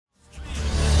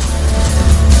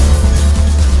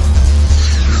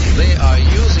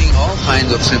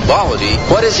kind of symbology.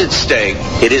 What is at stake?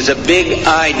 It is a big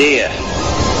idea,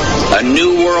 a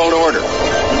new world order,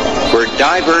 where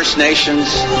diverse nations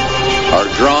are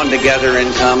drawn together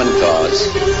in common cause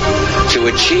to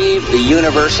achieve the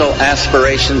universal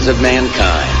aspirations of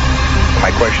mankind.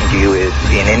 My question to you is,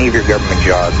 in any of your government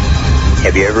jobs,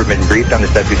 have you ever been briefed on the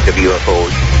subject of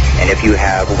UFOs? And if you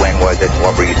have, when was it?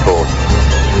 What were you told?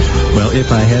 Well,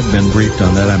 if I had been briefed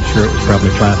on that, I'm sure it was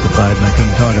probably classified and I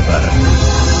couldn't talk about it.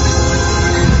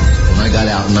 When I got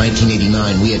out in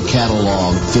 1989, we had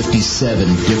cataloged 57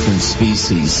 different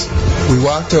species. We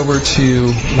walked over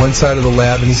to one side of the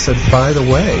lab and he said, by the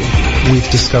way, we've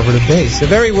discovered a base. The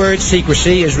very word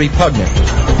secrecy is repugnant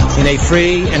in a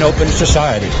free and open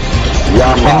society.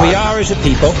 And we are, as a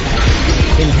people,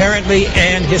 inherently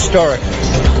and historically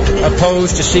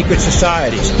opposed to secret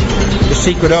societies, to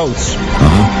secret oaths,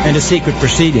 and to secret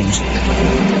proceedings.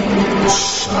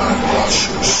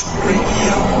 Skywatchers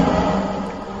Radio.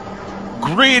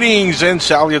 Greetings and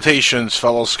salutations,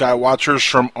 fellow Skywatchers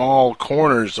from all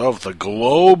corners of the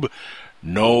globe,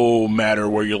 no matter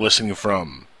where you're listening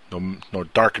from, no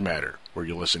dark matter where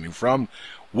you're listening from.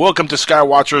 Welcome to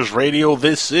Skywatchers Radio.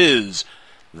 This is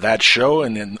that show,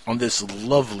 and then on this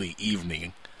lovely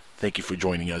evening, thank you for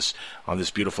joining us on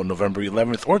this beautiful November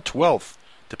 11th or 12th,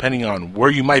 depending on where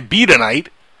you might be tonight.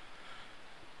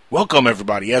 Welcome,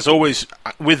 everybody. As always,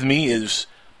 with me is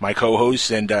my co-host,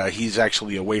 and he's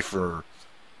actually away for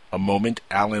a moment.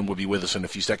 Alan will be with us in a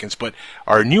few seconds, but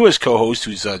our newest co-host,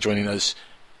 who's joining us,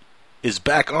 is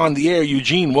back on the air.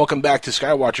 Eugene, welcome back to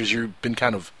Skywatchers. You've been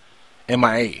kind of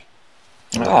MIA.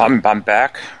 Oh, I'm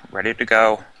back, ready to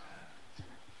go.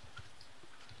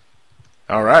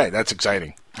 All right, that's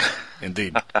exciting,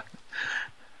 indeed.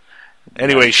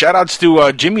 Anyway, shout-outs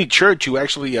to Jimmy Church, who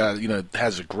actually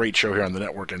has a great show here on the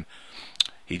network, and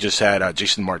he just had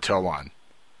Jason Martell on.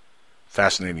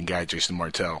 Fascinating guy, Jason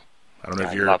Martell. I don't know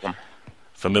if you're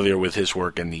familiar with his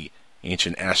work and the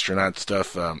ancient astronaut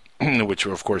stuff, which,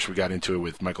 of course, we got into it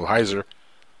with Michael Heiser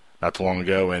not too long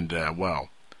ago, and, well,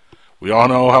 we all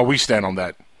know how we stand on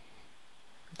that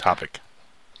topic.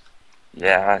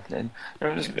 Yeah,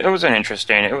 it was an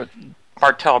interesting.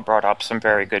 Martell brought up some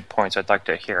very good points. I'd like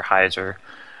to hear Heiser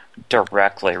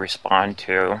directly respond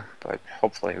to, but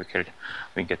hopefully we can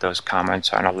get those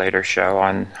comments on a later show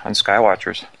on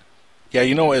Skywatchers. Yeah,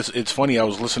 you know, it's funny. I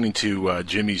was listening to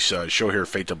Jimmy's show here,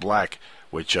 Fade to Black,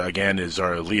 which again is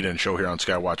our lead-in show here on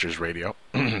Skywatchers Radio.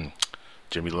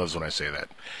 Jimmy loves when I say that.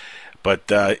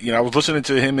 But, I was listening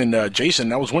to him and Jason,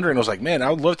 and I was wondering, I was like, man, I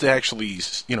would love to actually,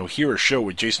 hear a show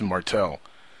with Jason Martell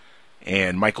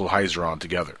and Michael Heiser on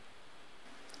together.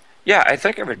 Yeah, I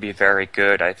think it would be very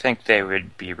good. I think they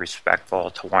would be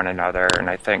respectful to one another, and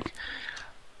I think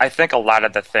a lot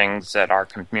of the things that our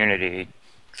community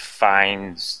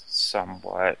finds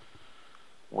somewhat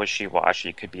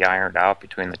wishy-washy could be ironed out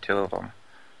between the two of them.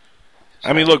 So,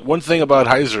 I mean, look, one thing about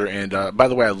Heiser, and by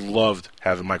the way, I loved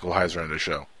having Michael Heiser on the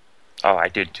show. Oh, I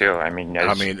did too. I mean,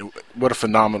 what a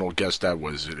phenomenal guest that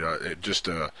was.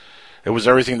 It was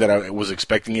everything that I was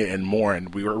expecting it and more.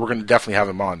 And we're going to definitely have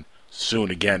him on soon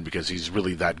again because he's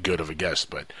really that good of a guest.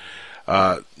 But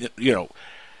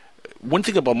one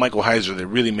thing about Michael Heiser that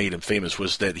really made him famous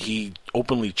was that he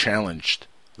openly challenged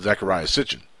Zecharia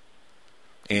Sitchin,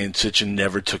 and Sitchin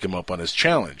never took him up on his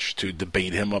challenge to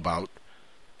debate him about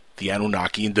the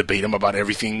Anunnaki and debate him about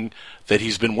everything that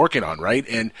he's been working on, right?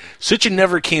 And Sitchin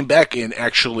never came back and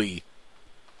actually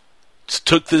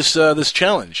took this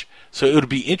challenge. So it would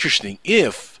be interesting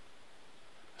if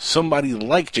somebody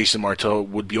like Jason Martell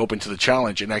would be open to the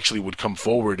challenge and actually would come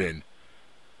forward and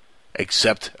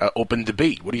accept open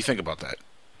debate. What do you think about that?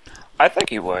 I think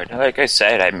he would. Like I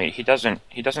said, I mean, he doesn't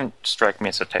strike me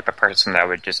as the type of person that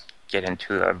would just get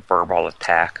into a verbal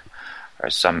attack or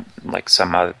some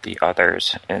of the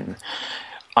others and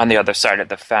on the other side of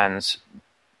the fence.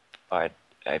 But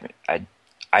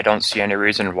I don't see any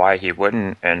reason why he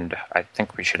wouldn't, and I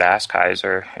think we should ask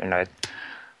Heiser, and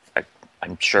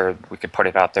I'm sure we could put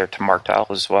it out there to Martell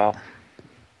as well.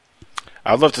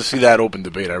 I'd love to see that open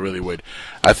debate. I really would.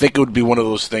 I think it would be one of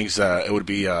those things. It would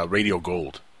be radio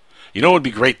gold. You know, it would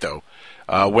be great though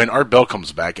when Art Bell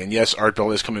comes back. And yes, Art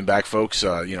Bell is coming back, folks.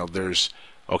 There's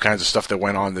all kinds of stuff that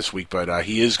went on this week, but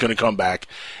he is going to come back.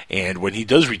 And when he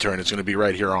does return, it's going to be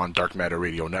right here on Dark Matter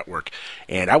Radio Network.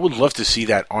 And I would love to see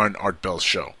that on Art Bell's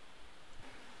show.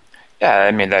 Yeah,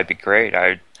 I mean that'd be great.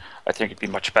 I think it'd be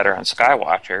much better on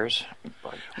Skywatchers.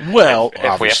 But well,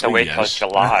 if we have to wait yes. till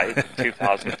July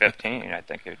 2015, I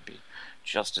think it would be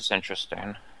just as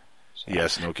interesting. So,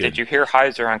 yes, no kidding. Did you hear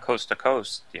Heiser on Coast to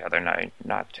Coast the other night?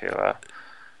 Not to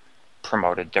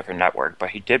promote a different network, but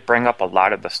he did bring up a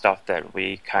lot of the stuff that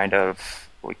we kind of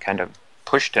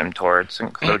pushed him towards,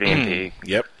 including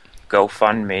the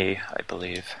GoFundMe, I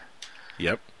believe.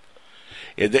 Yep.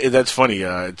 That's funny.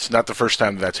 It's not the first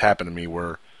time that's happened to me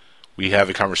where we have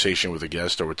a conversation with a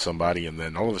guest or with somebody, and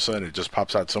then all of a sudden it just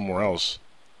pops out somewhere else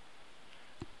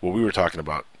what we were talking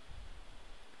about.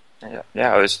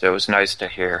 Yeah, it was nice to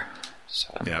hear.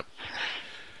 So. Yeah.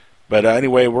 But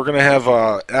anyway, we're going to have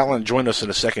Alan join us in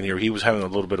a second here. He was having a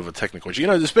little bit of a technical issue. You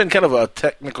know, it's been kind of a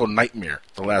technical nightmare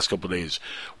the last couple of days.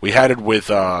 We had it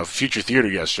with Future Theater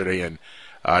yesterday, and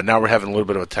now we're having a little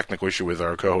bit of a technical issue with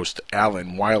our co-host,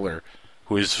 Alan Weiler,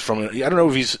 who is from, I don't know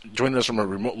if he's joining us from a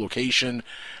remote location,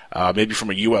 maybe from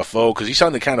a UFO, because he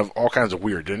sounded kind of all kinds of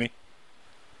weird, didn't he?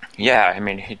 Yeah, I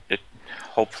mean,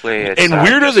 hopefully it's... And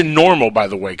weirder than normal, by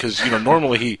the way, because,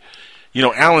 normally he...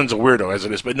 Alan's a weirdo as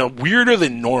it is, but no, weirder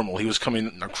than normal. He was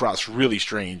coming across really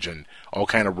strange and all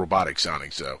kind of robotic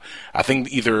sounding. So I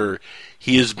think either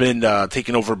he has been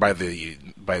taken over by the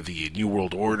New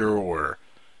World Order, or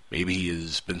maybe he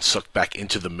has been sucked back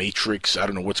into the Matrix. I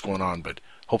don't know what's going on, but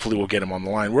hopefully we'll get him on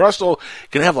the line. We're also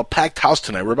going to have a packed house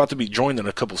tonight. We're about to be joined in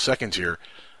a couple seconds here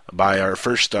by our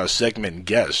first segment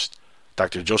guest,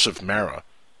 Dr. Joseph Mara.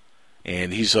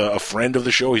 And he's a friend of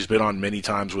the show. He's been on many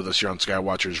times with us here on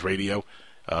Skywatchers Radio.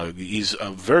 He's a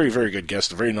very, very good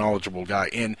guest, a very knowledgeable guy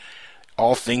in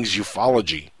all things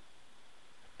ufology.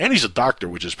 And he's a doctor,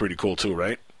 which is pretty cool too,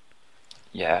 right?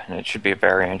 Yeah, and it should be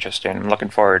very interesting. I'm looking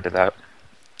forward to that.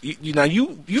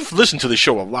 You've listened to the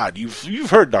show a lot. You've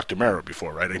heard Dr. Mara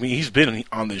before, right? I mean, he's been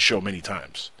on this show many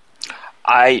times.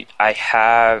 I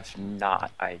have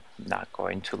not. I'm not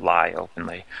going to lie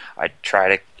openly. I've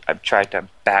tried to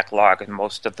backlog in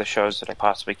most of the shows that I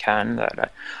possibly can,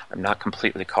 that I'm not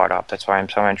completely caught up. That's why I'm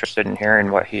so interested in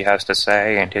hearing what he has to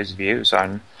say and his views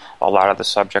on a lot of the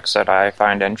subjects that I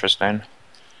find interesting.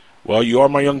 Well, you are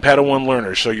my young Padawan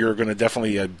learner, so you're going to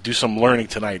definitely do some learning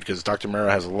tonight, because Dr.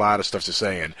 Mara has a lot of stuff to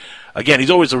say. And again, he's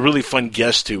always a really fun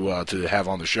guest to have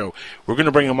on the show. We're going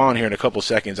to bring him on here in a couple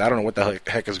seconds. I don't know what the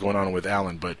heck is going on with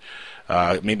Alan, but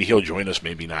maybe he'll join us,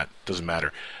 maybe not. Doesn't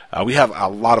matter. We have a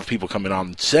lot of people coming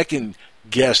on. Second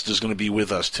guest is going to be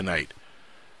with us tonight.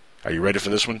 Are you ready for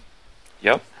this one?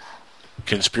 Yep.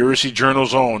 Conspiracy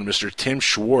Journal's own Mr. Tim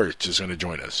Schwartz is going to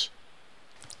join us.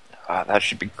 That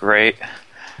should be great.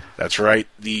 That's right.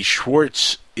 The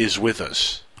Schwartz is with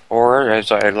us. Or,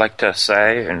 as I like to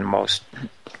say, in most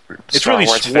it's really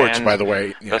Schwartz, fans, by the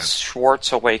way. Yeah. The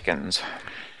Schwartz awakens.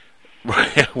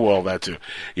 Well, that too.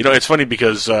 It's funny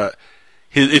because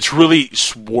it's really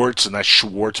Schwartz and not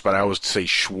Schwartz, but I always say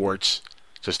Schwartz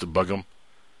just to bug him.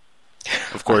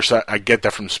 Of course, I get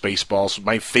that from Spaceballs,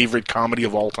 my favorite comedy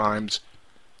of all times,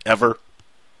 ever.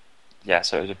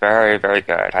 Yes, it was very, very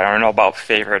good. I don't know about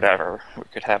favorite ever. We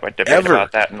could have a debate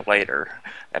about that in later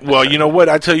episode. Well, you know what?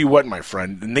 I tell you what, my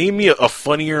friend. Name me a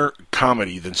funnier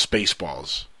comedy than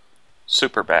Spaceballs.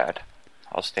 Superbad.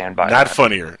 I'll stand by Not that.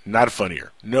 funnier. Not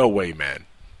funnier. No way, man.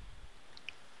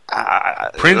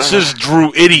 Princess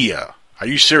Druidia. Are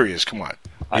you serious? Come on.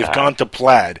 You've gone to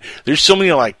plaid. There's so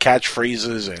many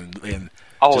catchphrases and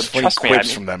just funny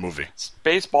quips from that movie.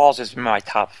 Spaceballs is in my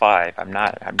top 5. I'm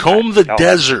not. Comb the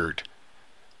Desert.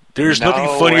 There's nothing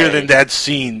funnier than that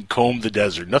scene, Comb the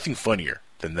Desert. Nothing funnier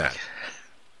than that.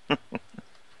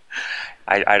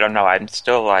 I don't know. I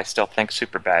still think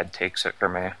Superbad takes it for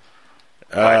me.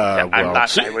 I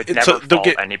would never fault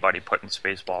anybody putting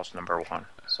Spaceballs number 1.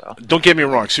 So don't get me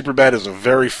wrong. Superbad is a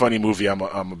very funny movie. I'm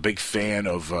a big fan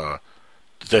of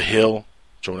The Hill,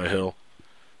 Jonah Hill,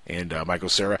 and Michael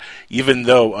Cera. Even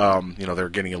though they're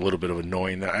getting a little bit of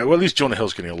annoying. Well, at least Jonah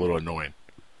Hill's getting a little annoying.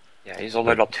 Yeah, he's a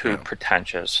little too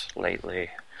pretentious lately.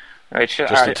 I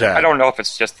don't know if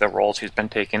it's just the roles he's been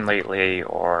taking lately,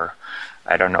 or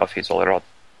I don't know if he's a little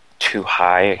too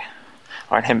high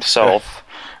on himself.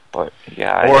 But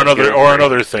yeah, or on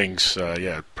other things.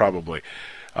 Yeah, probably.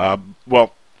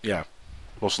 Well, yeah,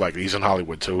 most likely he's in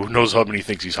Hollywood, so who knows how many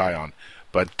things he's high on.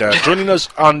 But joining us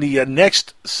on the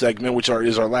next segment, which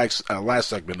is our last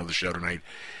segment of the show tonight,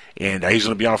 and he's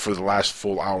going to be on for the last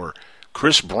full hour.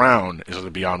 Chris Brown is going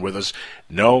to be on with us.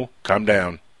 No, calm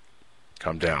down.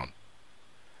 Calm down.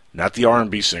 Not the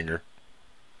R&B singer.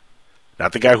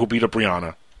 Not the guy who beat up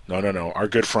Rihanna. No. Our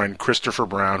good friend Christopher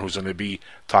Brown, who's going to be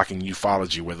talking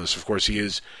ufology with us. Of course, he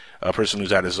is a person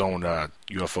who's had his own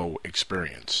UFO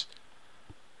experience.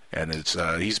 And it's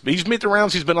he's made the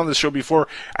rounds. He's been on the show before.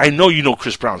 I know you know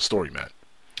Chris Brown's story, man.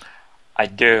 I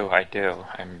do.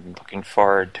 I'm looking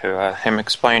forward to him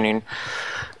explaining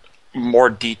more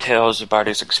details about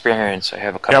his experience. I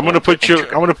have a couple. Yeah, I'm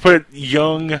going to put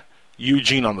young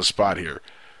Eugene on the spot here.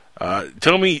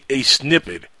 Tell me a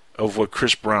snippet of what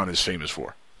Chris Brown is famous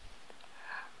for.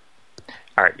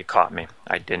 All right, you caught me.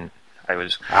 I didn't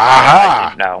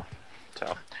know.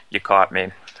 So you caught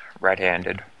me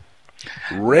red-handed.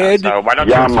 So why don't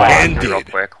you explain real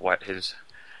quick what his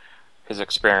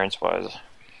experience was?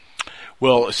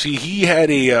 Well, see, he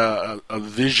had a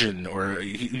vision, or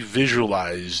he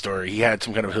visualized, or he had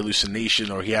some kind of hallucination,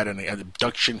 or he had an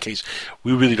abduction case.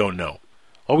 We really don't know.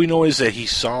 All we know is that he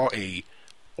saw a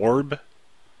orb.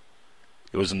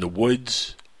 It was in the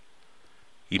woods.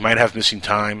 He might have missing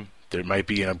time. There might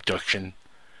be an abduction.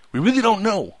 We really don't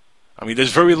know. I mean,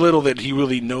 there's very little that he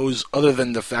really knows other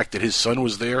than the fact that his son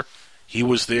was there. He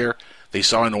was there. They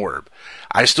saw an orb.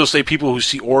 I still say people who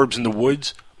see orbs in the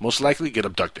woods most likely get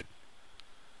abducted.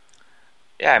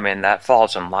 Yeah, I mean, that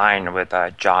falls in line with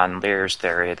John Lear's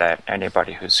theory that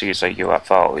anybody who sees a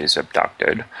UFO is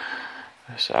abducted.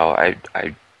 So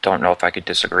I don't know if I could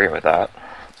disagree with that.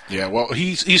 Yeah, well,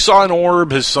 he saw an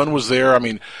orb. His son was there. I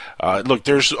mean, look,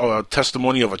 there's a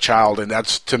testimony of a child, and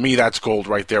to me, that's gold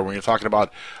right there when you're talking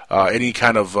about any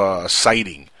kind of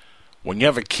sighting. When you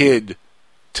have a kid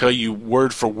tell you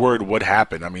word for word what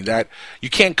happened, I mean, that you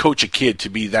can't coach a kid to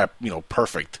be that,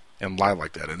 perfect and lie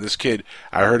like that. And this kid,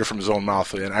 I heard it from his own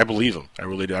mouth, and I believe him. I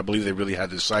really do. I believe they really had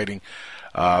this sighting.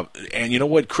 And you know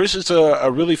what? Chris is a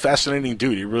really fascinating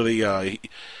dude. He really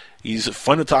he's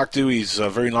fun to talk to. He's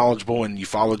very knowledgeable in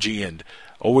ufology and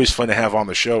always fun to have on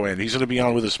the show. And he's going to be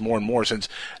on with us more and more since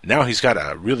now he's got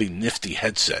a really nifty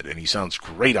headset and he sounds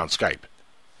great on Skype.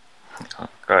 Oh,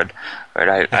 good.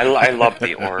 I love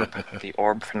the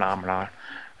orb phenomenon.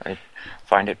 I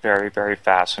find it very, very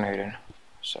fascinating.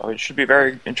 So it should be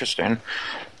very interesting.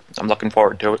 I'm looking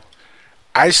forward to it.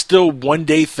 I still one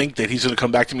day think that he's going to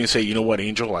come back to me and say, you know what,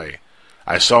 Angel, I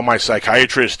saw my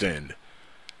psychiatrist and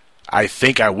I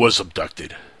think I was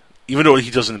abducted. Even though he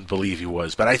doesn't believe he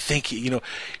was. But I think,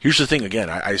 here's the thing again.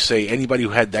 I say anybody who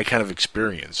had that kind of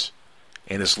experience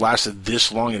and it's lasted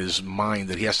this long in his mind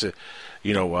that he has to,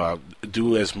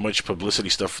 do as much publicity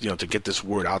stuff, to get this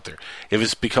word out there. If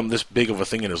it's become this big of a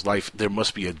thing in his life, there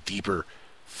must be a deeper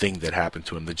thing that happened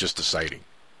to him than just a sighting.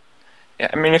 Yeah,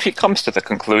 I mean, if he comes to the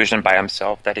conclusion by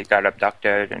himself that he got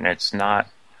abducted and it's not,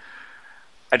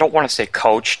 I don't want to say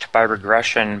coached by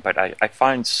regression, but I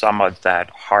find some of that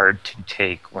hard to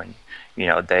take when,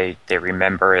 they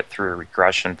remember it through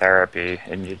regression therapy,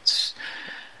 and it's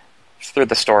through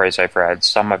the stories I've read,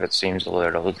 some of it seems a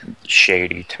little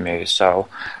shady to me, so...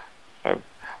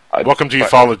 Welcome to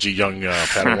ufology, young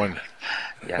Padawan.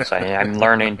 Yes, I'm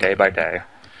learning day by day.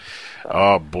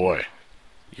 Oh, boy.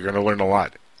 You're going to learn a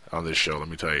lot on this show, let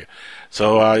me tell you.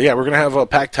 So, we're going to have a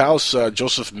packed house.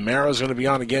 Joseph Mara is going to be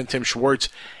on again, Tim Schwartz,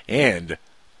 and,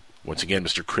 once again,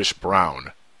 Mr. Chris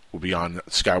Brown will be on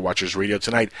Skywatchers Radio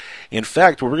tonight. In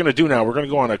fact, what we're going to do now, we're going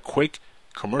to go on a quick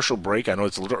commercial break. I know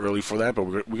it's a little early for that, but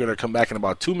we're going to come back in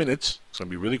about 2 minutes. It's going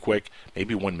to be really quick,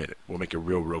 maybe 1 minute. We'll make it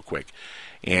real quick.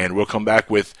 And we'll come back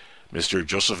with Mr.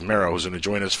 Joseph Mara, who's going to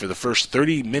join us for the first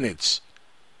 30 minutes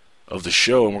of the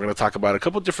show, and we're going to talk about a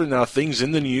couple different things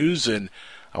in the news, and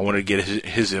I want to get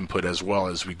his input as well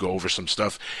as we go over some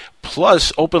stuff.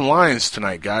 Plus, open lines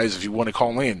tonight, guys, if you want to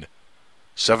call in.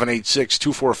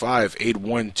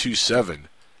 786-245-8127.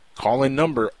 Call-in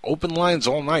number, open lines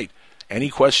all night. Any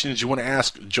questions you want to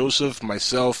ask Joseph,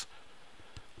 myself,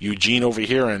 Eugene over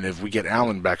here, and if we get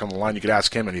Alan back on the line, you could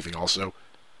ask him anything also.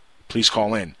 Please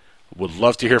call in. Would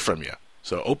love to hear from you.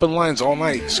 So open lines all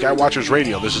night. Skywatchers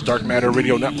Radio. This is Dark Matter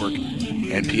Radio Network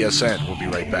and PSN. We'll be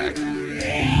right back.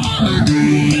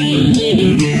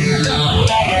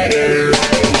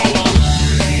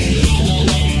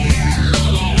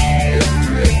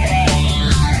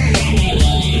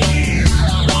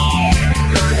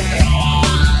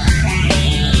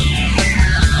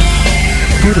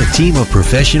 Put a team of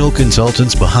professional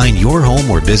consultants behind your home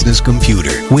or business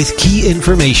computer with Key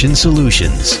Information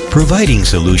Solutions, providing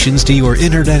solutions to your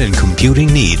internet and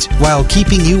computing needs while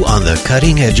keeping you on the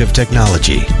cutting edge of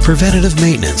technology. Preventative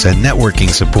maintenance and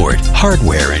networking support,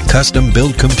 hardware and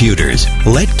custom-built computers.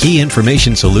 Let Key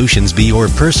Information Solutions be your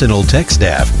personal tech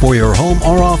staff for your home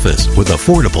or office with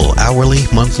affordable hourly,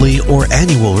 monthly, or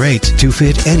annual rates to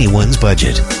fit anyone's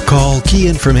budget. Call Key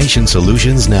Information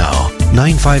Solutions now.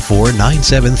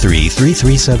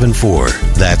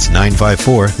 954-973-3374. That's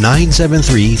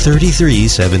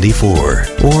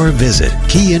 954-973-3374. Or visit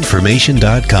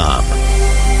keyinformation.com.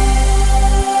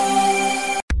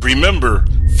 Remember,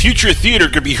 Future Theater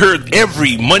could be heard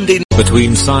every Monday.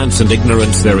 Between science and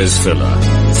ignorance, there is filler.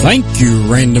 Thank you,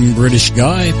 random British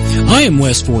guy. I am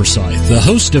Wes Forsyth, the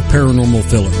host of Paranormal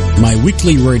Filler, my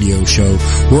weekly radio show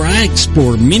where I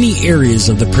explore many areas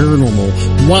of the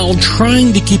paranormal while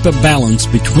trying to keep a balance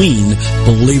between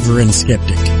believer and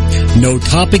skeptic. No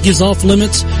topic is off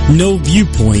limits, no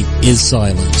viewpoint is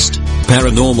silenced.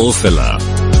 Paranormal Filler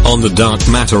on the Dark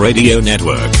Matter Radio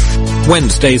Network.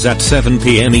 Wednesdays at 7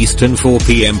 p.m. Eastern, 4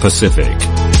 p.m. Pacific.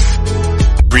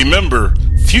 Remember,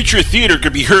 Future Theater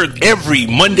could be heard every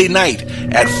Monday night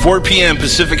at 4 p.m.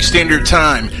 Pacific Standard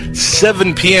Time,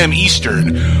 7 p.m.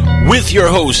 Eastern, with your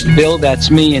host, Bill,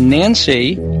 that's me, and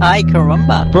Nancy. Hi,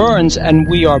 Caramba. Burns, and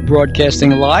we are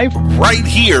broadcasting live right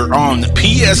here on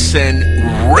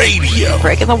PSN Radio.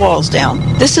 Breaking the walls down.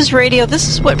 This is radio. This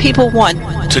is what people want.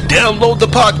 To download the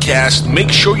podcast, make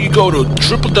sure you go to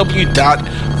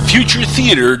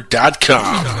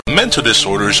www.futuretheater.com. Mental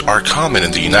disorders are common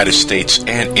in the United States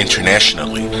and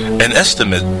internationally. An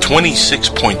estimate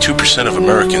 26.2% of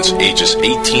Americans ages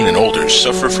 18 and older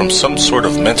suffer from some sort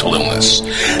of mental illness.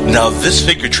 Now, this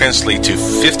figure translates to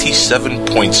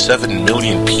 57.7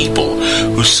 million people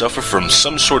who suffer from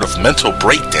some sort of mental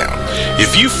breakdown.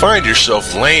 If you find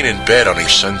yourself laying in bed on a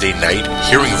Sunday night,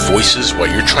 hearing voices while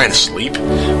you're trying to sleep,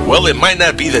 well, it might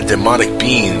not be that demonic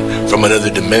being from another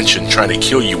dimension trying to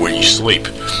kill you where you sleep.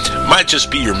 It might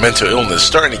just be your mental illness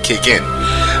starting to kick in.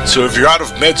 So if you're out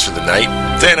of meds for the night,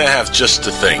 then I have just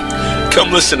the thing.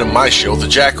 Come listen to my show, The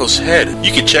Jackal's Head.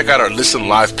 You can check out our Listen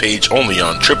Live page only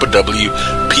on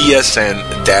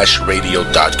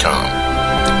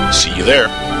www.psn-radio.com. See you there.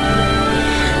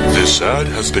 This ad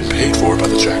has been paid for by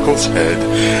The Jackal's Head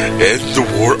and the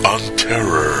War on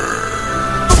Terror.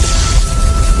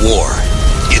 War.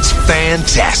 It's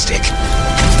fantastic.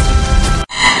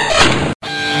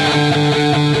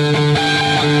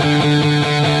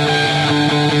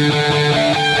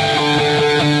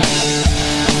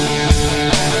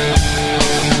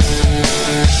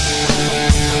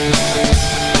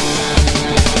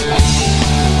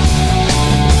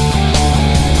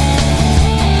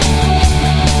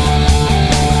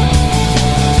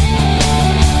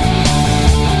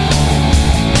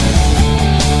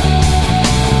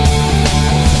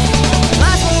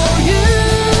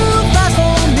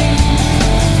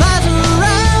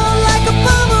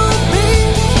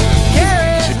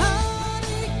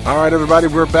 Alright everybody,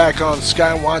 we're back on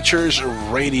Skywatchers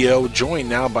Radio, joined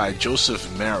now by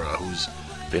Joseph Mara, who's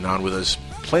been on with us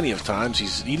plenty of times.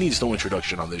 He needs no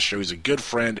introduction on this show. He's a good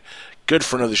friend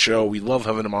of the show. We love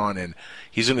having him on, and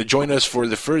he's going to join us for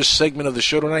the first segment of the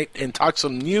show tonight and talk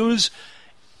some news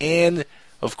and,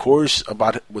 of course,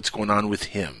 about what's going on with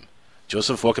him.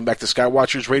 Joseph, welcome back to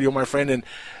Skywatchers Radio, my friend, and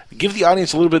give the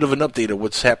audience a little bit of an update of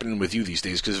what's happening with you these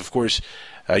days, because, of course,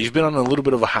 you've been on a little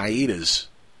bit of a hiatus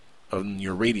on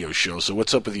your radio show. So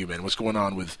what's up with you, man? What's going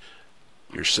on with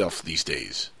yourself these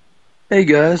days? Hey,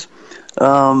 guys.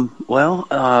 Been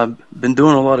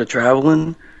doing a lot of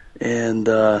traveling, and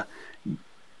I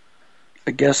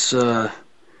guess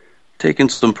taking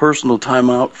some personal time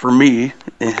out for me,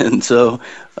 and so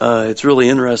it's really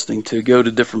interesting to go to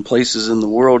different places in the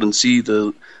world and see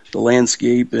the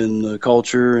landscape and the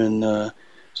culture, and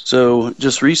so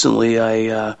just recently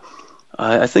I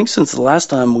think since the last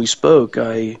time we spoke,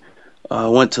 I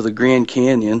went to the Grand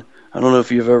Canyon. I don't know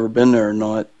if you've ever been there or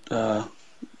not.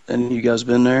 Any of you guys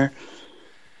been there?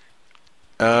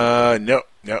 No,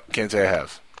 can't say I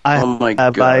have. Oh my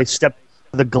God! I stepped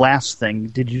the glass thing.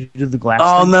 Did you do the glass thing?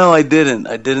 Oh no, I didn't.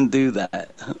 I didn't do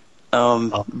that.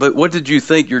 But what did you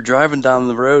think? You're driving down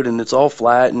the road and it's all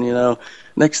flat, and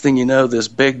next thing you know, this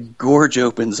big gorge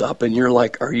opens up, and you're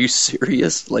like, "Are you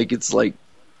serious?"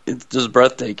 It's just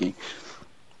breathtaking.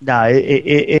 No,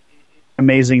 it's an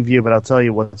amazing view. But I'll tell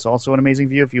you what's also an amazing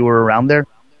view. If you were around there,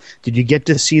 did you get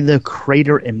to see the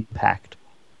crater impact?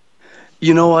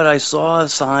 You know what? I saw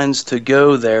signs to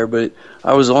go there, but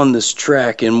I was on this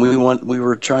trek, and we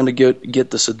were trying to get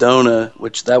to Sedona,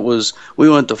 we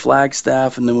went to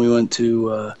Flagstaff, and then we went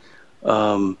to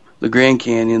the Grand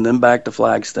Canyon, then back to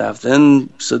Flagstaff, then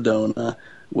Sedona,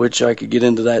 which I could get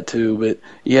into that too. But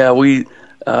yeah,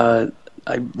 I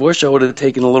wish I would have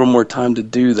taken a little more time to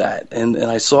do that. And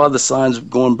I saw the signs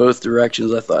going both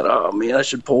directions. I thought, oh man, I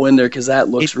should pull in there because that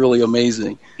looks really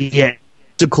amazing. Yeah,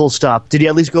 it's a cool stop. Did you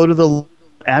at least go to the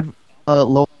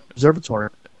Lower Observatory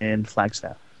in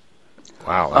Flagstaff?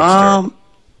 Wow, that's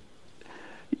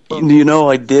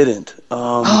I didn't.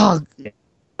 Come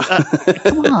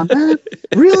on, man.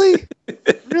 Really?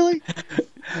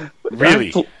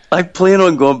 I plan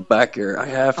on going back here. I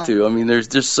have to. I mean, there's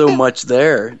just so much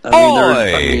there.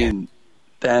 Dang.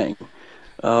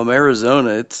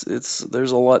 Arizona,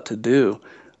 there's a lot to do.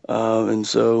 And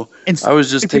so I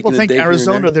was just taking people a think day here and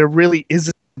Arizona, there. there really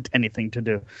isn't anything to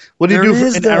do. What do you There do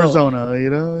is, in though. Arizona?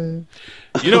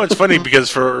 You know, It's funny because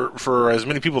for as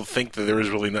many people think that there is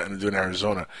really nothing to do in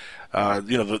Arizona,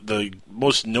 the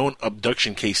most known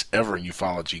abduction case ever in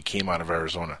ufology came out of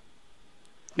Arizona.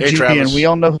 Hey, Travis. And we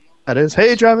all know who that is.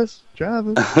 Hey, Travis. Yeah,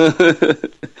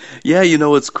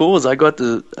 what's cool is I got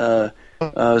to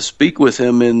speak with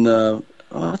him in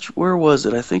where was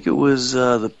it? I think it was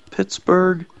the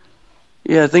Pittsburgh.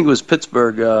 Yeah, I think it was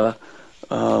Pittsburgh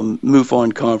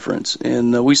MUFON conference,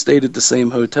 and we stayed at the same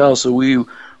hotel, so we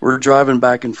were driving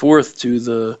back and forth to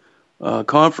the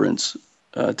conference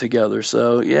together.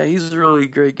 So yeah, he's a really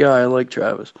great guy. I like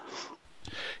Travis.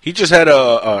 He just had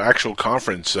a actual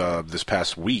conference this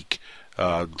past week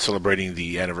celebrating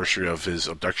the anniversary of his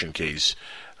abduction case.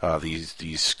 These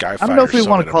Skyfire. I don't know if we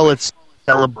want to call it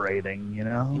celebrating.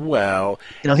 Well,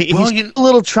 he's a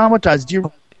little traumatized. Do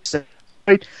you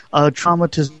celebrate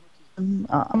traumatism?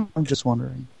 I'm just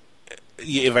wondering.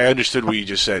 Yeah, if I understood what you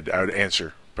just said, I would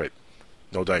answer, but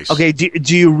no dice. Okay,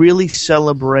 do you really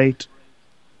celebrate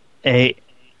a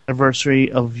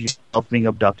anniversary of yourself being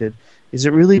abducted? Is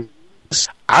it really?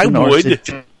 I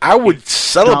would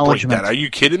celebrate that. Are you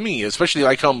kidding me? Especially if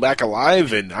I come back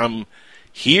alive and I'm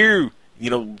here,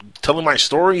 telling my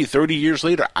story 30 years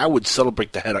later. I would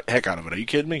celebrate the heck out of it. Are you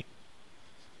kidding me?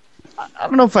 I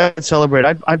don't know if I'd celebrate.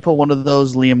 I'd pull one of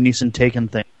those Liam Neeson Taken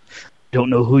things. Don't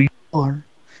know who you are.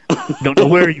 Don't know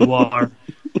where you are.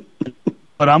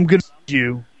 But I'm going to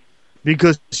you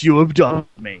because you abducted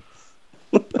me.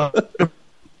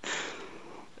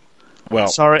 Well,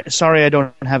 sorry, I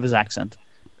don't have his accent.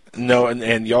 No,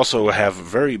 and you also have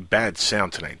very bad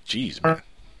sound tonight. Jeez, man,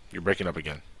 you're breaking up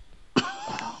again.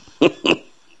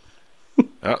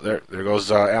 Oh, there goes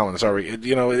Alan. Sorry, it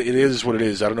is what it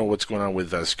is. I don't know what's going on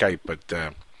with Skype,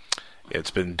 but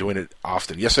it's been doing it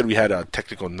often. Yesterday we had a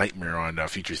technical nightmare on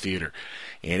Future Theater,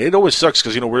 and it always sucks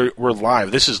because we're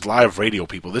live. This is live radio,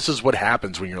 people. This is what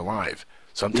happens when you're live.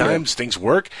 Sometimes things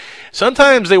work.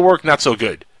 Sometimes they work not so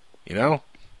good.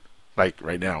 Like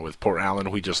right now with poor Alan,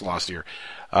 who we just lost here.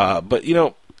 But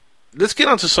let's get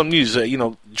on to some news.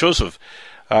 Joseph,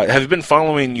 have you been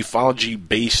following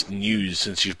ufology-based news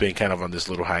since you've been kind of on this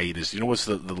little hiatus? What's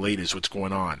the latest? What's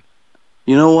going on?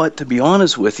 You know what? To be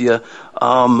honest with you,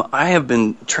 I have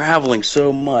been traveling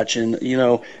so much, and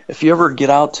if you ever get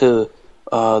out to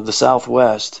the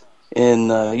Southwest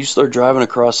and you start driving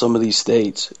across some of these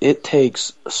states, it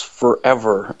takes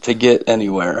forever to get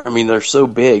anywhere. I mean, they're so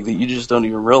big that you just don't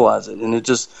even realize it, and it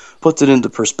just puts it into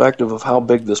perspective of how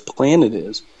big this planet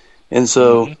is. And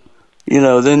so,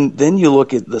 then you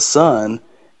look at the sun,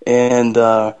 and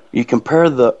you compare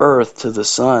the Earth to the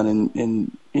sun,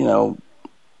 and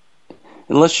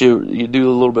unless you do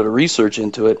a little bit of research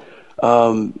into it,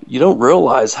 you don't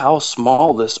realize how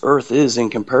small this Earth is in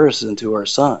comparison to our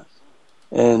sun.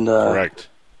 And correct.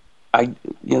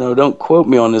 Don't quote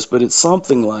me on this, but it's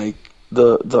something like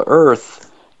the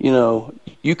Earth.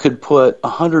 You could put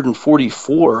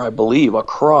 144, I believe,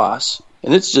 across,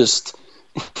 and it's just,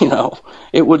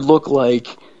 it would look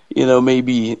like,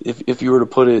 maybe if you were to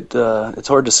put it, it's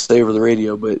hard to say over the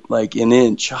radio, but like an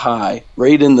inch high,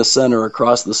 right in the center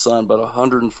across the sun, but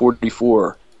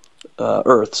 144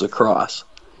 Earths across,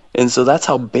 and so that's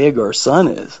how big our sun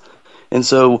is. And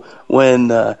so when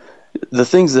the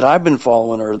things that I've been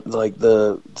following are like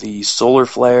the solar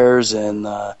flares and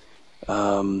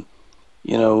and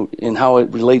how it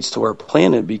relates to our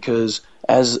planet, because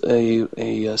as a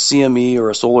CME or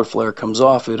a solar flare comes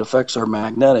off, it affects our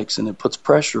magnetics and it puts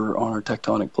pressure on our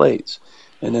tectonic plates.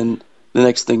 And then the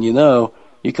next thing you know,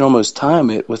 you can almost time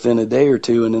it within a day or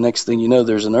two, and the next thing you know,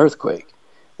 there's an earthquake.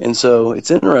 And so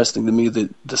it's interesting to me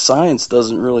that the science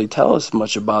doesn't really tell us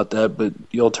much about that, but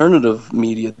the alternative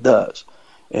media does.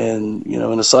 And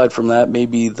and aside from that,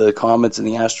 maybe the comets and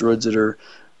the asteroids that are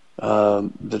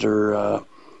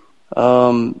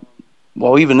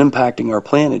even impacting our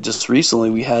planet. Just recently,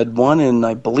 we had one in,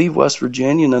 I believe, West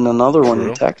Virginia, and another one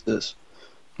in Texas.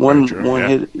 One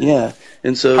hit, yeah.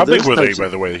 And so, how big were they, by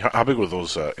the way? How big were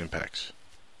those impacts?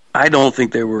 I don't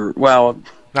think they were.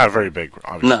 Not very big,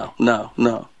 obviously.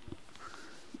 No.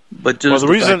 But just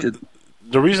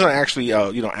the reason I actually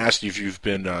asked you if you've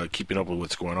been keeping up with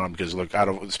what's going on, because look,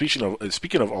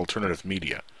 speaking of alternative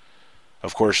media,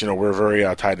 of course, we're very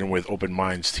tied in with Open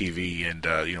Minds TV, and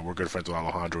we're good friends with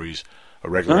Alejandro. He's a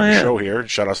regular on the show here.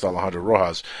 Shout out to Alejandro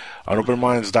Rojas. On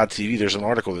OpenMinds.tv, there's an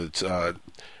article that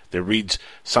reads,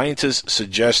 "Scientists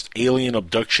suggest alien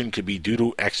abduction could be due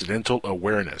to accidental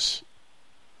awareness."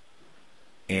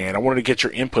 And I wanted to get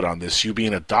your input on this, you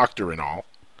being a doctor and all.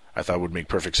 I thought it would make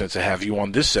perfect sense to have you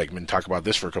on this segment, talk about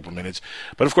this for a couple of minutes.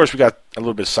 But of course, we got a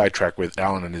little bit sidetracked with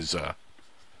Alan and his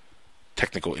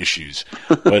technical issues.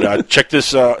 But check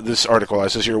this article. It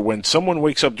says here, when someone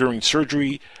wakes up during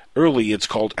surgery early, it's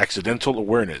called accidental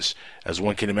awareness. As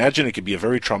one can imagine, it can be a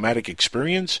very traumatic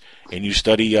experience, and you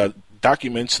study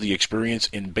documents the experience,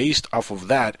 and based off of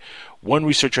that, one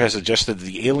researcher has suggested that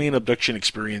the alien abduction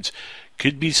experience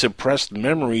could be suppressed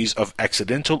memories of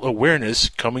accidental awareness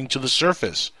coming to the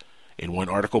surface. In one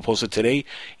article posted today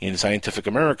in Scientific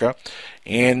America,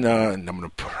 and I'm going to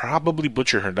probably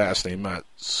butcher her last name,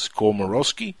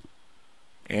 Skomorowski.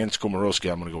 And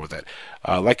Skomorowski, I'm going to go with that.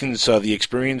 Likens the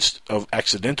experience of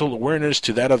accidental awareness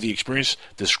to that of the experience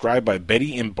described by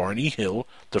Betty and Barney Hill,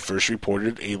 the first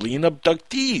reported alien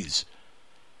abductees.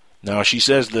 Now, she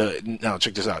says now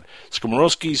check this out.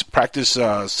 Skomorowski's practice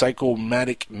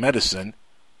psychosomatic medicine,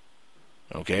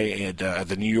 okay, at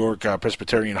the New York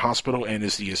Presbyterian Hospital, and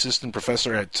is the assistant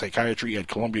professor at psychiatry at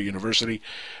Columbia University.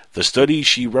 The study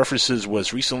she references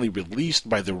was recently released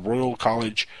by the Royal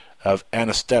College of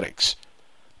Anesthetics.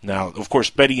 Now, of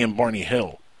course, Betty and Barney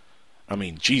Hill, I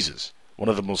mean, Jesus, one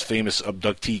of the most famous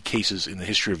abductee cases in the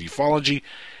history of ufology,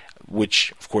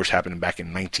 which, of course, happened back in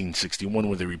 1961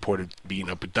 when they reported being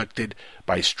abducted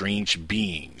by strange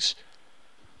beings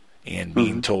and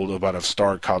being told about a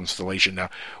star constellation.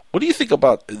 Now, what do you think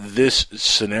about this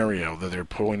scenario that they're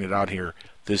pointing out here,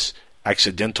 this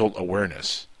accidental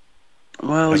awareness?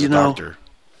 Well, as a doctor?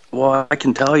 Well, I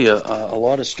can tell you a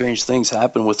lot of strange things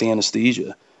happen with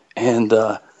anesthesia. And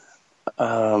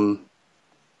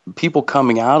people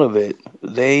coming out of it,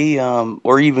 they,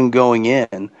 or even going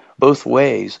in, both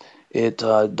ways, it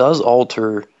does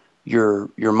alter your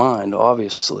mind,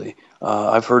 obviously.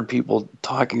 I've heard people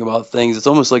talking about things. It's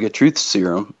almost like a truth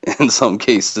serum in some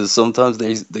cases. Sometimes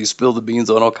they spill the beans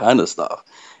on all kind of stuff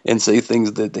and say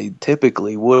things that they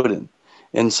typically wouldn't.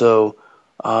 And so,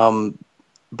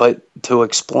 but to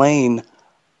explain,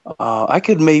 I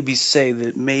could maybe say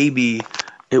that maybe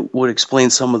it would explain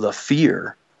some of the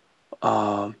fear,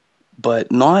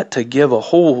 but not to give a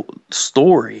whole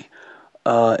story.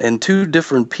 And two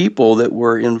different people that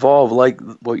were involved, like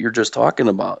what you're just talking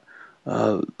about.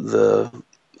 Well,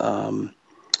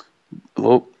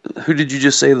 who did you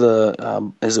just say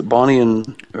is it Bonnie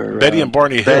and or, Betty and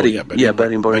Barney Hill? Betty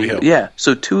and Barney Hill. Yeah,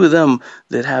 so two of them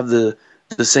that have the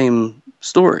same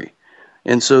story,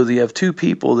 and so you have two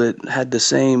people that had the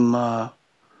same.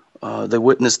 They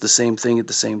witnessed the same thing at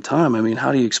the same time. I mean,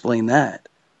 how do you explain that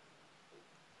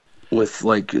with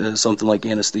like something like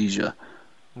anesthesia?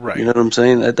 Right. You know what I'm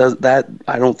saying? That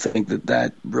I don't think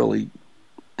that really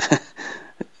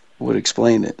would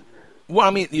explain it. Well,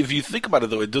 I mean, if you think about it,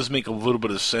 though, it does make a little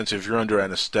bit of sense if you're under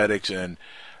anesthetics and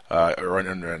or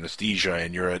under anesthesia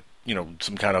and you're at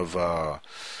some kind of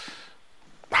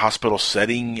hospital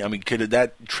setting. I mean, could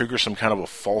that trigger some kind of a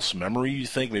false memory? You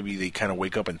think maybe they kind of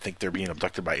wake up and think they're being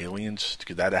abducted by aliens?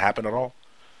 Could that happen at all?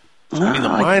 I mean, the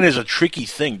mind is a tricky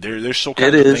thing. There's so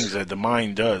kinds of things that the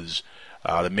mind does.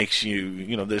 That makes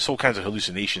you, there's all kinds of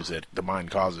hallucinations that the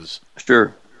mind causes.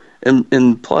 Sure.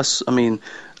 And plus, I mean,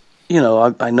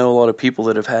 I know a lot of people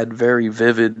that have had very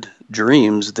vivid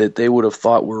dreams that they would have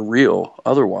thought were real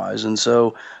otherwise. And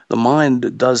so the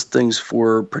mind does things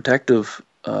for protective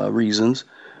reasons.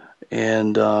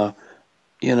 And,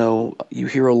 you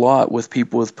hear a lot with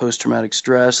people with post-traumatic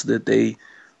stress that they,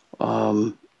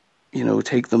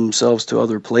 take themselves to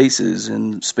other places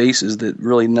and spaces that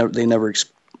really they never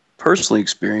personally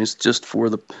experienced, just for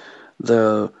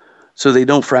so they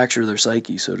don't fracture their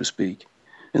psyche, so to speak.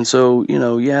 And so,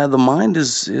 the mind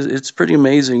it's pretty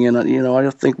amazing. And, I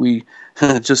don't think we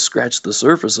just scratched the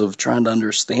surface of trying to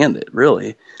understand it,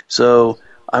 really. So,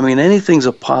 I mean, anything's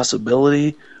a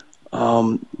possibility.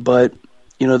 But,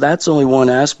 that's only one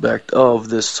aspect of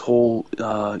this whole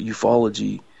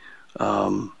ufology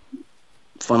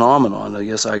phenomenon. I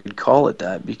guess I could call it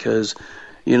that because,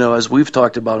 as we've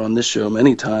talked about on this show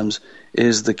many times,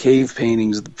 is the cave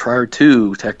paintings prior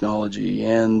to technology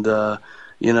and,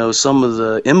 some of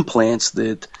the implants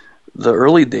that the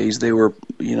early days they were,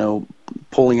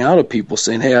 pulling out of people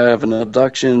saying, hey, I have an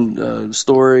abduction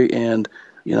story and,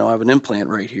 I have an implant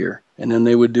right here. And then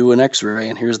they would do an x-ray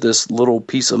and here's this little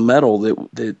piece of metal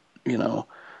that I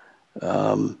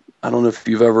don't know if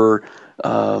you've ever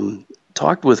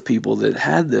talked with people that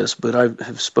had this, but I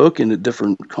have spoken at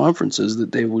different conferences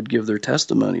that they would give their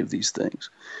testimony of these things.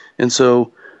 And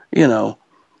so,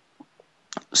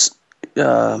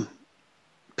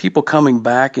 people coming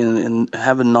back and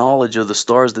having knowledge of the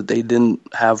stars that they didn't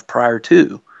have prior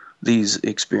to these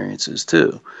experiences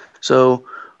too. So,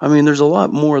 I mean, there's a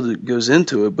lot more that goes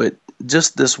into it, but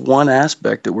just this one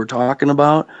aspect that we're talking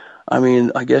about, I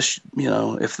mean, I guess,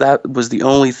 if that was the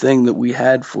only thing that we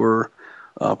had for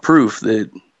proof that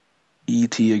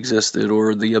ET existed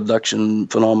or the abduction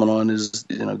phenomenon is,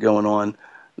 going on,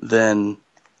 then,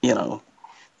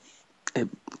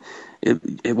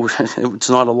 it's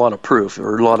not a lot of proof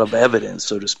or a lot of evidence,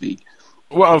 so to speak.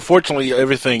 Well, unfortunately,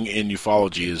 everything in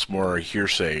ufology is more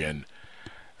hearsay, and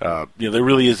there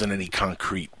really isn't any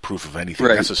concrete proof of anything.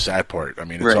 Right. That's the sad part. I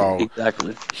mean, it's all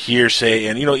exactly hearsay,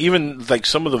 and even like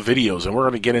some of the videos, and we're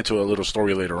going to get into a little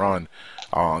story later on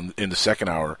in the second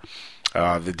hour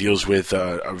that deals with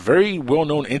a very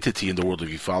well-known entity in the world of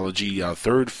ufology,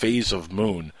 third phase of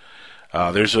Moon.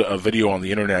 There's a video on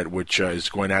the internet which is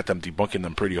going at them, debunking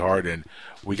them pretty hard, and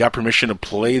we got permission to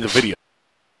play the video.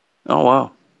 Oh,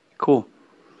 wow. Cool.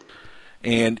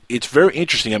 And it's very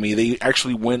interesting. I mean, they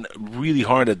actually went really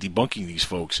hard at debunking these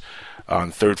folks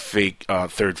on third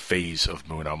phase of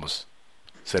Moon. I almost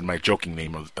said my joking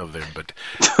name of them, but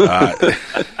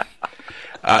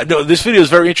no, this video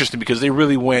is very interesting because they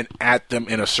really went at them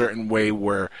in a certain way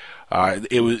where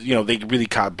it was, they really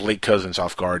caught Blake Cousins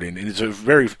off guard, and it's a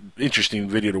very interesting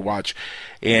video to watch.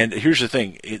 And here's the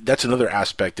thing, that's another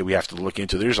aspect that we have to look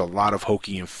into. There's a lot of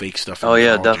hokey and fake stuff in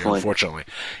ufology, definitely. Unfortunately.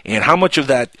 And how much of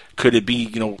that could it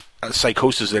be, a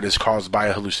psychosis that is caused by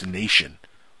a hallucination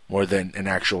more than an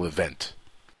actual event?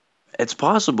 It's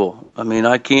possible. I mean,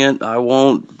 I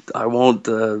won't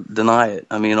deny it.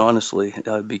 I mean, honestly,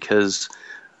 because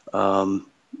again,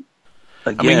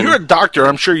 I mean, you're a doctor.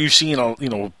 I'm sure you've seen,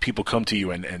 people come to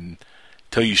you and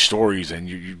tell you stories, and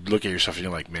you look at yourself and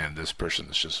you're like, man, this person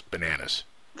is just bananas.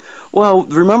 Well,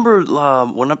 remember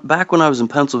back when I was in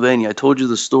Pennsylvania, I told you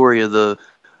the story of the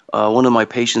one of my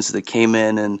patients that came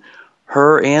in, and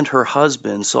her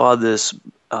husband saw this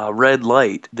red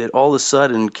light that all of a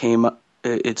sudden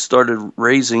it started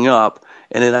raising up,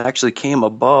 and it actually came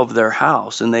above their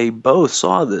house, and they both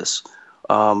saw this,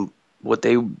 what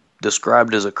they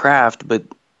described as a craft, but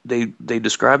they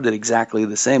described it exactly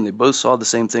the same. They both saw the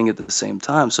same thing at the same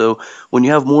time. So when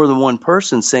you have more than one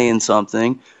person saying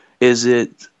something, is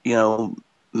it,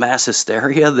 mass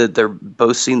hysteria that they're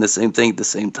both seeing the same thing at the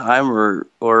same time, or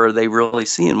are they really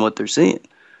seeing what they're seeing?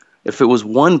 If it was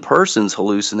one person's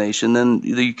hallucination, then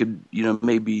you could,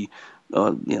 maybe,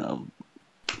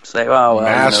 say, well,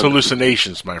 mass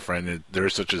hallucinations, my friend. There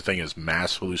is such a thing as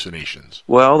mass hallucinations.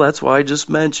 Well, that's why I just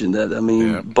mentioned that. I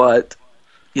mean, but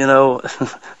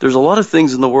there's a lot of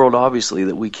things in the world, obviously,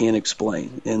 that we can't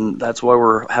explain, and that's why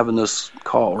we're having this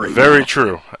call right now. Very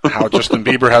true. How Justin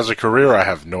Bieber has a career, I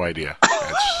have no idea.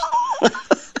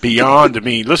 It's beyond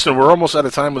me. Listen, we're almost out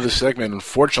of time with this segment,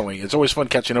 unfortunately. It's always fun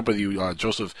catching up with you,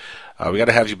 Joseph. We got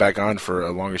to have you back on for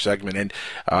a longer segment. And,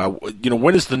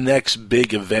 when is the next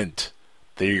big event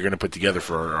that you're going to put together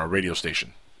for our radio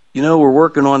station? We're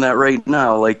working on that right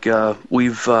now. Like,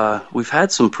 we've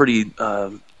had some pretty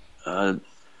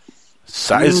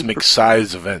seismic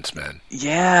size events, man.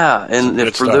 Yeah,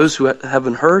 and for those who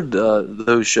haven't heard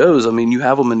those shows, I mean, you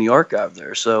have them in the archive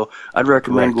there. So I'd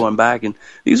recommend going back. And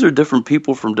these are different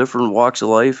people from different walks of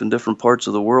life and different parts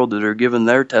of the world that are giving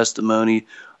their testimony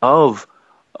of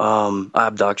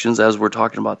abductions, as we're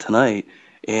talking about tonight,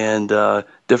 and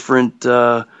different,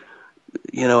 how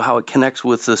it connects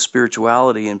with the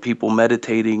spirituality and people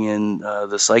meditating and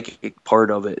the psychic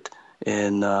part of it,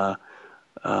 and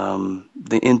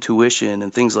the intuition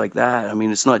and things like that. I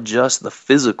mean, it's not just the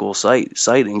physical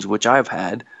sightings, which I've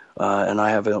had, and I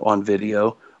have it on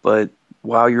video, but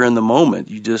while you're in the moment,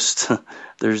 you just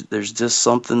there's just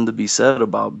something to be said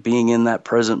about being in that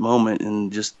present moment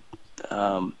and just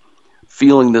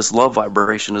feeling this love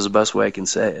vibration is the best way I can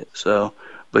say it. So,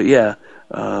 but yeah,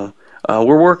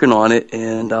 we're working on it,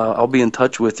 and I'll be in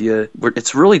touch with you.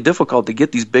 It's really difficult to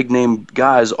get these big name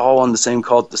guys all on the same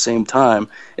call at the same time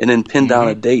and then pin down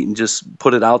a date and just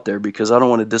put it out there, because I don't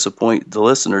want to disappoint the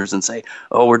listeners and say,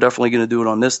 oh, we're definitely going to do it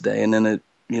on this day. And then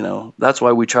that's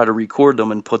why we try to record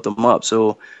them and put them up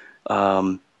so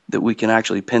that we can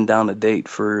actually pin down a date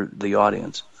for the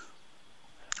audience.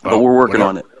 But we're working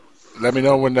on it. Let me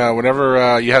know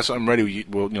whenever you have something ready.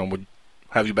 We'll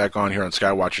have you back on here on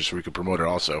Skywatcher so we can promote it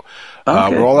also.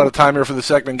 Okay. We're all out of time here for the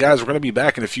segment, guys. We're going to be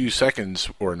back in a few seconds,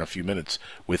 or in a few minutes,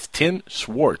 with Tim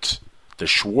Schwartz. The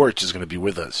Schwartz is going to be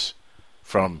with us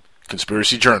from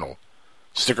Conspiracy Journal.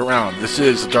 Stick around. This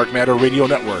is the Dark Matter Radio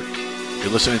Network.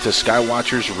 You're listening to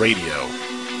Skywatchers Radio.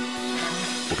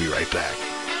 We'll be right back.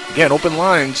 Again, open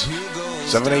lines,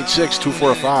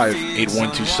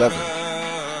 786-245-8127.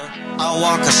 I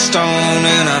walk a stone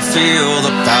and I feel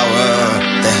the power.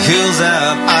 The hills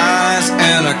have eyes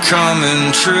and a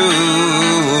common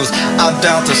truth. I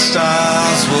doubt the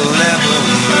stars will ever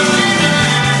move.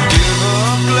 Give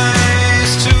a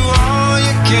place to all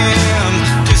you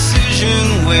can.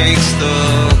 Decision wakes the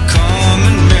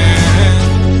common man.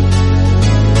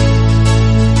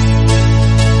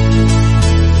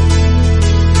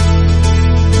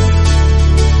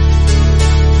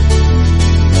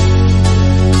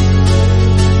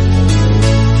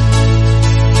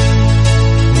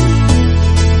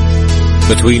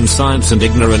 Between science and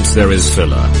ignorance there is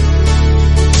filler.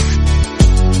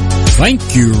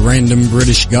 Thank you, random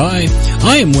British guy.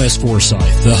 I am Wes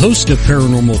Forsyth, the host of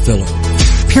Paranormal Filler.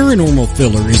 Paranormal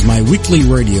Filler is my weekly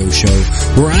radio show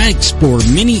where I explore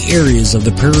many areas of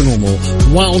the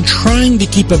paranormal while trying to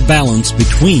keep a balance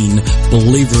between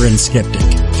believer and skeptic.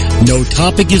 No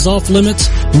topic is off limits,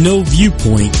 no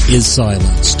viewpoint is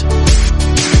silenced.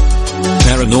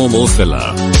 Paranormal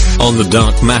Filler on the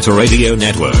Dark Matter Radio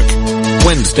Network.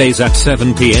 Wednesdays at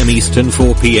 7 p.m. Eastern,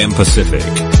 4 p.m. Pacific.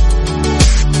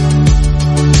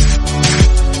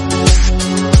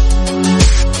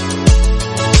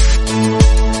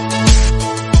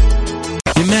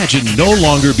 Imagine no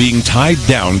longer being tied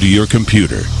down to your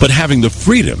computer, but having the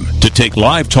freedom to take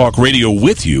live talk radio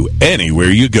with you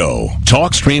anywhere you go.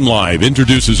 TalkStream Live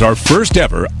introduces our first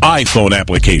ever iPhone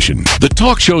application. The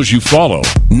talk shows you follow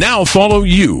now follow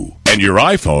you. And your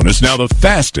iPhone is now the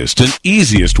fastest and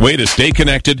easiest way to stay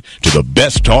connected to the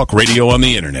best talk radio on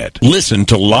the internet. Listen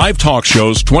to live talk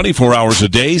shows 24 hours a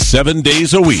day, 7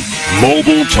 days a week.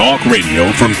 Mobile talk radio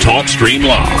from TalkStream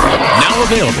Live. Now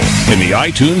available in the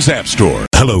iTunes App Store.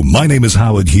 Hello, my name is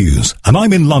Howard Hughes, and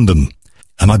I'm in London.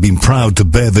 And I've been proud to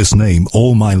bear this name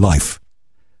all my life.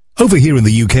 Over here in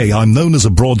the UK, I'm known as a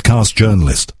broadcast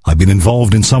journalist. I've been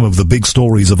involved in some of the big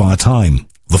stories of our time.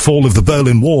 The fall of the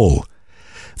Berlin Wall.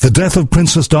 The death of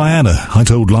Princess Diana, I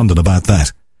told London about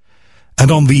that. And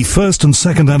on the first and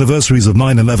second anniversaries of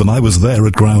 9/11, I was there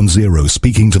at Ground Zero,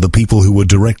 speaking to the people who were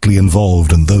directly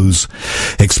involved, and those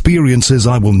experiences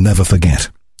I will never forget.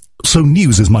 So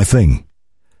news is my thing.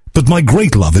 But my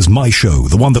great love is my show,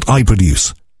 the one that I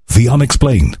produce, The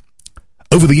Unexplained.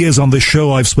 Over the years on this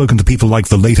show, I've spoken to people like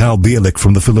the late Al Bielek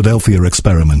from the Philadelphia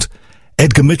Experiment,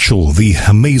 Edgar Mitchell, the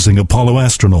amazing Apollo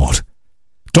astronaut,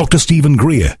 Dr. Stephen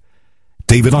Greer,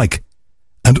 David Icke,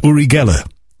 and Uri Geller.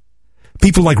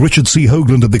 People like Richard C.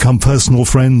 Hoagland have become personal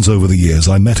friends over the years.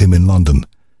 I met him in London.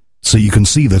 So you can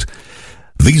see that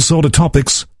these sort of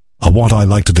topics are what I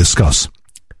like to discuss.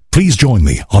 Please join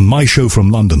me on my show from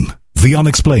London, The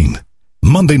Unexplained,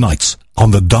 Monday nights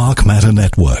on the Dark Matter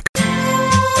Network.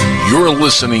 You're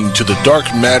listening to the Dark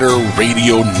Matter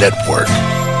Radio Network.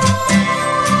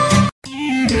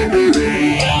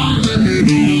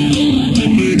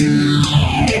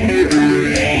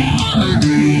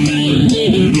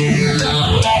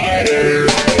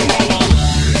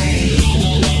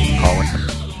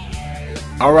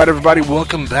 All right, everybody,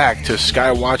 welcome back to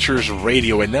Skywatchers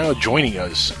Radio, and now joining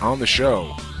us on the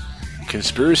show,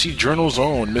 Conspiracy Journal's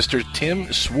own Mr.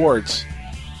 Tim Schwartz,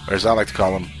 or as I like to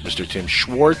call him, Mr. Tim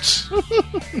Schwartz.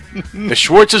 The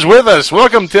Schwartz is with us.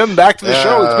 Welcome, Tim, back to the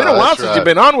show. It's been a while since you've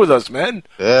been on with us, man.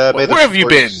 Where have you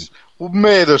been?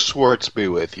 May the Schwartz be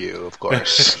with you, of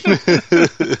course.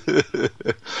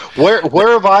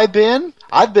 Where have I been?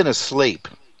 I've been asleep.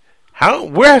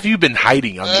 Where have you been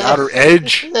hiding? On the outer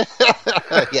edge?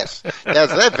 Yes,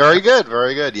 very good,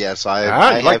 very good. Yes,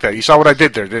 I like that. You saw what I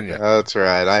did there, didn't you? That's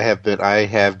right. I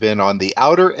have been on the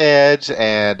outer edge,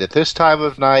 and at this time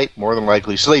of night, more than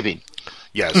likely sleeping.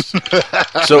 Yes.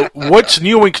 So, what's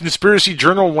new in Conspiracy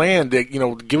Journal land?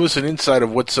 Give us an insight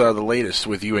of what's the latest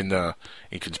with you in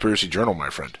Conspiracy Journal,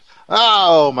 my friend.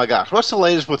 Oh my gosh, what's the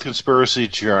latest with Conspiracy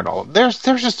Journal? There's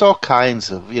just all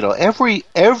kinds of,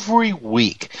 every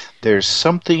week there's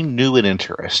something new and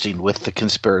interesting with the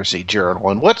Conspiracy Journal.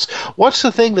 And what's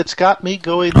the thing that's got me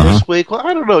going this week? Well,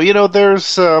 I don't know.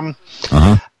 There's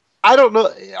I don't know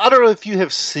if you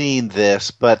have seen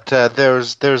this, but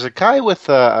there's a guy with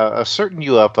a certain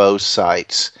UFO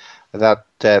sites that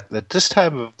at this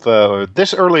time of or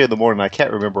this early in the morning, I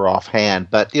can't remember offhand,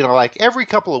 but like every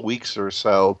couple of weeks or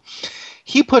so,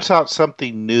 he puts out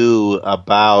something new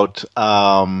about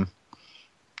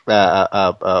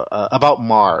about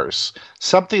Mars.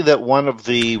 Something that one of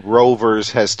the rovers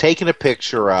has taken a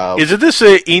picture of. Is it this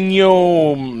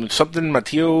Inyo something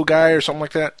Mateo guy or something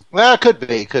like that? Well, it could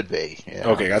be. Yeah.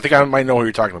 Okay, I think I might know who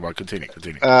you're talking about. Continue.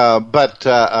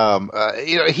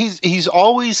 He's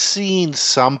always seen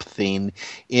something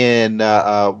in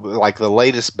like the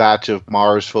latest batch of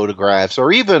Mars photographs,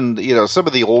 or even some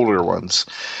of the older ones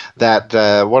that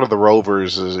one of the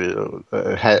rovers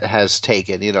has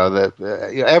taken.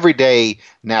 Every day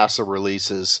NASA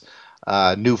releases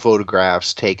new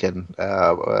photographs taken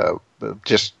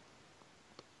just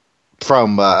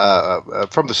from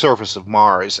the surface of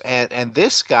Mars, and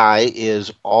this guy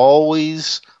is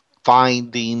always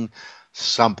finding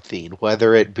something,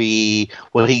 whether it be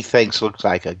what he thinks looks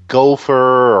like a gopher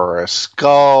or a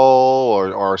skull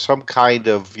or some kind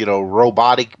of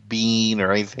robotic being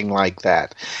or anything like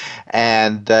that.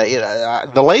 And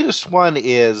the latest one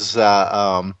is he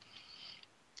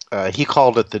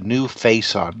called it the new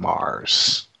face on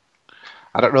Mars.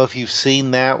 I don't know if you've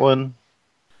seen that one.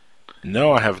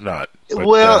 No, I have not.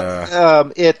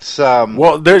 But, it's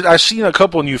I've seen a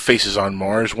couple new faces on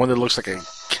Mars. One that looks like a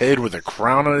kid with a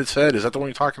crown on its head. Is that the one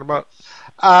you're talking about?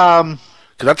 Because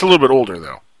that's a little bit older,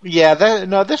 though. Yeah,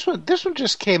 this one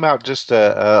just came out just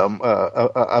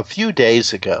a few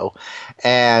days ago,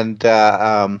 and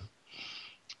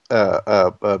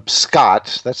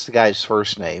Scott, that's the guy's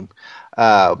first name,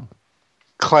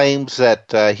 claims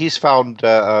that he's found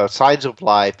signs of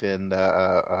life in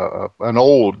an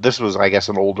older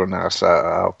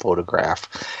NASA photograph.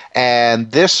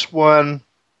 And this one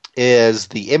is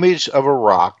the image of a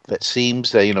rock that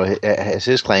seems, has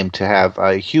his claim to have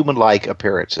human-like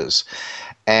appearances.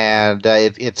 And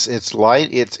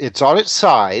it's on its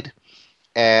side.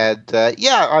 And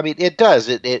it does.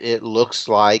 It looks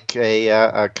like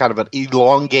a kind of an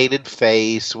elongated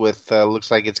face with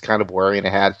looks like it's kind of wearing a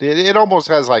hat. It almost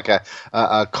has like a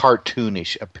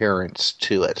cartoonish appearance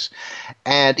to it.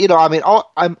 And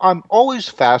I'm always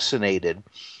fascinated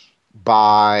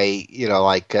by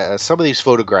some of these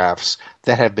photographs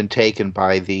that have been taken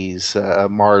by these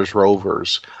Mars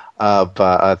rovers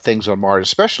of things on Mars,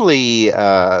 especially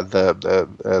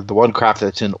the one craft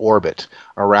that's in orbit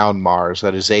around Mars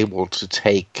that is able to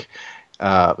take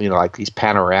like these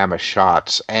panorama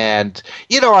shots. And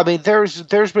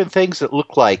there's been things that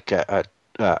look like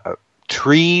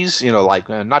trees, like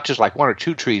not just like one or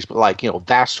two trees, but like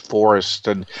vast forest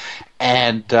and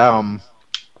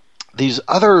these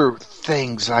other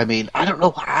things. I don't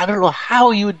know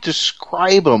how you would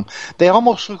describe them. They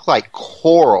almost look like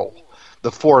coral.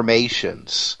 The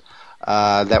formations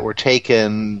that were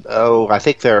taken, I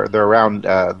think they're around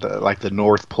the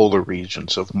North Polar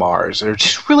regions of Mars. They're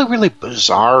just really, really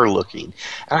bizarre looking.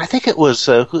 And I think it was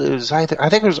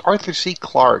Arthur C.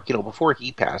 Clarke, before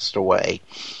he passed away.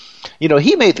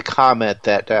 He made the comment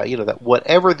that that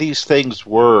whatever these things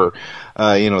were,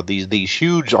 these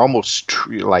huge, almost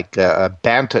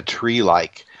banta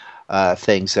tree-like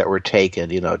things that were taken.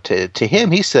 To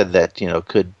him, he said that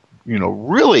could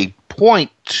really point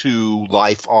to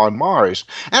life on Mars.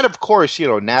 And of course,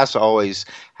 NASA always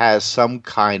has some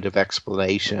kind of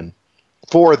explanation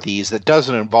for these that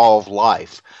doesn't involve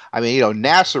life.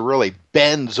 NASA really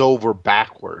bends over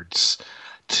backwards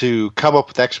to come up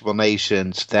with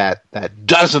explanations that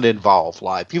doesn't involve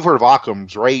life. You've heard of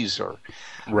Occam's razor.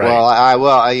 Right.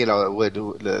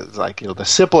 The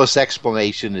simplest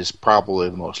explanation is probably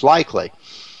the most likely.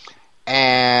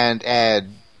 And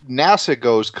NASA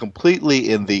goes completely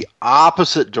in the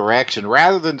opposite direction.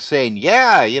 Rather than saying,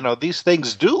 these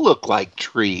things do look like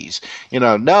trees.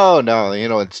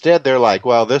 No. Instead they're like,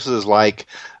 well, this is like,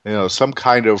 some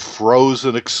kind of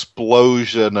frozen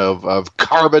explosion of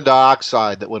carbon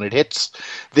dioxide that when it hits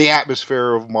the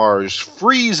atmosphere of Mars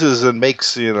freezes and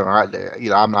makes,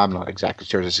 I'm not exactly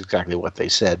sure that's exactly what they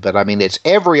said, but it's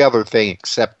every other thing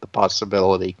except the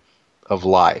possibility of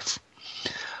life.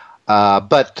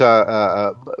 But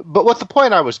what the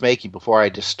point I was making before I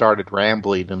just started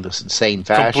rambling in this insane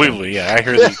fashion. Completely, yeah. I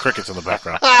hear the crickets in the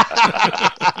background.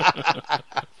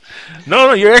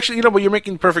 No, you're actually, but you're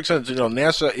making perfect sense.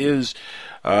 NASA is,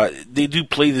 they do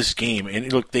play this game,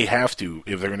 and look, they have to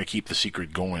if they're going to keep the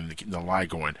secret going, the lie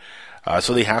going.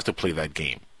 So they have to play that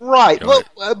game. Right.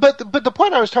 But the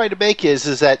point I was trying to make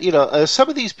is that some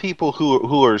of these people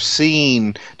who are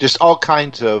seeing just all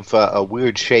kinds of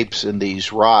weird shapes in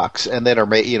these rocks and then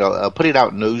are putting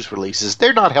out news releases,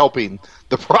 they're not helping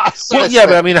the process. Well, yeah,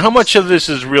 but how much of this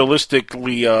is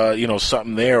realistically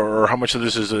something there, or how much of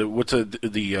this is what's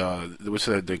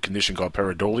the condition called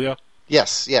pareidolia?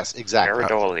 Yes, exactly.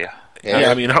 Pareidolia.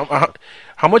 Yeah,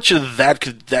 How much of that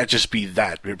could that just be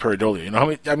that pareidolia? You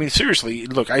know, I mean, seriously,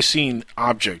 look, I've seen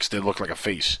objects that look like a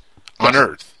face on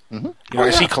Earth. Mm-hmm. You know,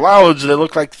 I see clouds that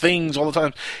look like things all the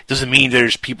time. Doesn't mean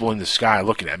there's people in the sky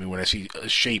looking at me when I see a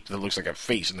shape that looks like a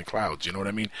face in the clouds. You know what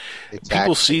I mean? Exactly.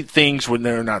 People see things when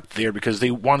they're not there because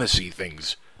they want to see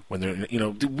things when they're. You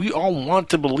know, we all want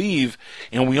to believe,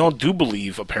 and we all do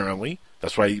believe. Apparently,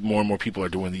 that's why more and more people are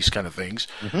doing these kind of things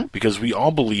because we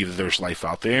all believe that there's life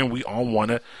out there, and we all want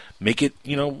to make it.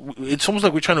 You know, it's almost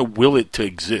like we're trying to will it to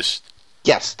exist.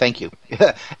 Yes, thank you,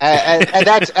 and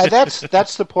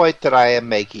that's the point that I am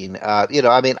making. You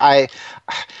know, I mean,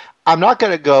 I'm not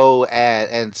going to go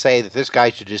and say that this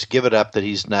guy should just give it up, that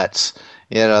he's nuts.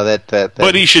 You know that.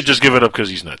 But he should just give it up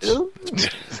because he's nuts.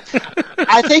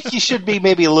 I think he should be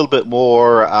maybe a little bit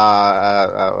more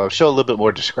show a little bit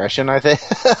more discretion. I think,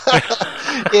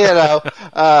 you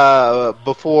know,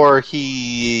 before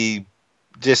he.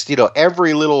 Just, you know,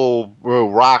 every little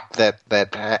rock that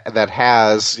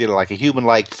has, you know, like a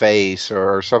human-like face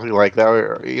or something like that,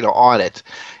 or, you know, on it,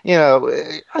 you know,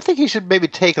 I think he should maybe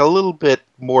take a little bit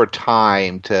more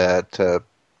time to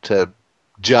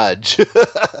judge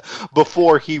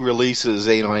before he releases,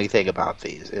 you know, anything about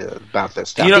this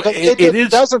stuff. You know, because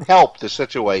it doesn't help the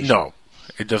situation. No,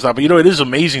 it does not. But you know, it is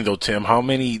amazing though, Tim, how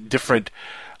many different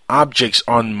objects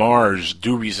on Mars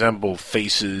do resemble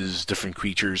faces, different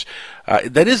creatures.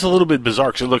 That is a little bit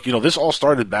bizarre. So look, you know, this all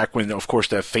started back when, of course,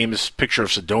 that famous picture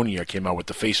of Sidonia came out with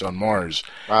the face on Mars.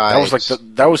 Right. That was like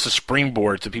that was the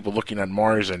springboard to people looking at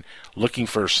Mars and looking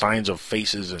for signs of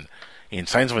faces and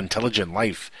signs of intelligent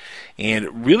life.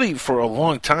 And really, for a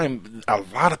long time, a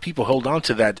lot of people held on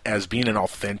to that as being an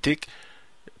authentic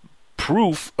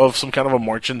proof of some kind of a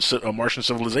Martian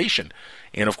civilization.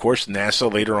 And of course,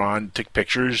 NASA later on took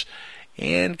pictures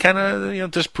and kind of, you know,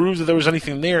 disproves that there was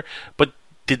anything there. But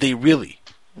did they really?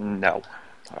 No,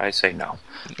 I say no.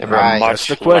 They were Right, much that's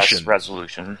the question. less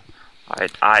resolution.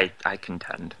 I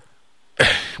contend.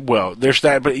 Well, there's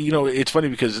that, but you know, it's funny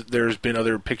because there's been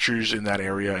other pictures in that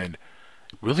area, and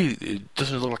really, it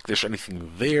doesn't look like there's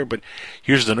anything there. But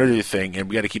here's another thing, and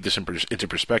we got to keep this into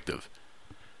perspective.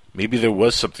 Maybe there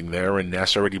was something there, and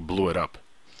NASA already blew it up.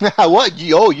 What?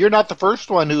 You're not the first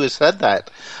one who has said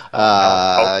that.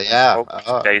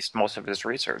 Hope based most of his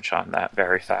research on that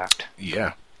very fact.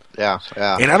 Yeah. Yeah.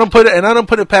 And I don't put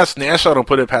it past NASA. I don't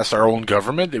put it past our own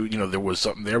government. You know, there was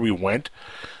something there. We went.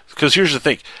 Because here's the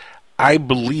thing. I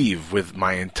believe with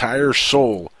my entire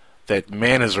soul that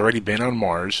man has already been on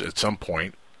Mars at some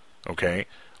point. Okay?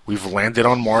 We've landed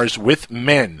on Mars with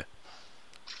men.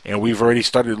 And we've already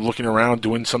started looking around,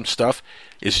 doing some stuff.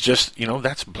 It's just, you know,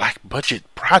 that's black budget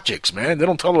projects, man. They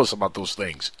don't tell us about those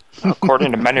things.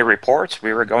 According to many reports,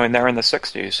 we were going there in the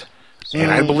 60s.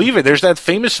 And I believe it. There's that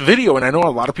famous video, and I know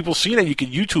a lot of people seen it. You can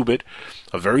YouTube it.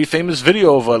 A very famous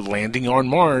video of a landing on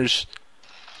Mars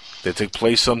that took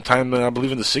place sometime, I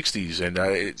believe, in the 60s. And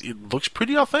it looks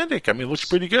pretty authentic. I mean, it looks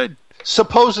pretty good.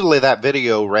 Supposedly that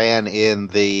video ran in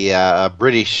the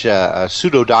British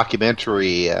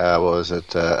pseudo-documentary, what was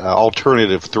it,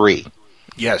 Alternative 3.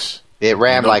 Yes. It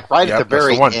ran at the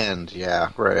very end,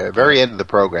 very end of the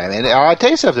program. And I'll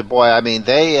tell you something, boy, I mean,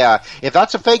 they if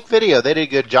that's a fake video, they did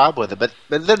a good job with it. But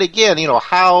then again, you know,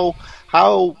 how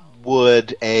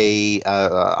would a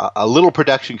little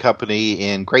production company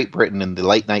in Great Britain in the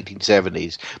late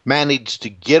 1970s manage to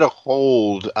get a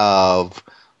hold of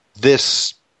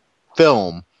this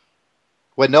film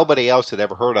when nobody else had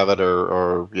ever heard of it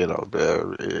or you know,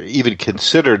 even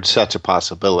considered such a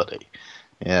possibility?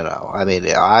 You know, I mean,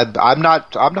 I'm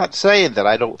not saying that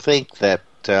I don't think that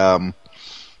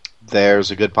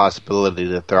there's a good possibility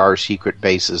that there are secret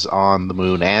bases on the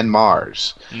moon and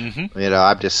Mars. Mm-hmm. You know,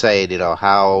 I'm just saying, you know,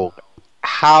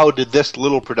 how did this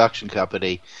little production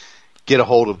company get a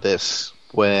hold of this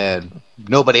when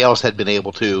nobody else had been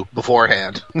able to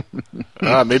beforehand?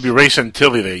 Maybe Ray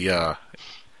Santilli, the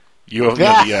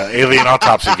alien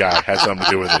autopsy guy, has something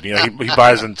to do with it. You know, he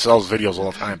buys and sells videos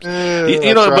all the time.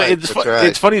 You know, right, but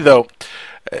it's funny though.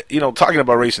 You know, talking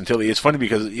about Ray Santilli, it's funny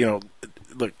because, you know,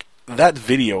 look, that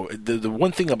video. The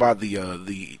one thing about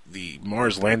the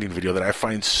Mars landing video that I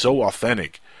find so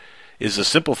authentic is the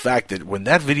simple fact that when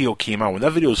that video came out, when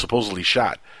that video was supposedly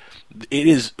shot, it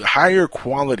is higher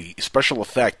quality special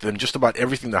effect than just about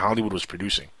everything that Hollywood was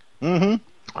producing. Mm-hmm.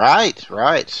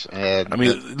 Right. And I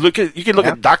mean, you can look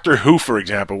at Doctor Who, for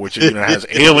example, which, you know, has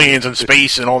aliens and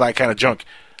space and all that kind of junk.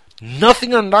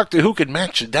 Nothing on Doctor Who could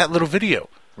match that little video.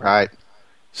 Right.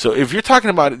 So if you're talking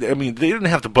about, I mean, they didn't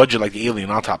have the budget like the Alien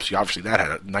Autopsy. Obviously, that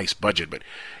had a nice budget. But,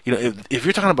 you know, if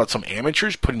you're talking about some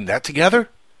amateurs putting that together,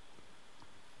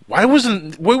 why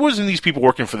wasn't these people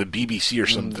working for the BBC or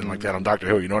something like that on Doctor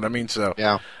Who? You know what I mean? So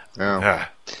yeah.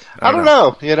 I don't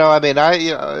know. I mean,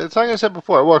 it's like I said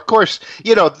before. Well, of course,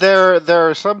 there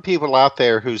are some people out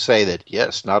there who say that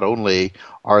yes, not only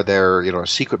are there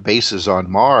secret bases on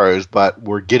Mars, but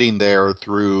we're getting there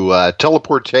through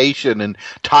teleportation and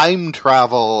time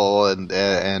travel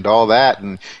and all that.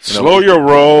 And slow your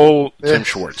roll, Tim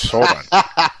Schwartz. Hold on.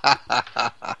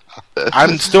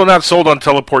 I'm still not sold on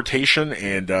teleportation,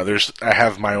 and I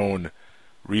have my own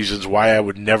reasons why I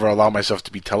would never allow myself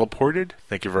to be teleported.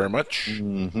 Thank you very much.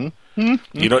 Mm-hmm.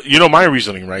 You know my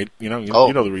reasoning, right? You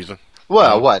know the reason.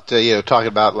 Well, what talking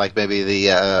about like maybe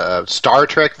the Star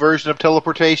Trek version of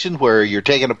teleportation, where you're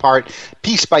taken apart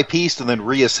piece by piece and then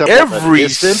reassembled. Every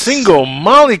single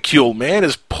molecule, man,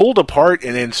 is pulled apart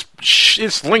and then it's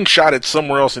slingshotted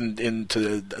somewhere else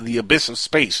into the abyss of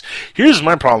space. Here's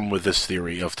my problem with this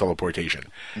theory of teleportation: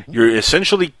 you're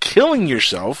essentially killing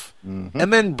yourself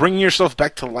and then bringing yourself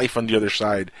back to life on the other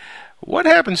side. What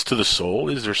happens to the soul?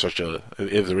 If there is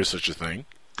such a thing?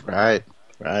 Right.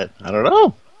 I don't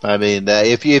know. I mean,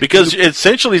 because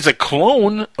essentially it's a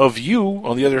clone of you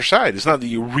on the other side. It's not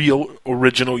the real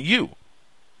original you.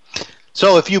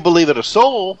 So if you believe in a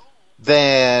soul,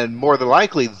 then more than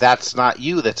likely that's not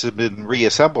you that's been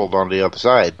reassembled on the other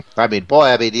side. I mean,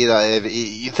 if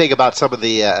you think about some of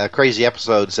the crazy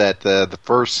episodes that the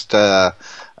first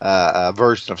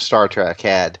version of Star Trek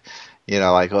had.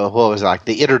 Like what was it, like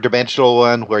the interdimensional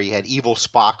one where you had evil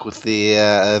Spock with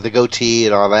the goatee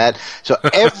and all that. So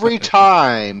every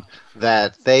time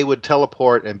that they would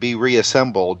teleport and be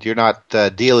reassembled, you're not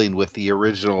dealing with the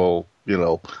original,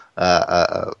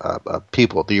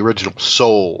 people, the original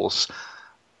souls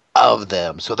of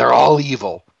them. So they're all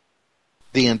evil.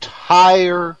 The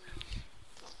entire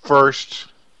first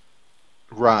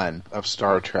run of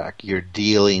Star Trek, you're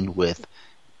dealing with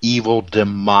evil,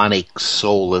 demonic,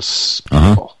 soulless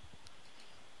people.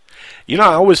 I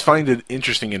always find it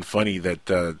interesting and funny that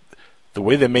the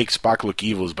way they make Spock look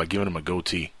evil is by giving him a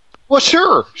goatee. Well,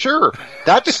 sure.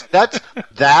 That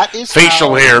is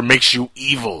facial hair makes you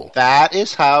evil. That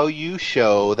is how you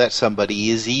show that somebody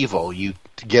is evil. You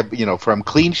get from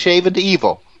clean shaven to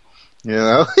evil.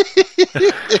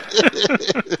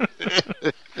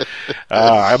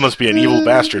 I must be an evil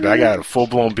bastard. I got a full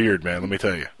blown beard, man. Let me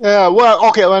tell you. Yeah. Well,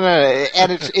 okay. Well, no,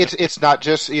 and it's not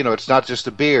just it's not just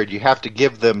a beard. You have to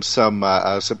give them some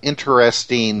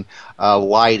interesting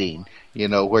lighting.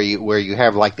 Where you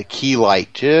have like the key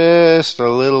light just a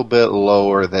little bit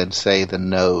lower than say the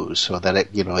nose, so that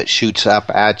it shoots up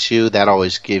at you. That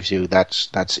always gives you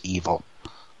that's evil.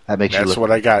 That makes you look. That's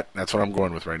what I got. That's what I'm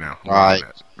going with right now. Right.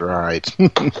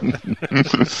 But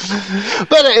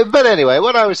anyway,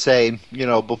 what I was saying,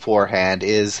 beforehand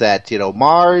is that,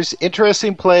 Mars,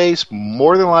 interesting place,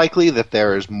 more than likely that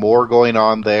there is more going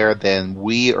on there than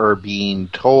we are being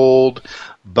told.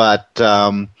 But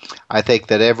I think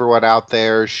that everyone out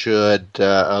there should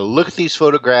look at these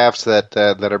photographs that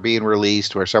are being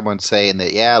released, where someone's saying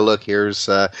that, yeah, look, here's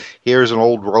an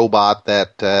old robot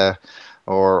that,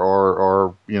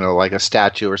 or like a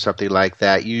statue or something like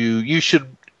that. You should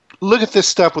look at this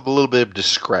stuff with a little bit of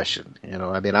discretion.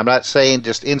 I mean, I'm not saying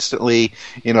just instantly,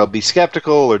 be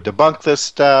skeptical or debunk this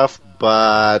stuff,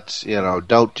 but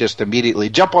don't just immediately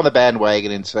jump on the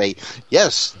bandwagon and say,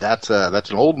 yes, that's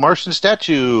an old Martian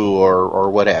statue or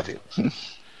what have you.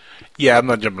 Yeah, I'm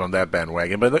not jumping on that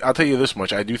bandwagon, but I'll tell you this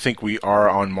much. I do think we are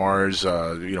on Mars.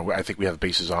 I think we have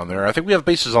bases on there. I think we have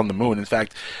bases on the moon. In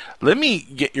fact, let me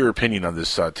get your opinion on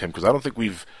this, Tim, because I don't think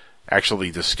we've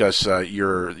actually discussed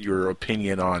your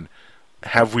opinion on,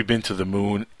 have we been to the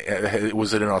moon?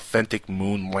 Was it an authentic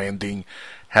moon landing?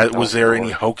 Was there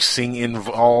any hoaxing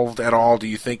involved at all? Do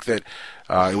you think that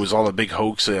it was all a big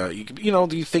hoax? Do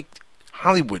you think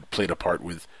Hollywood played a part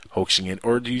with hoaxing it,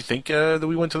 or do you think that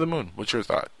we went to the moon? What's your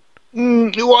thought?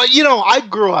 Well, I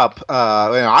grew up.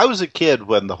 I was a kid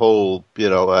when the whole,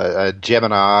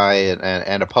 Gemini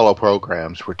and Apollo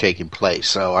programs were taking place.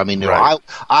 So I mean,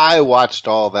 I watched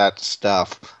all that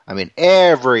stuff. I mean,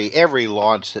 every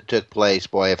launch that took place,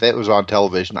 boy, if it was on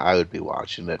television, I would be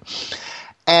watching it.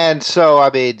 And so, I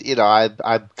mean,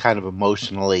 I'm kind of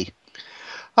emotionally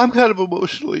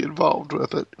involved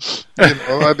with it.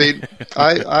 I mean,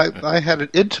 I had an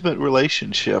intimate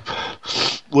relationship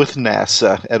with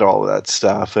NASA and all that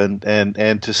stuff, and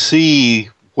to see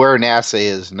where NASA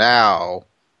is now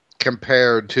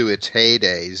compared to its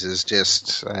heydays is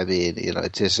just, I mean,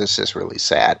 it's just really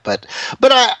sad. But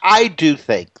I do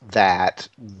think that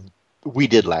we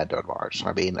did land on Mars.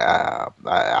 I mean,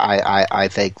 I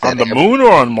think that on the moon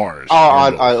or on Mars.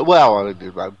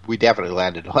 We definitely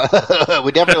landed.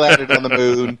 We definitely landed on the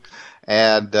moon,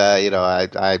 And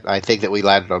I think that we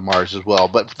landed on Mars as well.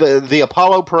 But the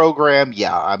Apollo program,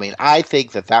 yeah, I mean, I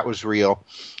think that was real.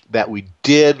 That we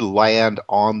did land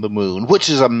on the moon, which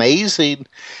is amazing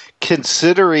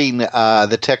considering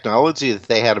the technology that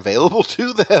they had available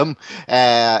to them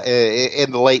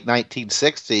in the late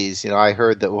 1960s. I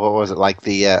heard that, what was it, like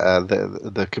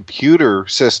the computer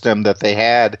system that they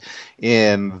had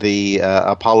in the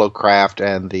Apollo craft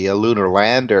and the lunar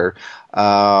lander,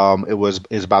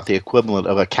 is about the equivalent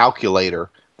of a calculator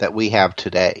that we have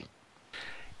today.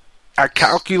 A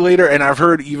calculator, and I've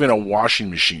heard even a washing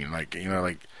machine,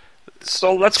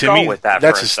 So let's go with that for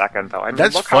a second, though. I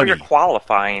mean, look how you're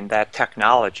qualifying that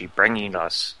technology, bringing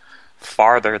us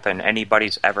farther than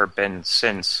anybody's ever been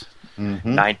since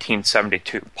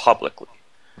 1972 publicly.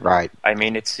 Right. I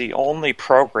mean, it's the only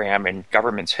program in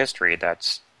government's history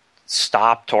that's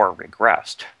stopped or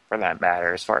regressed, for that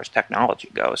matter, as far as technology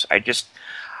goes. I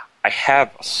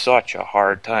have such a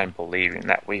hard time believing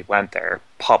that we went there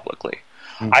publicly.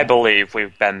 I believe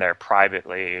we've been there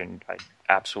privately, and I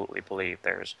absolutely believe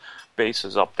there's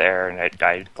bases up there, and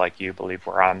I like you, believe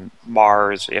we're on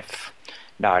Mars, if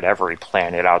not every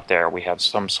planet out there. We have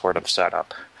some sort of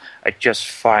setup. I just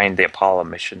find the Apollo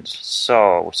missions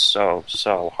so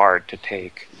hard to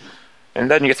take.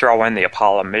 And then you throw in the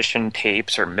Apollo mission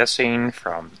tapes are missing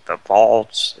from the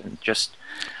vaults, and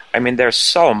there's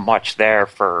so much there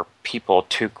for people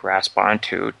to grasp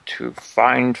onto to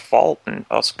find fault in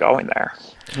us going there.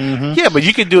 Mm-hmm. Yeah, but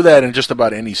you can do that in just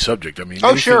about any subject. I mean,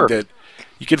 sure. That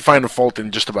you can find a fault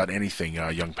in just about anything,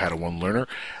 young Padawan learner.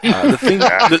 The thing,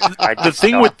 I don't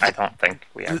think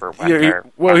we ever went there.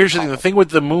 Well, here's the thing. The thing with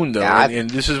the moon, though, and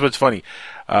this is what's funny.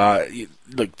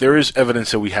 Look, there is evidence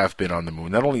that we have been on the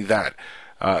moon. Not only that,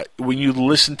 when you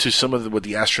listen to some of what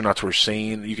the astronauts were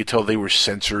saying, you could tell they were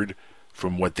censored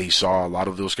from what they saw. A lot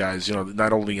of those guys,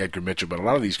 not only Edgar Mitchell, but a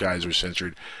lot of these guys were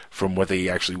censored from what they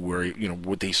actually were,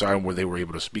 what they saw and what they were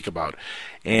able to speak about.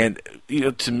 And,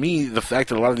 to me, the fact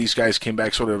that a lot of these guys came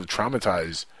back sort of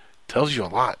traumatized tells you a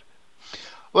lot.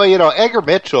 Well, Edgar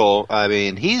Mitchell, I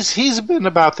mean, he's been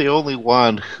about the only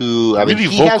one who, really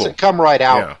he vocal. Hasn't come right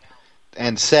out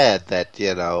and said that,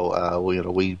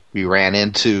 we ran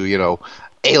into,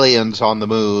 aliens on the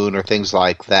moon or things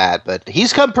like that, but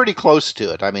he's come pretty close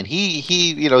to it. I mean,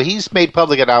 he's made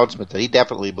public announcements that he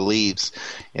definitely believes,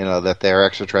 that they're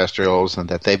extraterrestrials and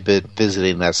that they've been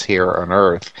visiting us here on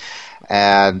Earth.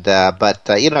 And but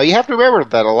you have to remember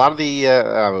that a lot of the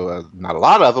not a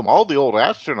lot of them, all the old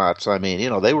astronauts, I mean,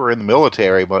 they were in the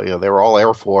military, but they were all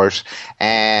Air Force,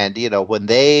 and when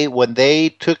they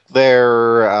took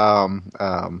their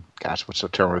gosh, what's the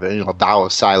term of it? Vow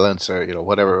of silence, or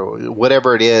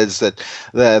whatever it is that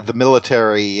the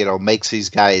military makes these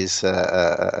guys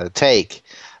take.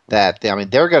 That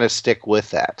they're going to stick with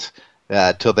that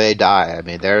till they die. I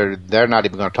mean, they're not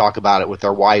even going to talk about it with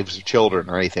their wives or children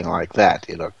or anything like that.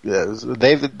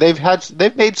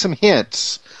 They've made some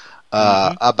hints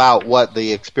about what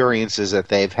the experiences that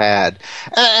they've had,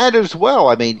 and as well,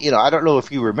 I mean, I don't know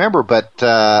if you remember, but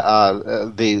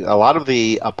a lot of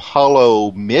the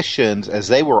Apollo missions, as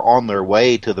they were on their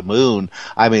way to the moon,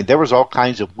 I mean, there was all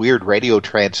kinds of weird radio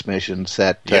transmissions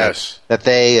that that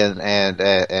they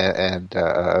and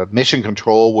mission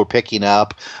control were picking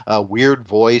up, weird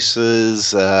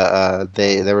voices.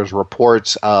 There was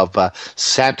reports of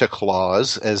Santa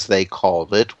Claus, as they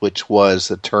called it, which was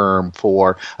the term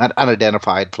for an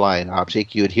unidentified flying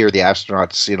object. You would hear the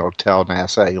astronauts, tell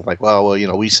NASA, like, well,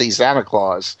 we see Santa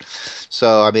Claus.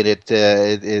 So, I mean,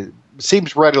 it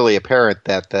seems readily apparent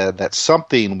that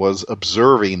something was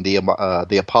observing the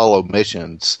Apollo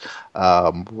missions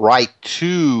right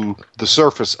to the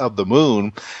surface of the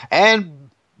moon, and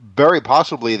very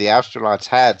possibly the astronauts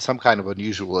had some kind of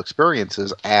unusual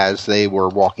experiences as they were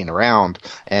walking around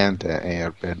and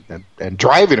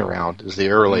driving around, as the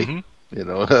early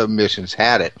missions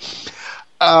had it.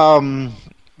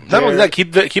 Not only that,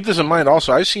 keep this in mind.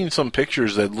 Also, I've seen some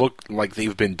pictures that look like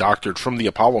they've been doctored from the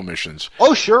Apollo missions.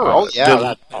 Oh, sure.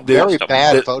 Very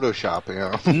bad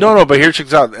Photoshop. No, but here, check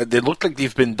this out. They look like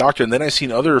they've been doctored, and then I've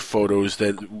seen other photos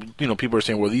that people are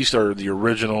saying, well, these are the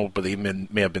original, but they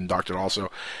may have been doctored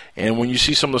also. And when you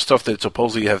see some of the stuff that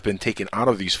supposedly have been taken out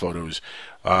of these photos,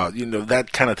 that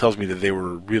kind of tells me that they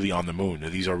were really on the moon.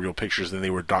 That these are real pictures, and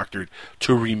they were doctored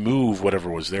to remove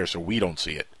whatever was there, so we don't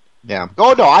see it. Yeah.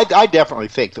 Oh no, I definitely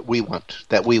think that we went to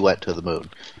the moon.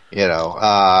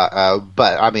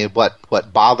 But I mean,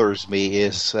 what bothers me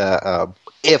is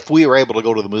if we were able to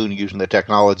go to the moon using the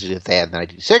technology that they had in the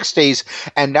 1960s,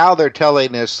 and now they're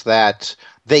telling us that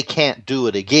they can't do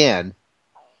it again,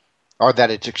 or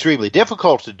that it's extremely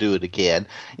difficult to do it again.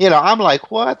 I'm like,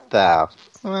 what the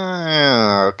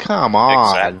Come on.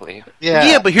 Exactly.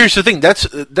 Yeah, but here's the thing. That's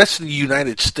the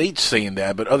United States saying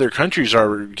that, but other countries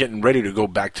are getting ready to go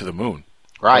back to the moon.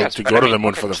 Right. To go to the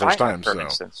moon for the first China, time. For So.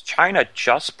 instance, China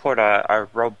just put a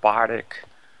robotic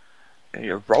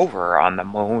rover on the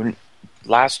moon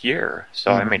last year.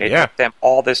 So, I mean, it took them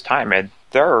all this time. And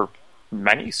they're,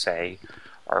 many say,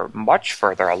 are much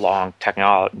further along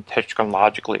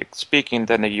technologically speaking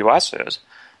than the U.S. is.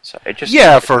 So it just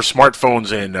for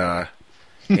smartphones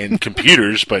and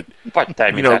computers, but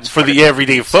I mean, for the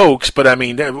everyday folks. But I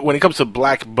mean, when it comes to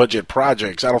black budget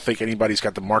projects, I don't think anybody's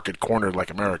got the market cornered like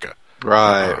America.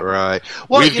 Right.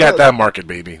 Well, we've got that market,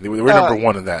 baby. We're number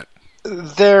one in that.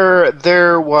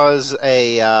 There was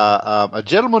a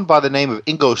gentleman by the name of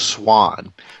Ingo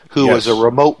Swann who was a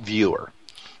remote viewer,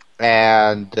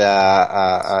 and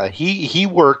he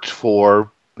worked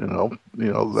for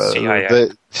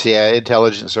the CIA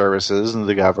intelligence services and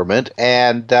the government,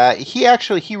 and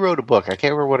he wrote a book. I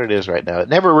can't remember what it is right now. It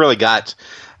never really got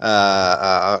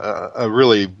a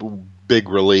really big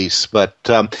release, but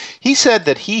he said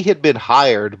that he had been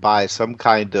hired by some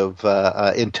kind of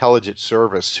intelligence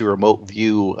service to remote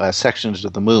view sections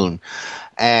of the moon.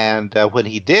 And when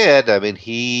he did, I mean,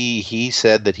 he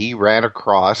said that he ran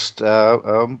across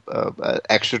an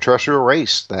extraterrestrial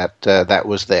race that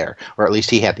was there, or at least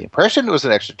he had the impression it was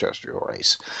an extraterrestrial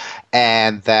race,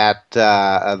 and that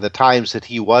the times that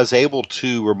he was able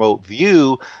to remote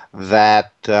view,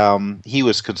 that he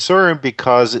was concerned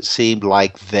because it seemed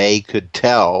like they could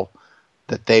tell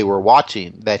that they were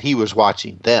watching, that he was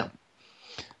watching them.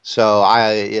 So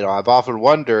I've often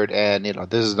wondered, and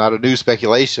this is not a new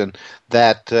speculation,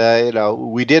 that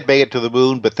we did make it to the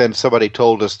moon, but then somebody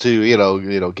told us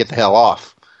to get the hell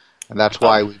off, and that's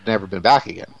why we've never been back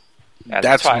again. Yeah,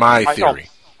 that's my theory.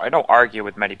 I don't argue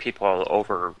with many people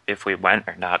over if we went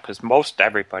or not, because most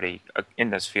everybody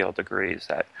in this field agrees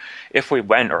that if we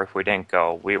went or if we didn't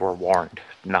go, we were warned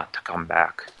not to come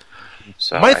back.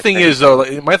 So my thing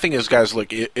is, guys,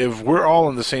 look, if we're all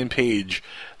on the same page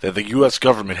that the U.S.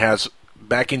 government has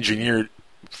back engineered,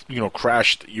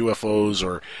 crashed UFOs,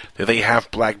 or that they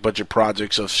have black budget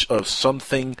projects of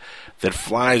something that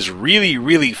flies really,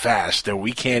 really fast that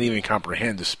we can't even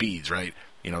comprehend the speeds, right?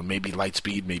 Maybe light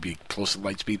speed, maybe close to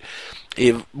light speed.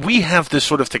 If we have this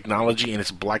sort of technology and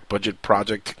it's black budget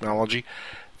project technology,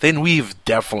 then we've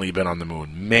definitely been on the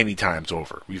moon many times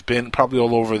over. We've been probably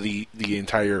all over the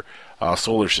entire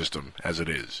solar system as it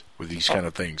is with these kind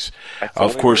of things.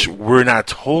 Of course, we're not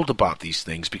told about these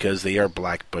things because they are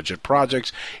black budget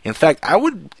projects. In fact, I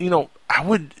would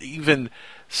even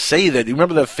say that, you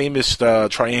remember that famous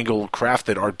triangle craft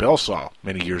that Art Bell saw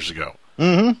many years ago?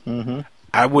 Mm-hmm.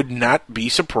 I would not be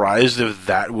surprised if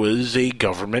that was a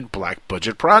government black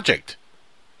budget project.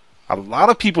 A lot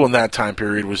of people in that time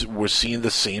period were seeing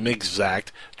the same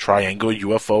exact triangle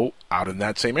UFO out in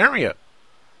that same area.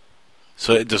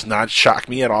 So it does not shock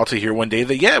me at all to hear one day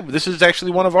that, this is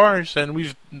actually one of ours, and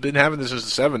we've been having this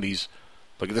since the 70s.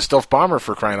 Look at the stealth bomber,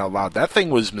 for crying out loud. That thing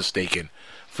was mistaken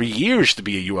for years to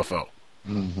be a UFO.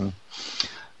 Mm-hmm.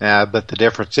 But the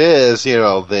difference is,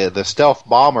 the stealth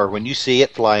bomber, when you see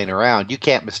it flying around, you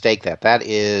can't mistake that. That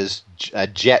is a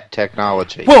jet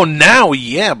technology. Well, now,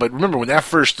 but remember when that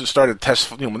first started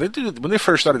when they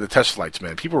first started the test flights,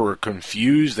 man, people were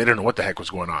confused. They didn't know what the heck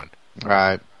was going on.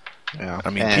 Right. Yeah. I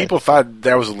mean, people thought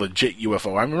that was a legit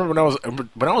UFO. I remember when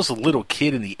I was a little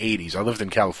kid in the 80s, I lived in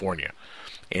California.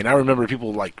 And I remember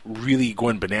people really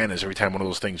going bananas every time one of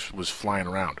those things was flying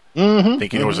around,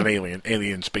 thinking it was an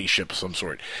alien spaceship of some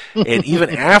sort. And even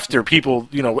after people,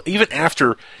 even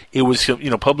after it was,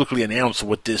 publicly announced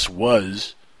what this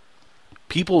was,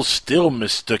 people still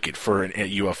mistook it for a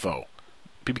UFO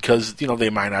because they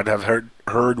might not have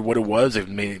heard what it was.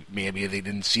 Maybe they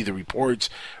didn't see the reports,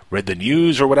 read the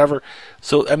news or whatever.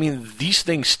 So I mean, these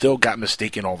things still got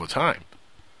mistaken all the time.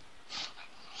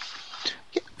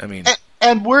 I mean.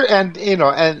 And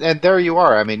there you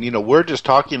are. I mean, we're just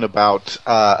talking about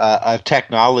a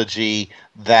technology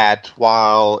that,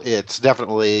 while it's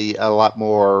definitely a lot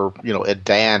more,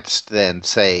 advanced than,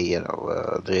 say,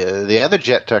 the other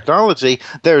jet technology,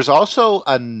 there's also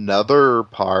another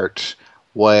part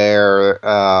where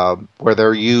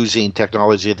they're using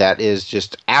technology that is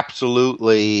just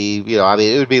absolutely,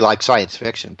 it would be like science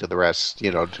fiction to the rest,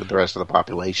 to the rest of the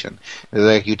population.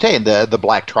 Like you say, the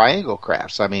black triangle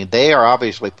crafts. I mean, they are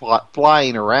obviously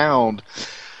flying around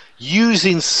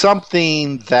using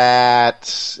something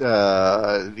that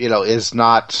is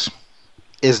not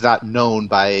known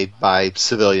by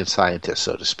civilian scientists,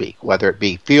 so to speak, whether it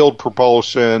be field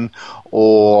propulsion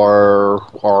or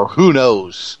who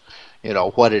knows.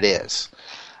 What it is.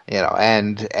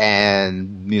 and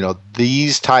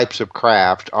these types of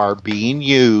craft are being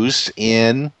used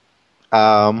in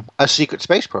a secret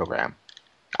space program.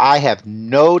 I have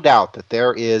no doubt that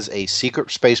there is a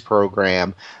secret space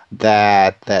program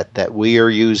that we are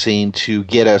using to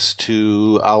get us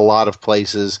to a lot of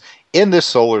places in this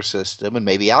solar system and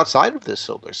maybe outside of this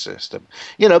solar system.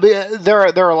 There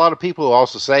are a lot of people who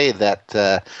also say that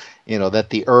that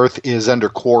the Earth is under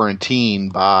quarantine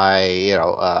by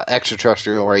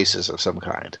extraterrestrial races of some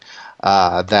kind.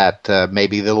 That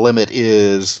maybe the limit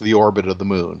is the orbit of the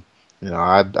moon.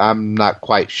 I'm not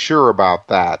quite sure about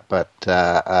that, but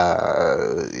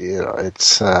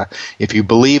it's if you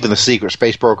believe in the secret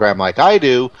space program like I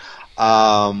do,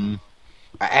 and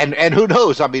who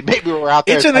knows? I mean, maybe we're out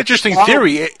there. It's an interesting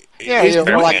theory.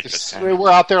 We're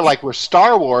out there like we're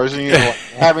Star Wars, and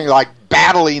having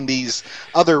battling these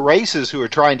other races who are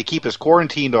trying to keep us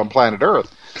quarantined on planet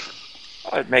Earth.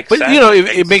 It makes sense.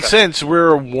 It makes sense. We're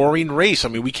a warring race. I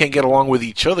mean, we can't get along with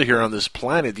each other here on this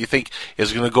planet. Do you think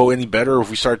it's going to go any better if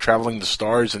we start traveling the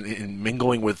stars and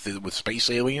mingling with space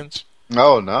aliens?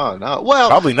 No. Well,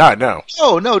 probably not. No.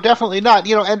 No, definitely not.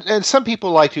 And some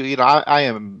people like to. I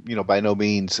am by no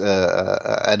means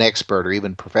an expert or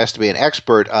even profess to be an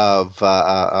expert of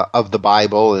the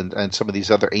Bible and some of these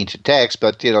other ancient texts.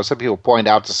 But some people point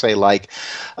out to say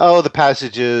the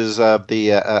passages of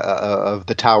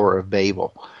the Tower of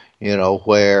Babel.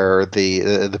 Where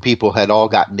the people had all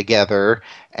gotten together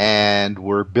and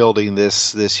were building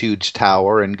this huge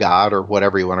tower, and God, or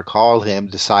whatever you want to call him,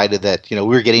 decided that we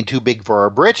were getting too big for our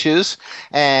britches,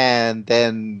 and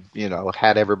then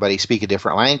had everybody speak a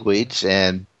different language,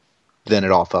 and then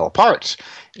it all fell apart.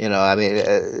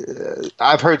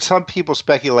 I've heard some people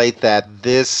speculate that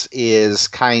this is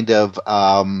kind of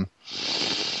around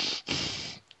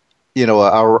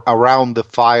the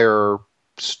fire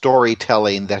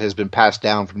storytelling that has been passed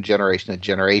down from generation to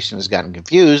generation has gotten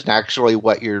confused. And actually,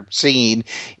 what you're seeing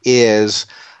is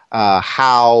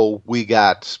how we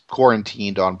got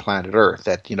quarantined on planet Earth.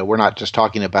 That we're not just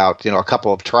talking about a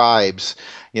couple of tribes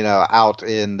out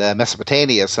in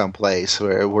Mesopotamia someplace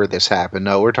where this happened.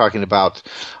 No, we're talking about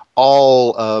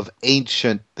all of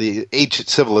the ancient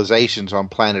civilizations on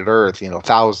planet Earth,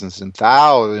 thousands and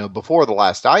thousands, before the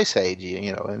last ice age,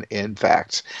 in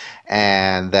fact,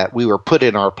 and that we were put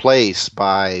in our place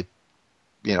by,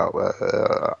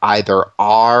 either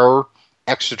our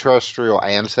extraterrestrial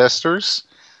ancestors,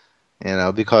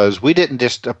 because we didn't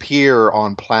just appear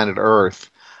on planet Earth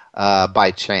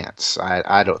by chance.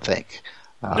 I don't think.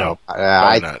 No,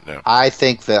 I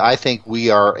think we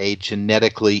are a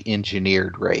genetically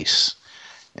engineered race,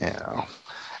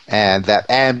 and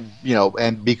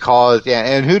because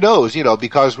who knows,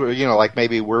 because we're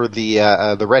maybe we're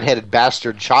the redheaded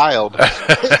bastard child of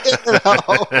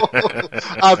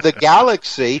the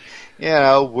galaxy.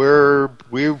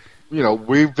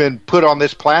 We've been put on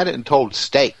this planet and told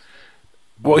stay.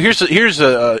 Well, here's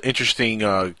a interesting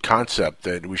concept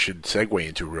that we should segue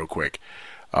into real quick.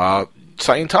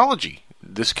 Scientology.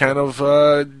 This kind of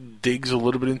digs a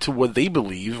little bit into what they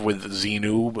believe with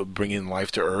Xenu bringing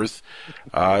life to Earth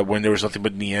when there was nothing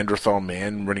but Neanderthal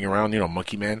man running around,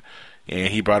 monkey man,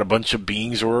 and he brought a bunch of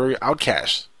beings who were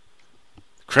outcasts,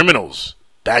 criminals,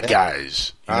 bad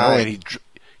guys, and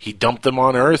he dumped them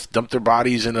on Earth, dumped their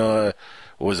bodies in a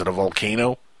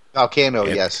volcano? Volcano,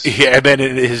 yes. Yeah, and then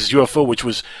in his UFO, which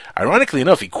was, ironically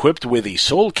enough, equipped with a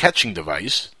soul-catching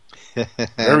device.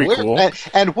 Very cool.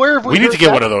 And where have we need to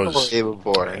get one of those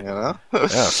before, Yeah,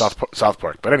 South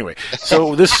Park. But anyway,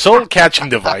 so this soul-catching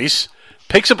device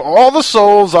picks up all the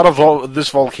souls out of this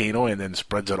volcano and then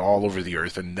spreads it all over the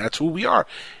Earth, and that's who we are.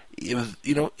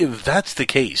 If that's the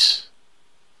case,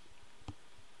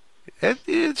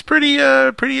 it's pretty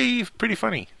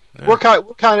funny. We're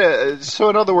kind of so.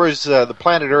 In other words, the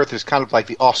planet Earth is kind of like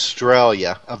the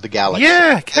Australia of the galaxy.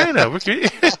 Yeah, kind of.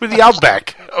 We're the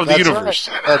outback of the universe.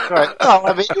 Right. That's right. Well,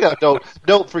 I mean,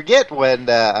 don't forget when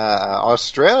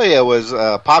Australia was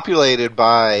populated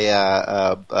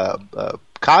by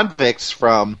convicts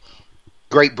from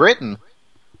Great Britain,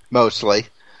 mostly.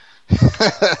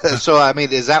 So, I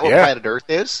mean, is that what planet Earth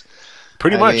is?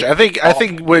 Pretty much. I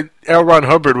think what L. Ron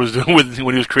Hubbard was doing when he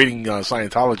was creating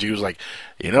Scientology, he was like,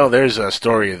 there's a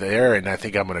story there, and I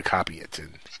think I'm going to copy it.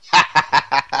 And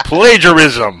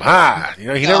plagiarism, he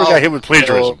never got hit with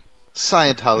plagiarism. No,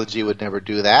 Scientology would never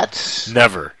do that.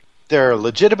 Never. They're a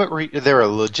legitimate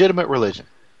religion.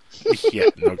 Yeah,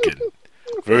 no kidding.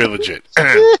 Very legit.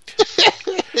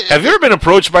 Have you ever been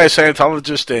approached by a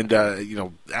Scientologist and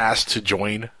asked to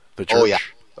join the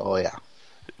church? Oh yeah.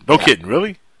 No kidding,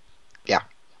 really?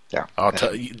 Yeah. I'll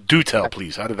tell. Do tell,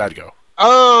 please. How did that go?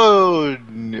 Oh,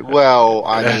 well,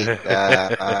 I mean,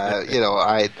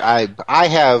 I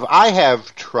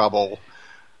have trouble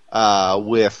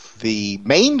with the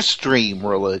mainstream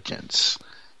religions,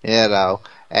 and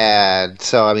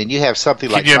so I mean, you have something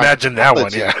like. Can you imagine that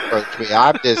one? Yeah.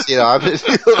 I'm just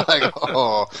like,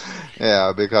 oh,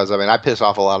 yeah, because I mean, I piss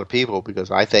off a lot of people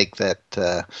because I think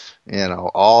that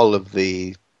all of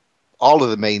the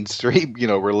mainstream,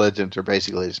 religions are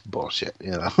basically just bullshit,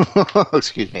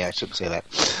 Excuse me, I shouldn't say that.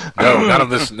 No, none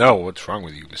of this. No, what's wrong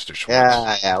with you, Mr.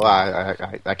 Schwartz? Yeah. Well,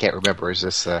 I can't remember. Is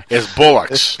this? It's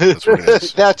bollocks. That's what it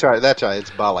is. That's right. It's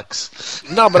bollocks.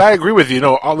 No, but I agree with you.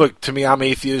 Look, to me, I'm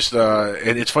atheist,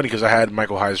 and it's funny because I had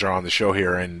Michael Heiser on the show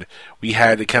here, and we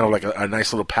had kind of like a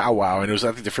nice little powwow, and it was,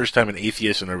 I think, the first time an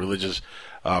atheist and a religious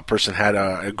person had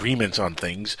agreements on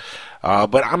things.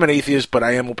 But I'm an atheist, but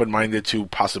I am open-minded to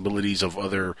possibilities of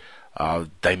other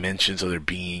dimensions, other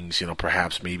beings,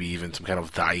 perhaps maybe even some kind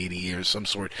of deity or some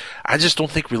sort. I just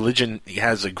don't think religion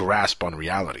has a grasp on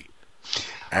reality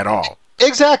at all.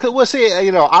 Exactly. Well, see,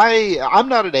 I'm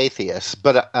not an atheist,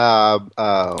 but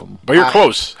you're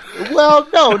close. Well,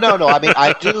 no. I mean,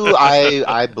 I do.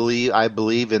 I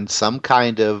believe in some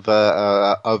kind of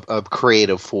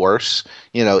creative force,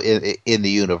 in the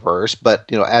universe.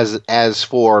 But as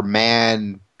for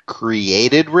man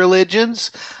created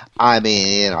religions, I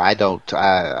mean, I don't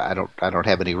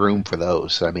have any room for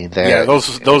those. I mean,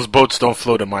 those boats don't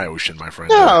float in my ocean, my friend.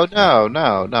 No.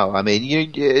 I mean,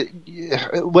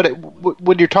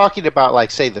 when you're talking about,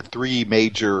 like, say, the three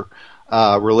major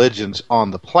religions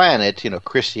on the planet,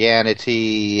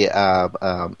 Christianity,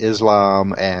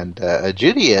 Islam, and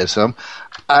Judaism,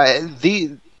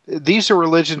 these are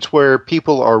religions where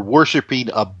people are worshiping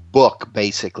a book,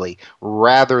 basically,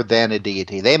 rather than a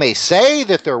deity. They may say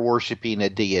that they're worshiping a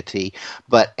deity,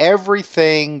 but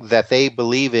everything that they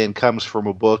believe in comes from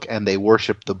a book, and they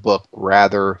worship the book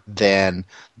rather than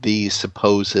the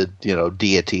supposed,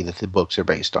 deity that the books are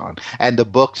based on. And the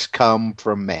books come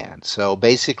from man. So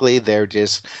basically, they're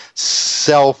just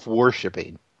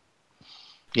self-worshiping.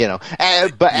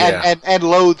 And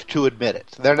loath to admit it.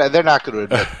 They're not going to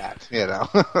admit that.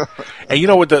 And you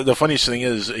know what the funniest thing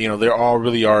is? They all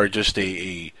really are just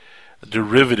a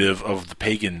derivative of the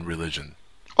pagan religion.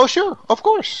 Oh, sure, of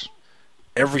course.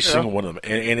 Every single one of them,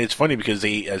 and it's funny because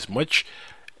they, as much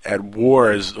at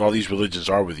war as all these religions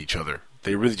are with each other,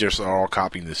 they really just are all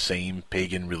copying the same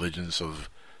pagan religions of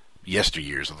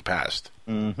yesteryears of the past.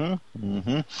 Mm-hmm.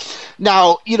 Mm-hmm.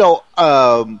 Now,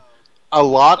 a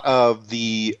lot of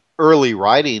the early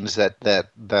writings that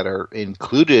are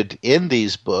included in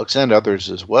these books, and others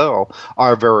as well,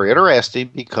 are very interesting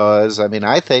because, I mean,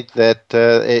 I think that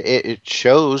it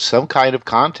shows some kind of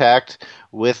contact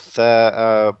with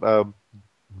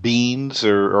beings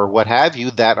or what have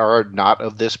you that are not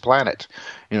of this planet.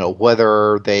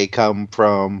 Whether they come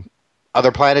from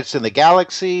other planets in the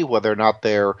galaxy, whether or not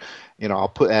they're I'll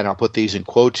put these in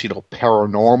quotes,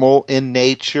 paranormal in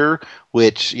nature,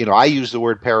 which, I use the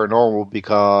word paranormal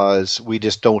because we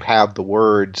just don't have the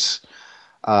words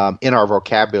in our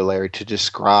vocabulary to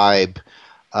describe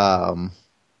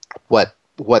what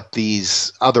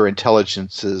these other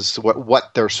intelligences,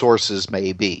 what their sources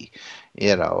may be. We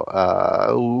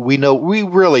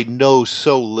really know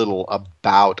so little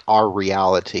about our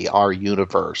reality, our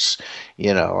universe.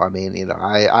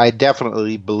 I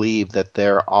definitely believe that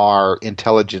there are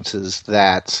intelligences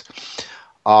that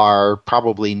are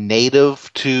probably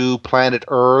native to planet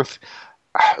Earth,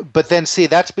 but then see,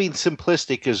 that's being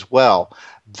simplistic as well.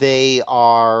 They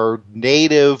are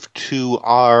native to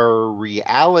our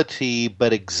reality,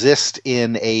 but exist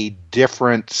in a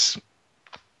different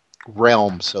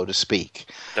realm, so to speak.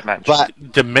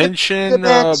 Dimension,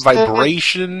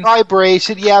 vibration,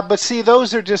 yeah. But see,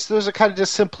 those are kind of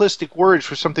just simplistic words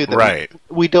for something that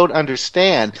we don't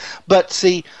understand. But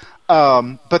see,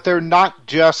 but they're not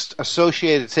just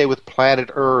associated, say, with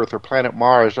planet Earth or planet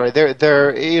Mars, right?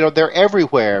 They're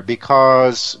everywhere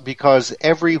because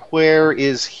everywhere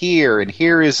is here and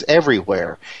here is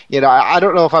everywhere. I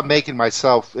don't know if I'm making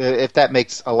myself, if that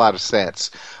makes a lot of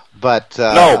sense. But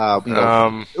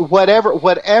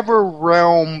whatever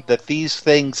realm that these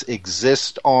things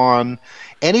exist on,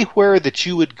 anywhere that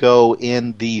you would go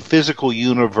in the physical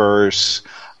universe,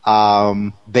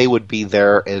 they would be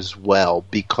there as well,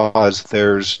 because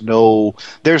there's no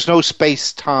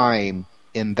space-time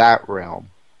in that realm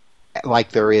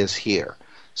like there is here.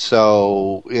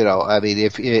 So, I mean,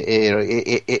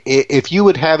 if you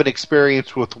would have an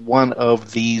experience with one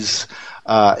of these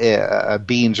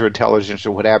beings or intelligence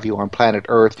or what have you on planet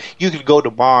Earth, you could go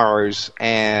to Mars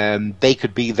and they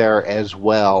could be there as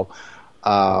well,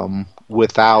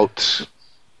 without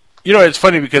You know, it's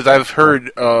funny because I've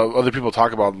heard other people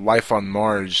talk about life on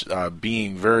Mars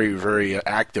being very, very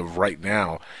active right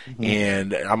now,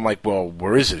 and I'm like, well,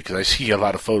 where is it? Because I see a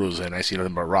lot of photos and I see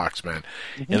nothing but rocks, man.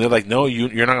 And they're like, no,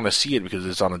 you're not going to see it because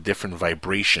it's on a different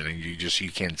vibration, and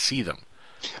you can't see them.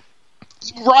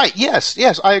 Right? Yes,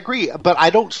 I agree. But I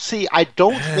don't think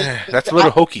that's a little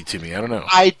hokey to me. I don't know.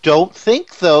 I don't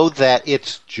think though that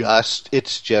it's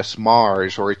just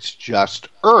Mars or it's just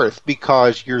Earth,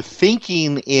 because you're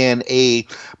thinking in a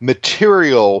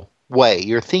material way.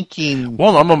 You're thinking.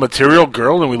 Well, I'm a material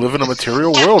girl, and we live in a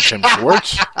material world, Tim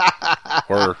Schwartz,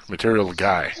 or material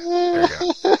guy. There you go.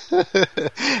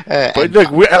 But look,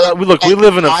 we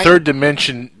live in a third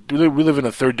dimension. We live in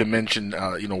a third dimension,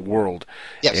 world,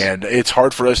 yes. And it's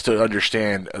hard for us to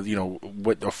understand,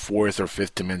 what the fourth or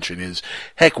fifth dimension is.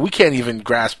 Heck, we can't even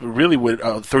grasp really what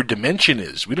a third dimension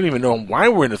is. We don't even know why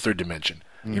we're in a third dimension.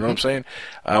 You know what I'm saying?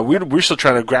 We're still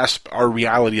trying to grasp our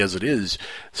reality as it is.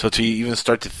 So to even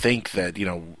start to think that,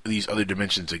 these other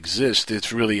dimensions exist,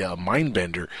 it's really a mind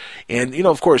bender. And,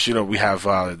 of course, we have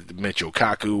Michio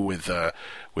Kaku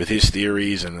with his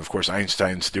theories, and of course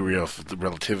Einstein's theory of the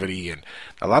relativity, and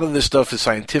a lot of this stuff is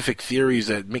scientific theories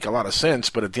that make a lot of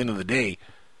sense, but at the end of the day,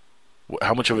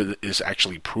 how much of it is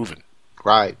actually proven?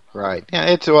 Right. Yeah,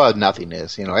 it's nothing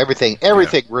is.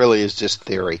 Everything really is just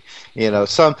theory.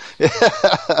 Some.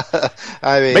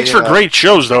 I mean, makes for great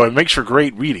shows, though. It makes for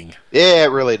great reading. Yeah,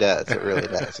 it really does.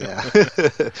 Yeah.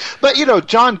 But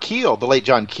John Keel, the late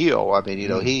John Keel. I mean,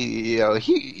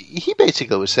 he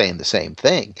basically was saying the same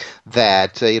thing,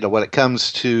 that when it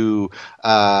comes to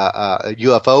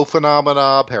UFO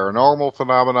phenomena, paranormal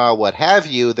phenomena, what have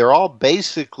you, they're all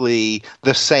basically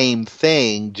the same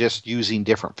thing, just using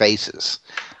different faces.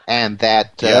 And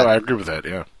that I agree with that.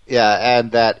 Yeah,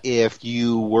 and that if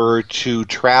you were to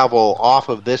travel off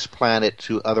of this planet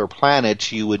to other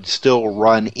planets, you would still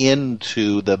run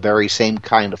into the very same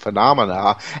kind of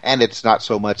phenomena. And it's not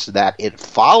so much that it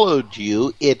followed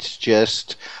you; it's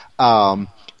just able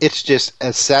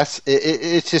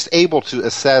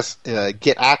to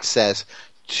get access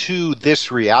to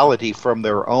this reality from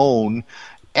their own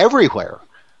everywhere.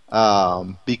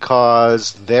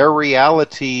 Because their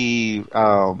reality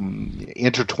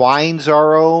intertwines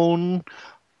our own,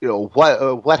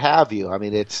 what have you. I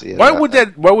mean, it's why would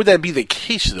that be the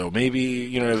case though?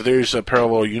 Maybe if there's a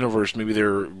parallel universe, maybe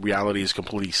their reality is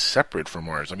completely separate from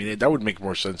ours. I mean, that would make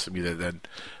more sense to me that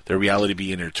their reality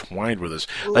be intertwined with us.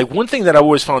 Like one thing that I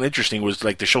always found interesting was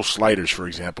like the show Sliders, for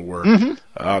example, where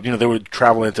they would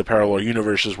travel into parallel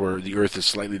universes where the Earth is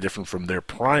slightly different from their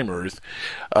prime Earth,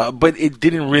 but it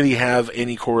didn't really have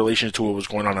any correlation to what was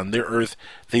going on their Earth.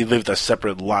 They lived a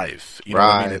separate life. You know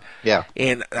what I mean? Yeah.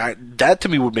 And that to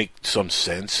me would make some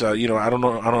sense. I don't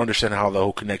know. I don't understand how the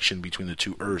whole connection between the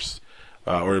two Earths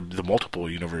or the multiple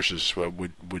universes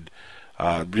would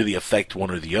really affect one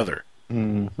or the other.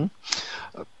 Mm-hmm.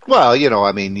 Well,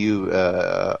 I mean, you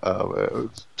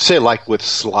say like with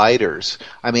Sliders.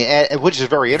 I mean, which is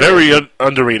very interesting. Very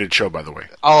underrated show, by the way.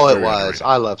 Oh, very it was. Underrated.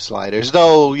 I love Sliders.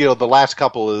 Though the last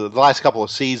couple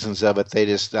of seasons of it, they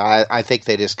just I think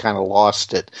they just kind of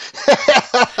lost it.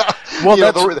 Well,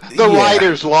 the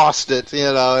writers lost it,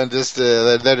 and just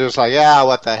they're just like, yeah,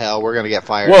 what the hell, we're gonna get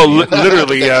fired. Well,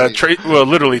 literally,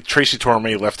 Tracy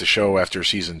Torme left the show after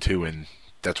season 2, and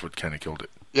that's what kind of killed it.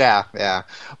 Yeah.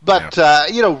 But,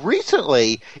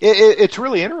 recently, it's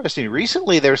really interesting.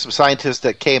 Recently, there's some scientists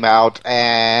that came out,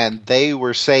 and they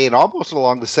were saying almost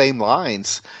along the same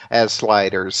lines as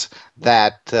Sliders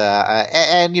that,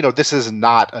 this is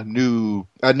not a new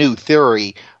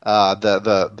theory,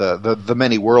 the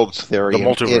many worlds theory, the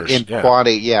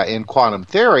multiverse, in quantum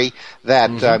theory,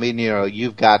 that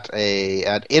you've got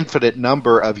an infinite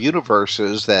number of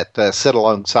universes that sit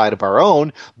alongside of our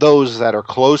own, those that are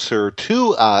closer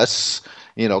to us.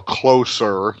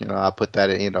 Closer. I'll put that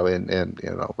in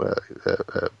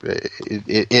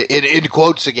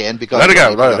quotes again because let it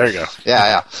go. There you go.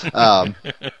 Yeah.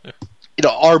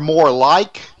 Are more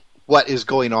like what is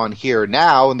going on here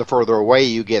now, and the further away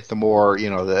you get, the more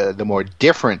the more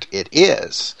different it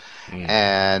is.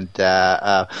 And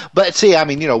but see, I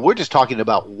mean, we're just talking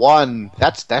about one.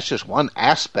 That's just one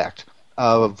aspect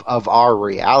of our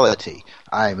reality.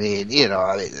 I mean,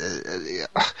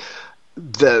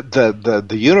 the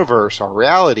universe, our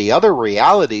reality, other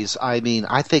realities. I mean,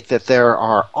 I think that there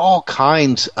are all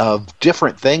kinds of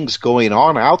different things going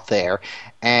on out there,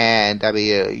 and I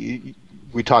mean.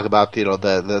 We talk about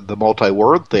the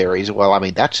multi-world theories. Well, I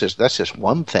mean that's just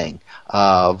one thing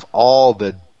of all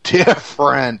the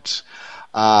different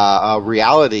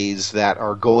realities that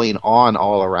are going on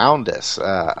all around us.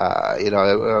 I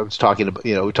was talking about,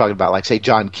 we're talking about, like, say,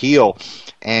 John Keel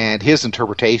and his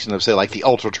interpretation of, say, like the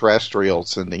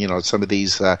ultra-terrestrials and, some of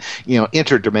these,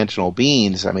 interdimensional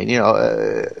beings. I mean,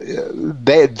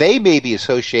 they may be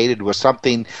associated with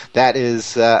something that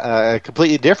is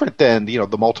completely different than,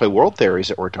 the multi-world theories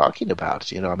that we're talking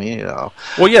about. Well,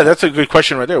 yeah, that's a good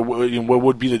question right there. What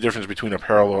would be the difference between a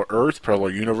parallel Earth,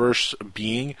 parallel universe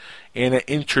being, and an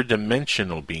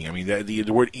interdimensional being? I mean, the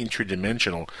word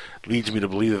interdimensional leads me to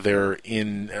believe that they're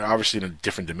obviously in a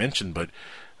different dimension, but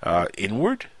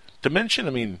inward dimension? I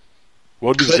mean, what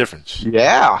would be the difference?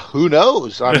 Yeah, who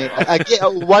knows? I mean,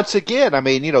 once again, I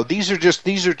mean, these are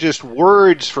just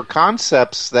words for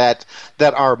concepts that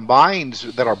our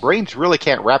brains really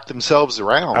can't wrap themselves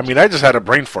around. I mean, I just had a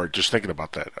brain fart just thinking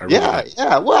about that.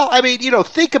 Yeah. Well, I mean,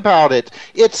 think about it.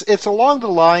 It's along the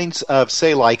lines of,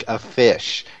 say, like a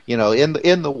fish,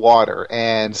 in the water,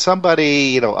 and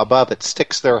somebody, above it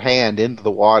sticks their hand into the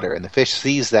water, and the fish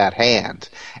sees that hand,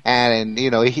 and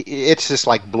it's just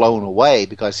like blown away,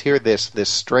 because here this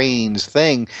strange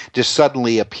thing just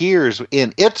suddenly appears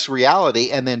in its reality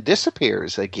and then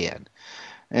disappears again.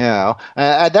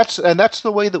 That's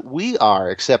the way that we are,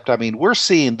 except, I mean, we're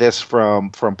seeing this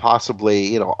from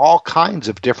possibly, all kinds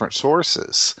of different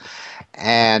sources.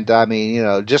 And I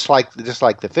mean, just like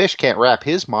the fish can't wrap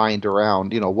his mind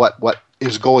around, what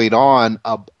is going on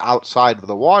outside of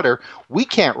the water, we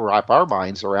can't wrap our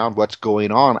minds around what's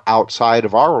going on outside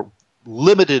of our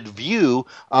limited view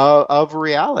of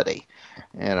reality.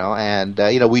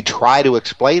 We try to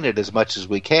explain it as much as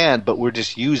we can, but we're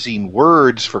just using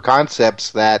words for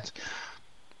concepts that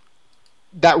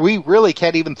we really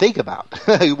can't even think about.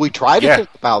 We try to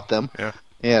think about them,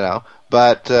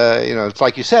 but it's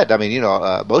like you said. I mean,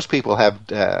 most people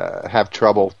have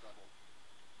trouble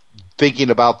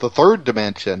thinking about the third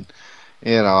dimension.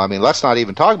 I mean, let's not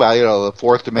even talk about, the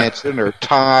fourth dimension or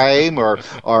time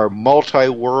or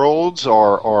multi-worlds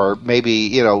or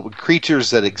maybe,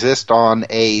 creatures that exist on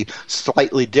a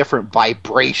slightly different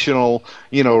vibrational,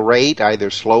 rate, either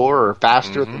slower or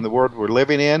faster than the world we're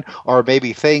living in, or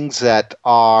maybe things that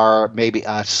are maybe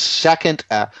a second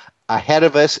ahead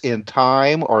of us in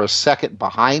time or a second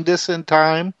behind us in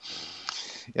time.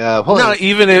 But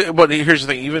here's the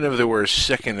thing: even if they were a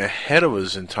second ahead of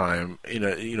us in time,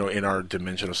 in our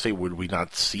dimensional state, would we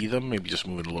not see them? Maybe just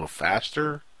moving a little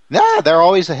faster. Nah, they're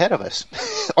always ahead of us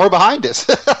or behind us.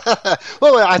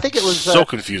 Well, I think it was so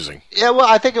confusing. Yeah, well,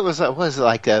 I think it was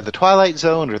the Twilight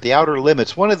Zone or the Outer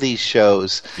Limits. One of these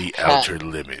shows, the Outer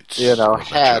Limits,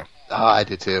 had. Oh, I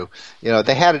did too.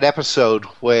 They had an episode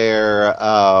where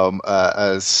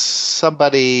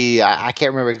somebody, I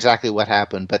can't remember exactly what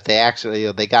happened, but they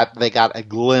actually they got a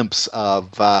glimpse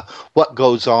of what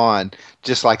goes on,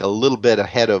 just like a little bit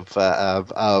ahead of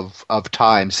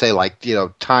time. Say, like,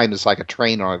 time is like a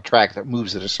train on a track that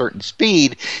moves at a certain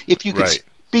speed. If you could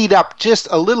speed up just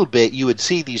a little bit, you would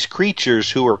see these creatures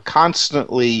who are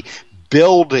constantly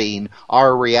building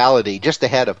our reality just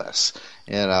ahead of us.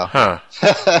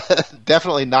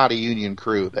 Definitely not a union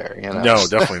crew there. No,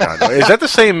 definitely not. Is that the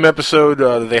same episode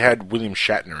that they had William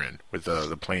Shatner in with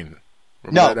the plane?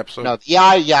 Remember that episode? No.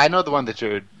 Yeah, I know the one that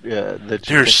you're.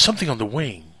 There's something on the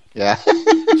wing. Yeah,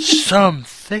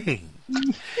 something.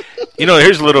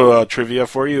 Here's a little trivia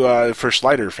for you for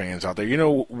Slider fans out there. You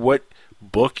know what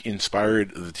book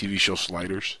inspired the TV show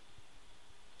Sliders?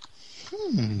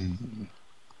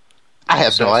 I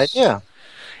have no idea.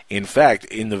 In fact,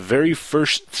 in the very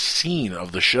first scene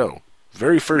of the show,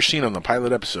 very first scene on the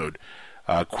pilot episode,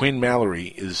 Quinn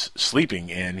Mallory is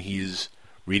sleeping and he's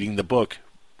reading the book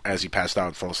as he passed out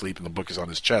and fell asleep, and the book is on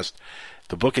his chest.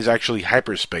 The book is actually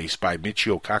Hyperspace by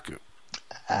Michio Kaku,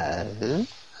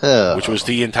 which was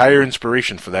the entire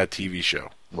inspiration for that TV show.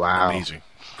 Wow. Amazing.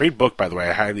 Great book, by the way.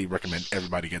 I highly recommend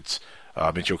everybody gets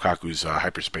Michio Kaku's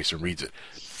Hyperspace and reads it.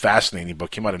 Fascinating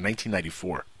book. Came out in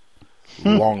 1994.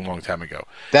 Long time ago.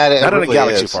 Not really in a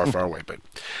galaxy far away, but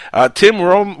Tim,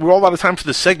 we're all out of time for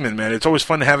the segment, man. It's always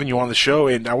fun having you on the show,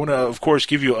 and I want to, of course,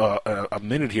 give you a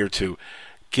minute here to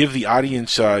give the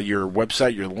audience your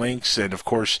website, your links, and of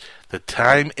course the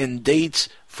time and dates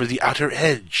for the Outer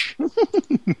Edge.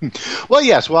 Well,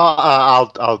 yes. Well,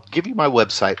 I'll give you my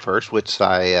website first, which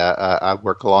I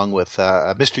work along with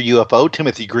Mr. UFO,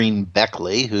 Timothy Green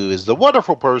Beckley, who is the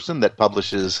wonderful person that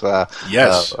publishes a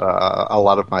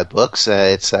lot of my books.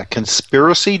 It's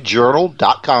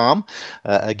conspiracyjournal.com.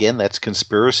 Again, that's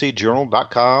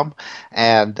conspiracyjournal.com.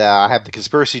 And I have the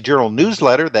Conspiracy Journal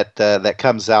newsletter that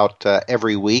comes out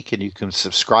every week, and you can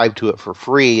subscribe to it for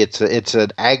free. It's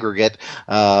an aggregate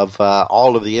of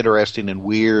all of of the interesting and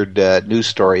weird news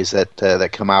stories that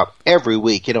come out every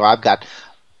week. I've got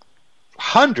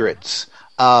hundreds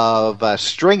of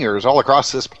stringers all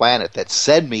across this planet that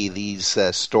send me these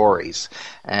stories,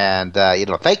 and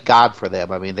thank God for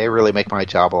them. I mean, they really make my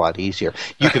job a lot easier.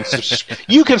 You can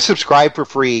you can subscribe for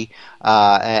free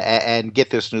and get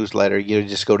this newsletter. You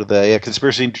just go to the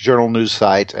Conspiracy Journal news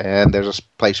site, and there's a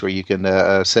place where you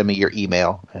can send me your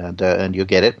email, and you'll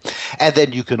get it. And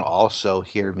then you can also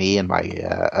hear me and my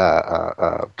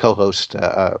co-host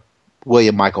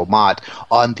William Michael Mott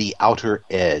on The Outer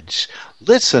Edge.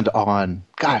 Listened on,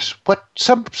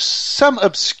 some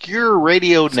obscure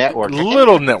radio network.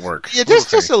 Little network. Yeah,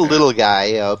 just a little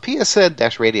guy,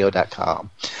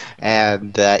 psn-radio.com.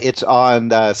 And it's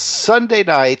on Sunday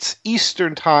nights,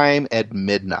 Eastern Time at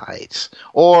midnight,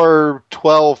 or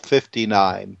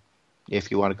 12:59, if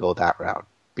you want to go that route.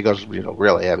 Because,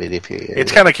 really, I mean,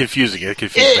 it's kind of confusing. It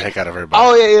confuses the heck out of everybody.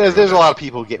 Oh, yeah, there's a lot of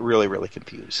people get really, really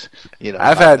confused.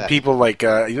 I've had people like,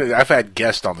 I've had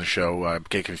guests on the show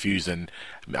get confused, and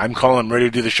I'm calling them ready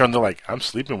to do the show, and they're like, I'm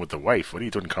sleeping with the wife. What are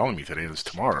you doing calling me today? It's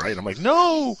tomorrow, right? I'm like,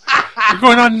 no, we're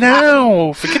going on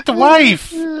now. Forget the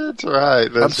wife. That's right.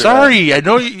 I'm sorry. I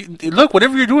know look,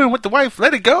 whatever you're doing with the wife,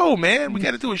 let it go, man. We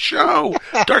got to do a show.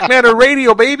 Dark Matter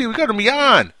Radio, baby. We got to be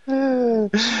on. So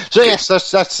yes,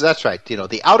 that's right.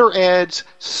 The Outer Edge,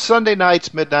 Sunday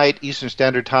nights, midnight, Eastern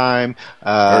Standard Time.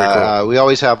 Cool. We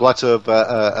always have lots of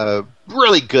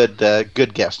really good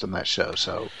guests on that show.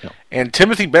 So, And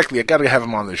Timothy Beckley, I got to have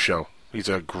him on this show. He's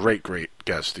a great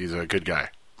guest. He's a good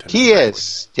guy. He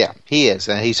is,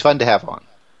 and he's fun to have on.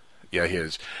 Yeah, he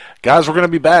is. Guys, we're going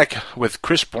to be back with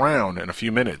Chris Brown in a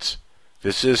few minutes.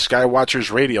 This is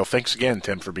Skywatchers Radio. Thanks again,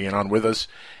 Tim, for being on with us.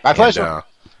 My pleasure.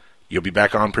 You'll be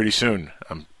back on pretty soon.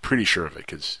 I'm pretty sure of it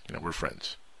because, we're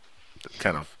friends.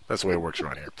 That's the way it works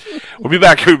around here. We'll be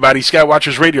back, everybody.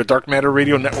 Skywatchers Radio, Dark Matter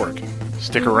Radio Network.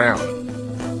 Stick around.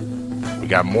 We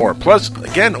got more. Plus,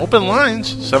 again, open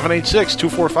lines,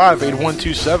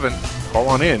 786-245-8127. Call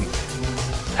on in.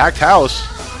 Packed house.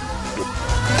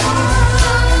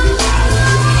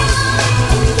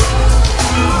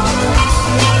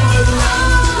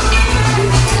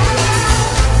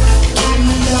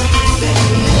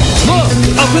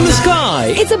 Up in the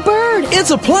sky. It's a bird.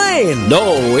 It's a plane.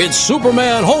 No, it's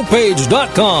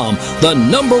SupermanHomepage.com, the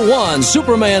 #1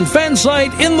 Superman fan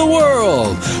site in the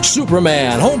world.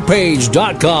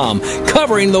 SupermanHomepage.com,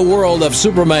 covering the world of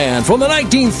Superman from the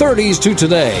 1930s to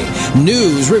today.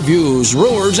 News, reviews,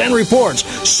 rumors, and reports.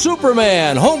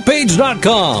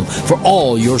 SupermanHomepage.com for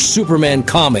all your Superman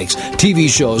comics, TV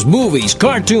shows, movies,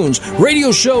 cartoons,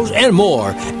 radio shows, and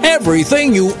more.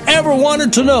 Everything you ever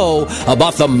wanted to know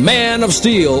about the Man of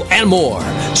Steel and more.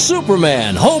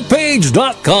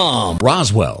 SupermanHomepage.com.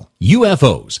 Roswell,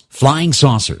 UFOs, flying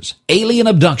saucers, alien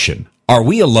abduction. Are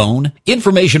we alone?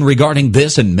 Information regarding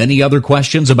this and many other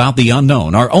questions about the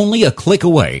unknown are only a click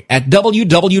away at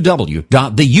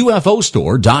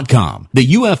www.theufostore.com. The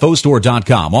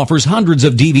UFOstore.com offers hundreds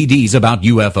of DVDs about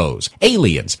UFOs,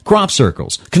 aliens, crop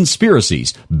circles,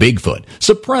 conspiracies, Bigfoot,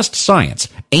 suppressed science,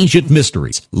 ancient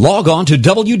mysteries. Log on to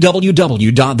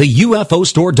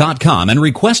www.theufostore.com and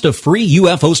request a free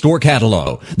UFO Store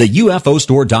catalog. The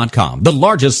UFOstore.com, the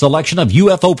largest selection of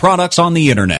UFO products on the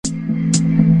internet.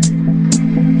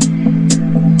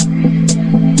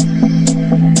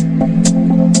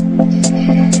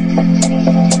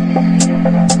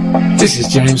 This is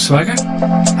James Swagger,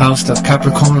 host of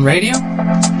Capricorn Radio.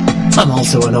 I'm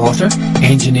also an author,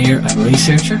 engineer and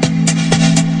researcher.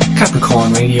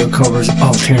 Capricorn Radio covers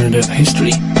alternative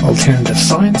history, alternative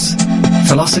science,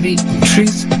 philosophy and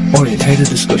truth-orientated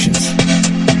discussions.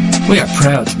 We are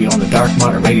proud to be on the Dark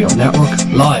Matter Radio Network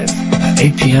live at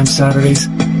 8 p.m. Saturdays,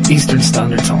 Eastern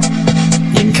Standard Time.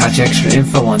 You can catch extra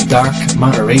info on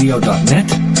darkmatterradio.net,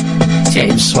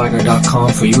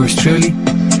 jamesswagger.com for yours truly,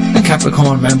 and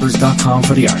CapricornMembers.com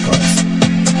for the archives.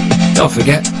 Don't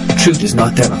forget, truth is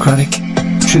not democratic.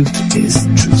 Truth is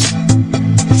truth.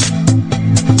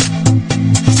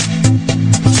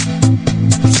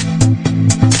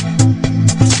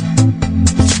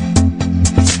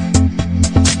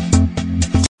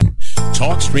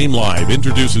 TalkStream Live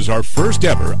introduces our first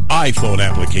ever iPhone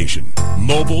application,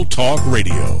 Mobile Talk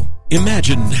Radio.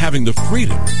 Imagine having the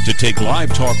freedom to take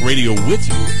live talk radio with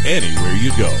you anywhere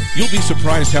you go. You'll be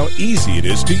surprised how easy it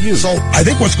is to use. So I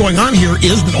think what's going on here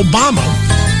is that Obama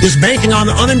is banking on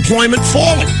unemployment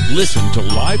falling. Listen to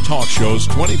live talk shows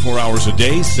 24 hours a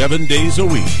day, 7 days a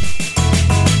week.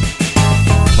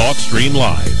 TalkStream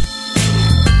Live.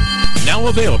 Now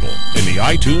available in the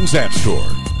iTunes App Store.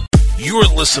 You're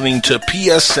listening to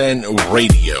PSN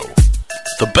Radio,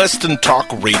 the best in talk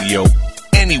radio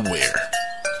anywhere.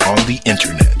 on the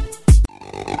internet.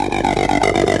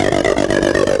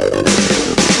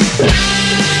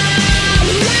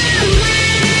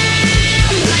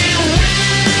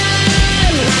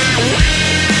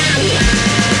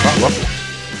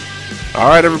 All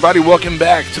right, everybody, welcome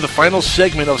back to the final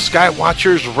segment of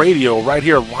Skywatchers Radio right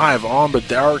here live on the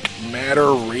Dark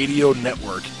Matter Radio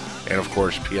Network. And, of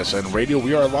course, PSN Radio.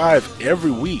 We are live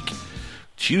every week,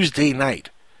 Tuesday night.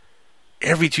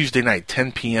 Every Tuesday night,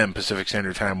 10 p.m. Pacific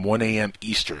Standard Time, 1 a.m.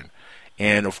 Eastern.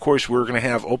 And, of course, we're going to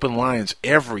have open lines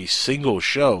every single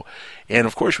show. And,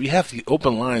 of course, we have the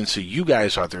open lines so you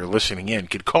guys out there listening in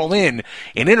can call in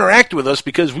and interact with us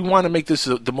because we want to make this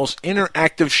the most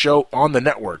interactive show on the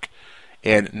network.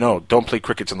 And, no, don't play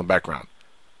crickets in the background.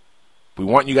 We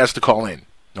want you guys to call in.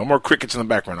 No more crickets in the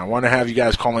background. I want to have you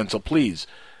guys call in, so please,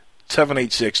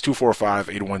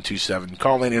 786-245-8127.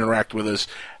 Call in, interact with us,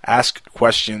 ask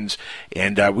questions.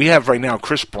 And we have right now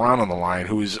Chris Brown on the line,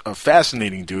 who is a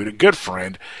fascinating dude, a good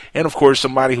friend, and, of course,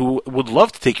 somebody who would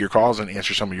love to take your calls and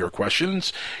answer some of your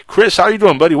questions. Chris, how you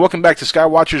doing, buddy? Welcome back to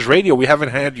Skywatchers Radio. We haven't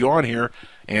had you on here,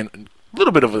 and it's been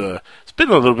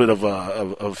a little bit of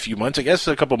a few months, I guess,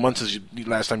 a couple of months since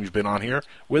last time you've been on here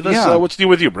with us. Yeah. What's new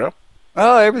with you, bro?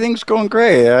 Oh, everything's going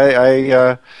great.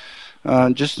 I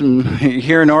just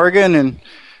here in Oregon and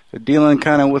dealing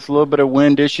kind of with a little bit of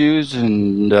wind issues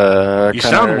and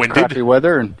kind of crappy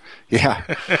weather. And yeah.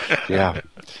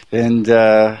 And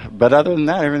but other than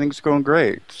that, everything's going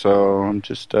great. So I'm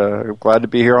just glad to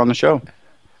be here on the show.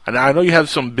 And I know you have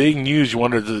some big news you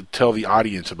wanted to tell the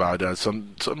audience about.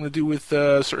 Something to do with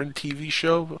a certain TV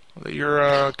show that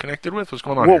you're connected with? What's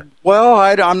going on here? Well,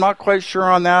 I'm not quite sure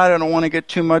on that. I don't want to get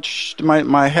too much to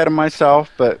my head of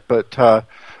myself, but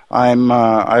I'm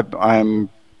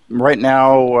right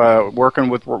now working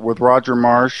with Roger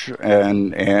Marsh,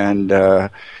 and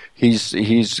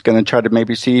he's going to try to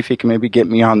maybe see if he can maybe get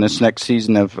me on this next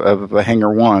season of Hangar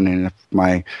One, and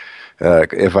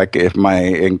if my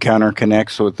encounter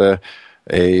connects with a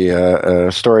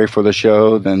story for the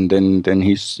show, then we're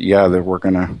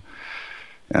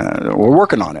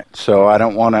working on it. So I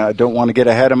don't want to get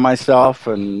ahead of myself,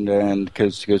 and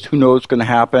because who knows what's going to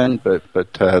happen, but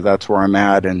that's where I'm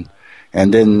at, and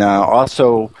then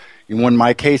also when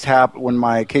my case happened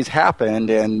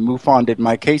and MUFON did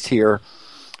my case here.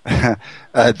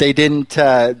 They didn't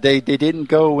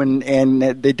go and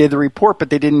they did the report,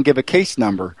 but they didn't give a case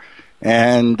number,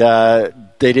 and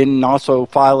they didn't also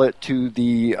file it to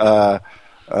the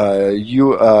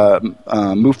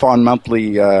MUFON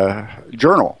Monthly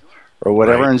Journal or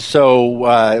whatever. Right. And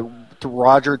so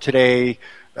Roger today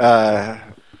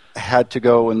had to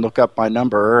go and look up my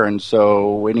number, and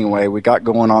so anyway, we got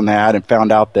going on that and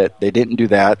found out that they didn't do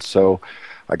that. So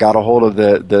I got a hold of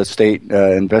the state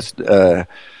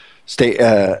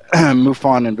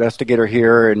MUFON investigator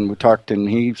here, and we talked, and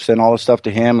he sent all the stuff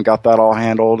to him and got that all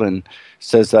handled, and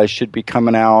says I should be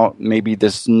coming out maybe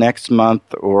this next month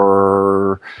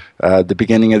or the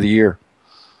beginning of the year.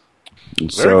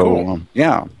 And Very cool.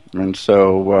 Yeah, and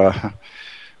so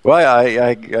well,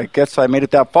 I guess I made it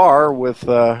that far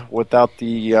without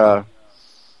the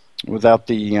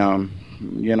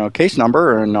case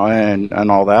number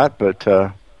and all that,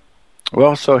 but.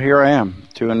 Well, so here I am,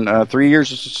 over 3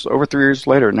 years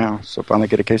later now. So finally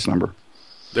get a case number.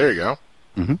 There you go.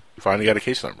 Mm-hmm. Finally got a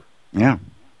case number. Yeah.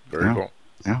 Very cool.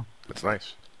 Yeah. That's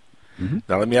nice. Mm-hmm.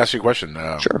 Now let me ask you a question.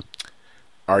 Sure.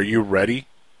 Are you ready?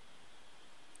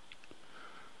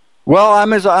 Well,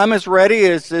 I'm as ready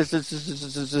as a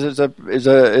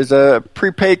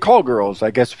prepaid call girls,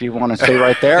 I guess, if you want to say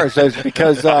right there,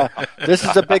 because this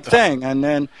is a big thing,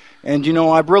 and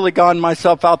I've really gotten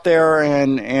myself out there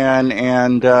and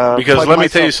because let me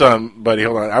tell you something, buddy.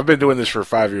 Hold on, I've been doing this for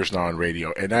 5 years now on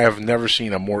radio, and I have never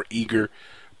seen a more eager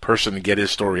person to get his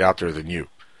story out there than you.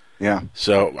 Yeah.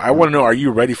 So I want to know: are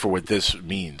you ready for what this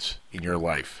means in your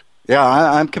life? Yeah,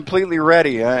 I'm completely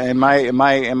ready. Am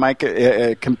I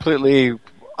completely?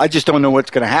 I just don't know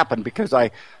what's going to happen because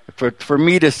for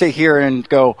me to sit here and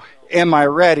go, am I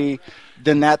ready?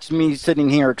 Then that's me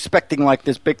sitting here expecting like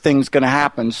this big thing's going to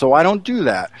happen. So I don't do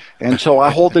that, and so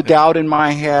I hold the doubt in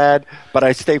my head, but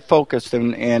I stay focused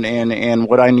and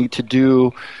what I need to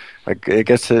do. I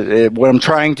guess what I'm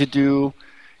trying to do.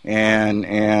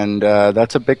 And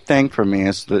that's a big thing for me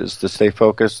is to stay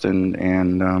focused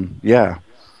and yeah.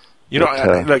 You know,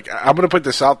 I'm going to put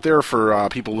this out there for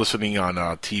people listening on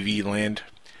TV land.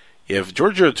 If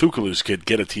Georgia Toulouse could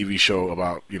get a TV show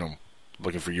about,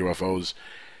 looking for UFOs,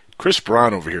 Chris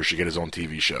Brown over here should get his own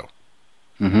TV show.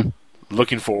 Mm-hmm.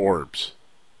 Looking for orbs.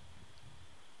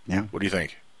 Yeah. What do you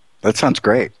think? That sounds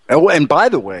great. Oh, and by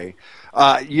the way,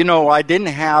 I didn't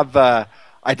have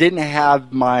I didn't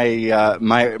have my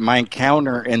my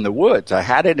encounter in the woods. I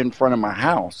had it in front of my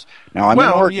house. Now I'm in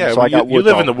Oregon, so I got you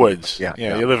live in the woods. Yeah,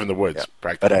 you live in the woods.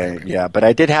 Practically. But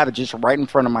I did have it just right in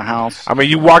front of my house. I mean,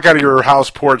 you walk out of your house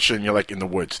porch and you're like in the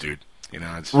woods, dude. You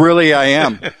know, it's... Really, I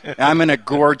am. I'm in a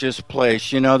gorgeous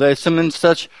place. You know,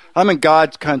 I'm in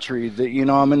God's country. That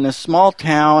I'm in this small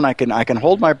town. I can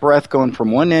hold my breath going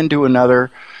from one end to another.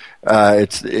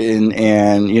 Everybody's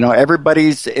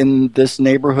in this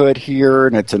neighborhood here,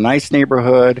 and it's a nice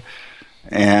neighborhood.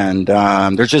 And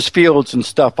there's just fields and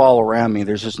stuff all around me.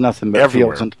 There's just nothing but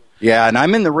everywhere. Fields. And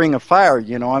I'm in the ring of fire.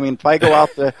 You know, I mean, if I go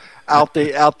out the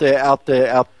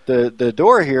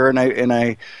door here, and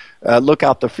I look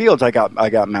out the fields, I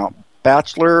got Mount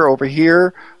Bachelor over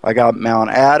here. I got Mount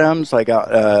Adams. I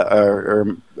got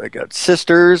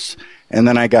Sisters, and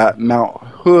then I got Mount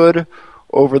Hood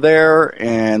over there,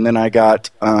 and then I got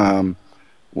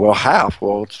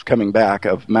it's coming back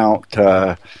of Mount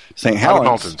St.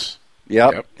 Helens.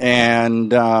 Yep.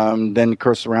 And then of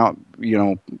course around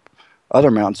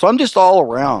other mountains. So I'm just all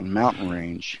around mountain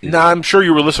range. Now, I'm sure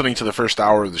you were listening to the first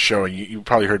hour of the show, and you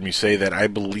probably heard me say that I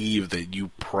believe that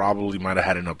you probably might have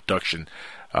had an abduction.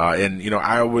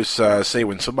 I always say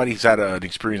when somebody's had an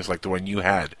experience like the one you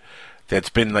had that's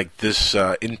been like this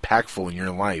impactful in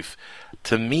your life,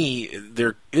 to me,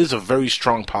 there is a very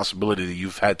strong possibility that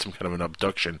you've had some kind of an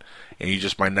abduction, and you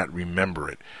just might not remember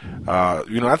it.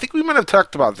 I think we might have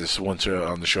talked about this once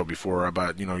on the show before,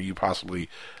 about you possibly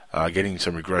getting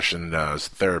some regression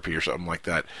therapy or something like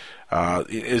that.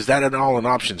 Is that an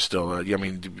option still? I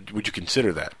mean, would you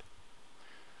consider that?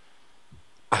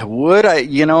 I would. I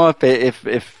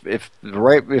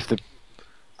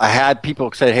had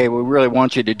people say, "Hey, we really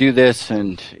want you to do this,"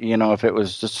 and if it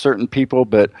was just certain people,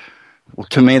 but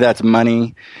to me, that's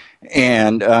money.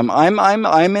 And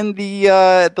I'm in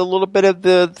the little bit of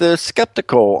the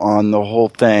skeptical on the whole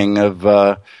thing of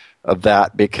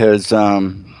that, because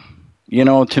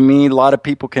to me, a lot of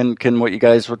people can what you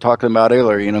guys were talking about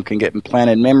earlier, can get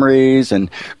implanted memories, and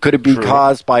could it be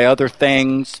caused by other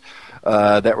things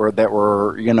that were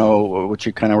what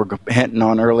you kind of were hinting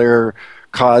on earlier,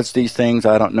 caused these things?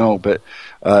 I don't know, but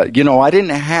I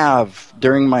didn't have,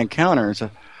 during my encounters,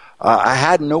 I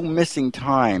had no missing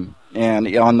time.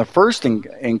 And on the first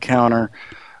encounter,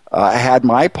 I had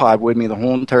my iPod with me the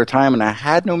whole entire time, and I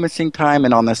had no missing time.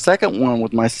 And on the second one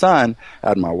with my son, I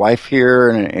had my wife here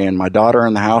and my daughter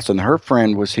in the house, and her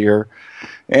friend was here.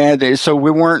 And so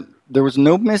there was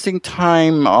no missing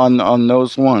time on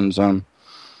those ones.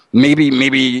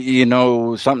 Maybe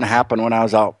something happened when I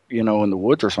was out, in the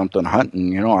woods or something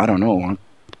hunting. I don't know.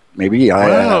 Maybe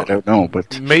I don't know,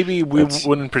 but maybe we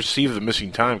wouldn't perceive the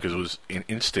missing time because it was an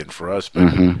instant for us,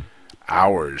 but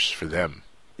hours for them.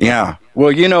 Yeah.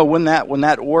 Well, when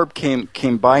that orb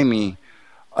came by me,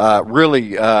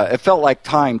 really, it felt like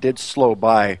time did slow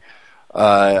by.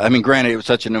 Granted, it was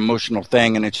such an emotional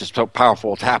thing, and it's just so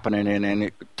powerful. It's happening,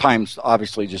 and time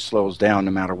obviously just slows down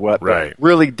no matter what. Right. But it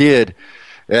really did.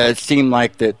 It seemed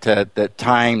like that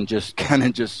time just kind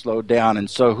of just slowed down. And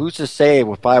so who's to say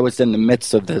if I was in the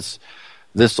midst of this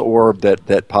orb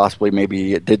that possibly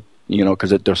maybe it did,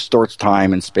 because it distorts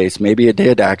time and space. Maybe it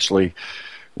did actually,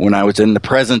 when I was in the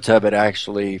presence of it,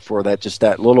 actually, for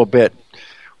that little bit,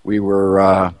 we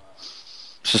were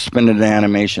suspended in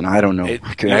animation. I don't know.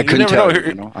 I couldn't tell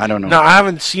you. I don't know. No, I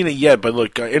haven't seen it yet, but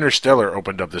look, Interstellar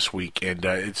opened up this week, and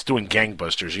it's doing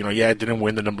gangbusters. It didn't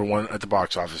win the number one at the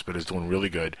box office, but it's doing really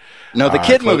good. No, the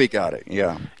kid movie got it.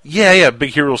 Yeah. Yeah,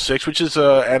 Big Hero 6, which is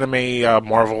a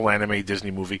Marvel anime Disney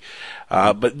movie.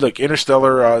 But look,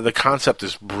 Interstellar, the concept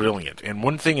is brilliant, and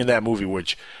one thing in that movie,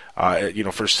 which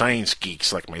for science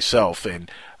geeks like myself and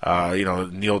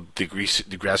Neil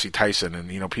deGrasse Tyson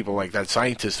and people like that,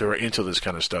 scientists who are into this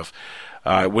kind of stuff,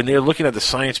 when they're looking at the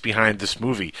science behind this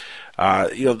movie,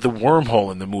 the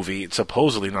wormhole in the movie,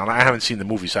 supposedly, now I haven't seen the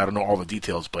movie, so I don't know all the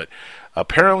details, but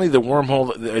apparently the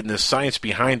wormhole and the science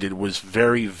behind it was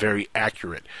very, very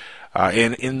accurate.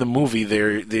 And in the movie,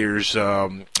 there's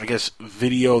I guess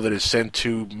video that is sent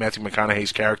to Matthew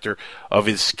McConaughey's character of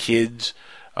his kids.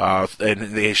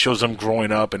 And it shows them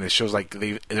growing up, and it shows like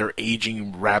they're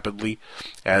aging rapidly,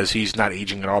 as he's not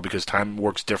aging at all because time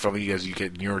works differently as you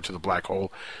get nearer to the black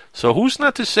hole. So who's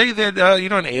not to say that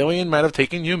an alien might have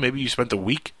taken you? Maybe you spent a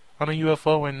week on a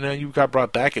UFO and you got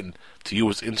brought back, and to you it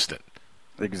was instant.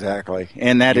 Exactly,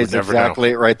 and that is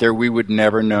exactly it right there. We would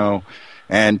never know,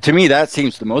 and to me that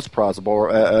seems the most probable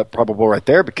right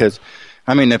there, because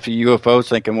if a UFO's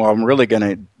thinking, well, I'm really going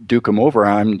to duke them over,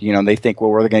 they think, well,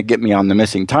 we're going to get me on the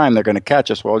missing time. They're going to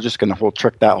catch us. Well, we're just going to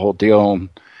trick that whole deal.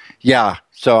 Yeah,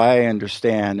 so I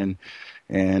understand.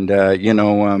 And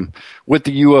with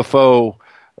the UFO,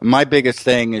 my biggest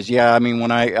thing is, I mean,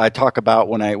 when I talk about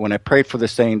when I prayed for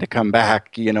this thing to come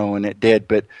back, and it did,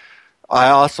 but I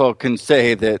also can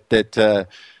say that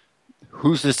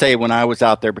who's to say when I was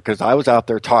out there, because I was out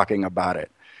there talking about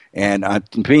it. And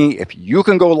to me, if you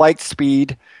can go light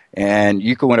speed and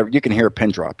you can hear a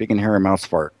pin drop, you can hear a mouse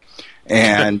fart.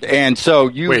 And so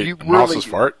you really mouse's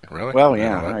fart, really?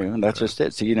 Well, that's just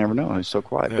it. So you never know. It's so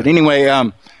quiet. Yeah. But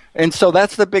anyway, and so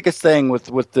that's the biggest thing with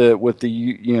the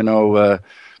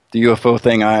the UFO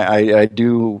thing. I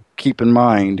do keep in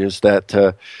mind is that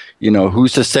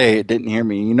who's to say it didn't hear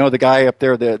me? The guy up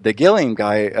there, the Gilliam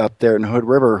guy up there in Hood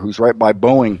River, who's right by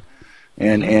Boeing,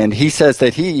 and he says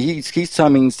that he's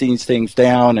summing these things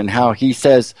down, and how he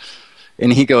says,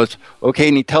 and he goes, okay,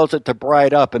 and he tells it to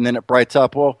bright up, and then it brights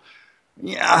up. Well,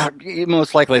 yeah,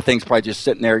 most likely the thing's probably just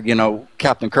sitting there,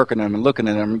 Captain Kirk and them and looking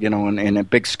at them, in a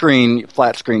big screen,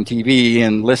 flat screen TV,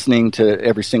 and listening to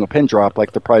every single pin drop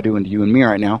like they're probably doing to you and me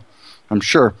right now, I'm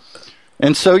sure.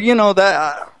 And so,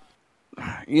 that's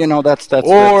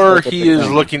or he is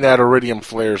looking at iridium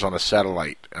flares on a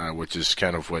satellite, which is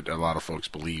kind of what a lot of folks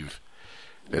believe.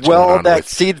 Well,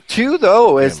 too,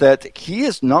 though, is that he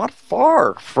is not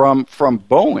far from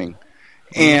Boeing,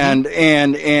 and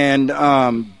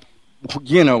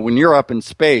when you're up in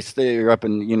space, you're up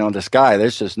in the sky.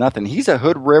 There's just nothing. He's a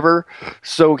Hood River,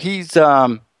 so he's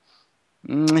probably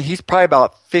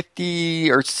about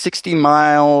 50 or 60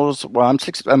 miles. Well,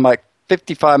 I'm like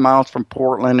 55 miles from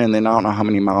Portland, and then I don't know how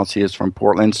many miles he is from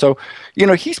Portland. So,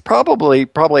 he's probably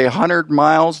 100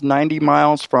 miles, 90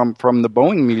 miles from the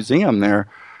Boeing Museum there.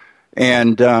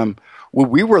 And when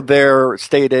we were there,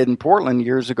 stayed in Portland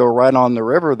years ago, right on the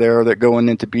river there, that going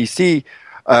into BC.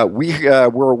 We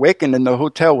were awakened in the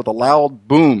hotel with a loud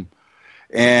boom,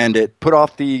 and it put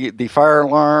off the fire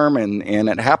alarm, and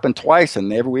it happened twice,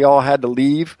 and we all had to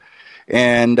leave,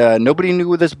 and nobody knew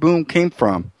where this boom came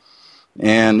from.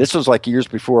 And this was like years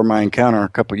before my encounter, a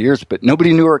couple of years, but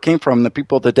nobody knew where it came from. The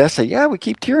people at the desk say, yeah, we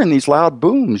keep hearing these loud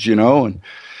booms,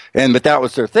 but that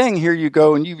was their thing. Here you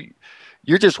go, and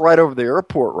you're just right over the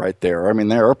airport right there. I mean,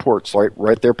 the airport's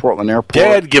right there, Portland Airport.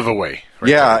 Dead giveaway.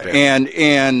 Right and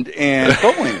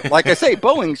Boeing, like I say,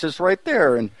 Boeing's just right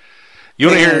there. And you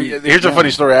want to hear? Here's a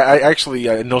funny story. I actually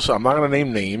know. I'm not going to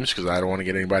name names because I don't want to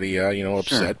get anybody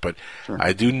upset. But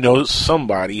I do know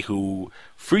somebody who,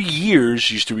 for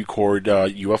years, used to record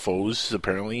UFOs.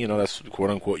 Apparently, that's quote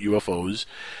unquote UFOs.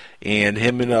 And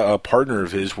him and a partner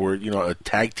of his were, a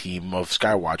tag team of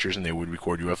Skywatchers, and they would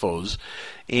record UFOs.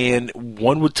 And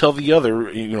one would tell the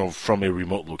other, from a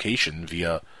remote location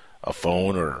via a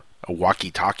phone or a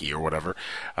walkie-talkie or whatever,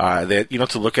 that,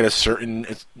 to look at a certain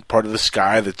part of the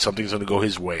sky that something's going to go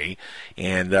his way.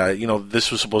 And, this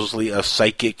was supposedly a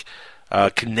psychic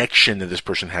connection that this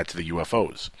person had to the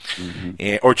UFOs,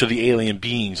 or to the alien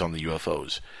beings on the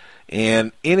UFOs.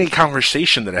 And in a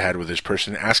conversation that I had with this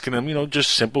person, asking him,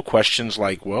 just simple questions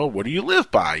like, well, what do you live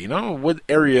by? What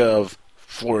area of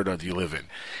Florida do you live in?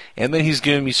 And then he's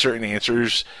giving me certain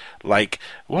answers like,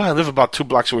 well, I live about 2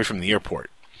 blocks away from the airport.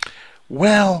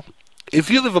 Well, if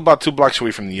you live about 2 blocks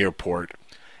away from the airport,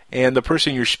 and the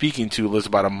person you're speaking to lives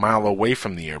about a mile away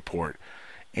from the airport,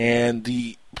 and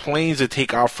the planes that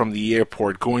take off from the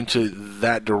airport go into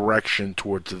that direction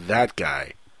towards that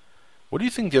guy, what do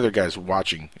you think the other guy's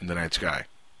watching in the night sky?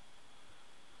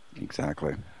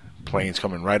 Exactly. Planes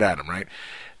coming right at him, right?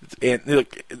 And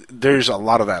look, there's a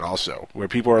lot of that also, where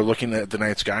people are looking at the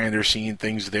night sky and they're seeing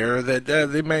things there that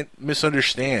they might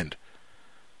misunderstand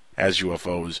as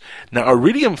UFOs. Now,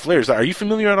 iridium flares, are you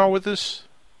familiar at all with this?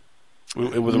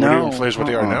 With iridium flares, what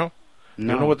they are now?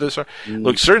 No. You know what this are?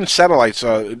 Look, certain satellites,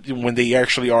 when they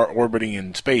actually are orbiting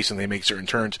in space and they make certain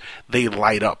turns, they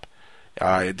light up.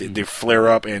 They flare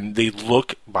up, and they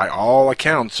look, by all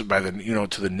accounts, to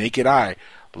the naked eye,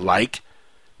 like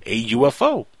a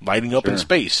UFO lighting up in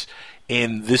space.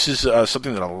 And this is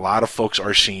something that a lot of folks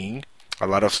are seeing. A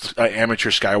lot of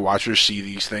amateur sky watchers see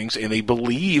these things, and they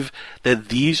believe that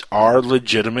these are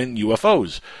legitimate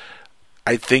UFOs.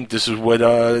 I think this is what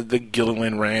the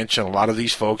Gilliland Ranch and a lot of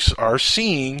these folks are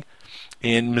seeing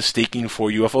in mistaking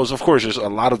for UFOs. Of course, there's a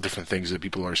lot of different things that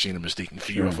people are seeing and mistaking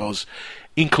for UFOs,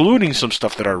 including some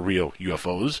stuff that are real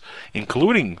UFOs,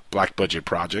 including black budget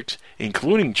projects,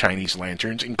 including Chinese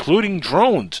lanterns, including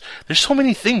drones. There's so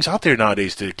many things out there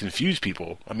nowadays to confuse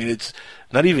people. I mean, it's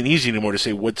not even easy anymore to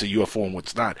say what's a UFO and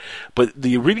what's not. But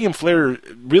the iridium flare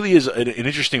really is an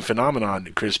interesting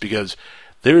phenomenon, Chris, because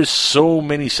there is so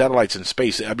many satellites in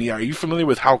space. I mean, are you familiar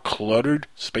with how cluttered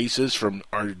space is from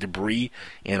our debris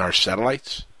and our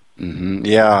satellites? Mm-hmm.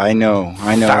 Yeah, I know.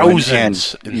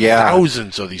 Thousands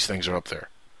of these things are up there.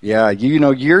 Yeah,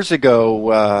 years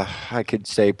ago, I could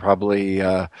say probably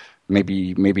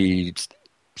maybe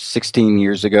 16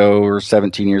 years ago or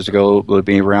 17 years ago, would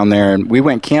be around there, and we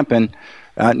went camping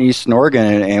out in Eastern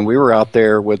Oregon, and we were out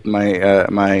there with my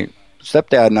my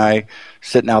stepdad and I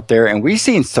sitting out there, and we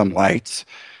seen some lights,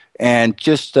 and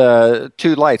just 2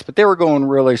 lights, but they were going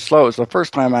really slow. It was the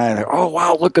first time oh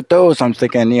wow, look at those. I'm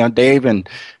thinking, Dave, and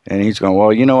he's going,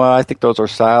 well, I think those are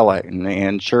satellite,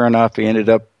 and sure enough, he ended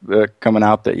up coming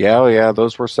out that yeah,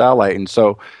 those were satellite, and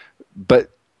so, but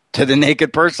to the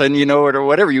naked person, or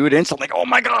whatever, you would instantly, oh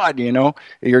my God, you're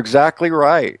exactly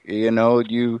right,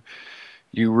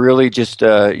 You really just,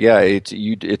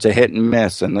 it's a hit and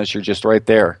miss unless you're just right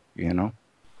there,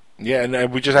 Yeah,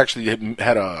 and we just actually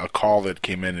had a call that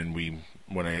came in, and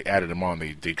when I added them on,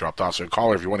 they dropped off. So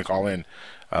caller, if you want to call in,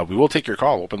 we will take your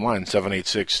call. Open line,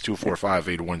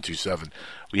 786-245-8127.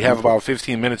 We have about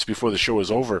 15 minutes before the show is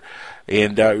over.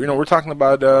 And, we're talking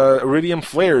about iridium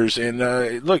flares. And,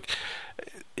 look,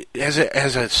 as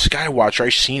a sky watcher,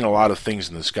 I've seen a lot of things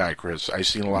in the sky, Chris. I've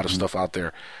seen a lot of stuff out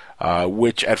there.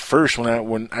 Which at first,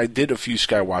 when I did a few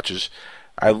sky watches,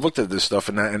 I looked at this stuff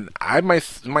and I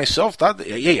myself thought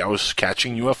that, I was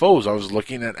catching UFOs. I was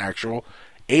looking at actual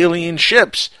alien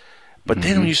ships. But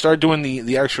then when you start doing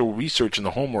the actual research and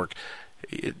the homework,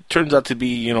 it turns out to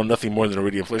be nothing more than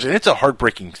iridium flares, and it's a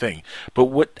heartbreaking thing. But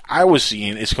what I was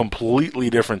seeing is completely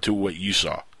different to what you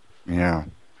saw. Yeah.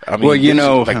 I mean,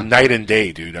 like night and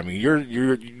day, dude. I mean,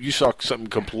 you saw something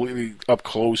completely up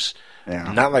close.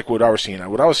 Yeah. Not like what I was seeing.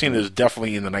 What I was seeing is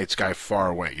definitely in the night sky, far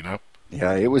away.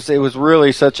 Yeah, it was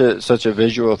really such a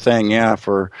visual thing. Yeah,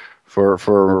 for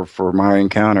my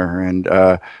encounter, and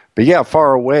but yeah,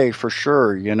 far away for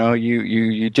sure.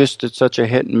 You just, it's such a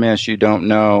hit and miss. You don't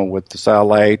know with the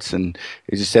satellites, and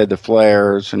as you said, the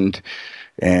flares and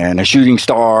a shooting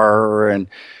star and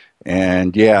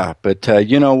yeah, but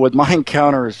with my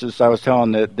encounters, as I was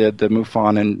telling the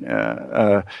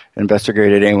MUFON investigator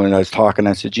today when I was talking,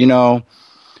 I said,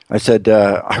 I said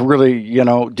I really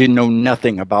didn't know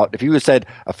nothing about. If you had said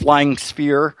a flying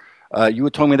sphere, you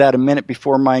would told me that a minute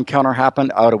before my encounter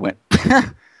happened, I would have went,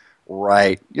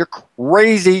 right? You're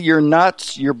crazy. You're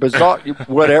nuts. You're bizarre.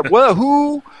 Whatever. Well,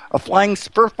 who a flying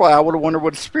sphere? I would have wondered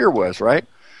what a sphere was, right?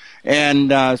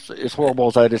 And as horrible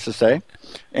as that is to say.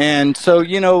 And so,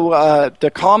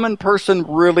 the common person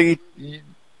really,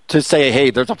 to say, hey,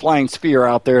 there's a flying sphere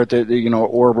out there,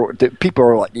 or people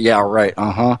are like, yeah, right,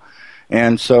 uh-huh.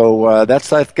 And so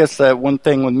that's, I guess, one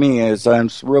thing with me is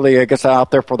I'm really, I guess, out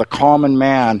there for the common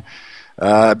man,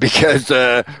 because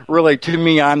really, to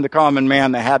me, I'm the common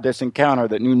man that had this encounter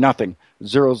that knew nothing,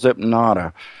 zero, zip,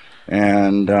 nada.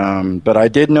 And but I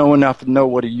did know enough to know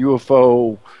what a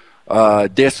UFO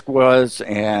disc was,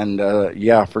 and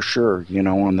yeah, for sure.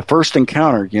 On the first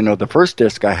encounter, the first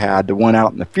disc I had, the one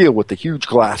out in the field with the huge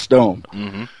glass dome,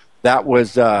 that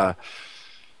was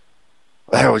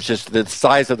just, the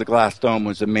size of the glass dome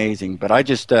was amazing. But I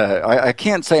just I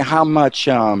can't say how much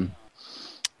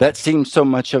that seemed so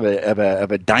much of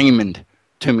a diamond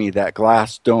to me, that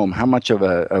glass dome. How much of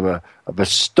a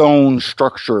stone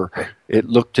structure it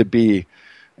looked to be.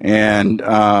 And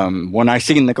when I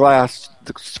seen the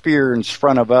sphere in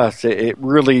front of us, it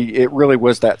really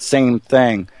was that same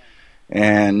thing.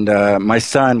 And my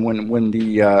son, when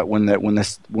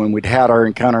we'd had our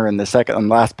encounter in the second and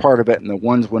last part of it, and the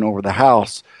ones went over the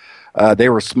house, they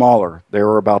were smaller. They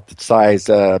were about the size,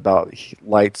 about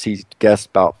lights, he guessed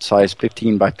about size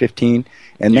 15 by 15,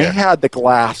 and they had the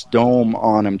glass dome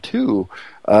on them too,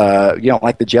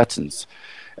 like the Jetsons.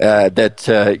 That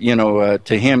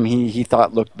to him, he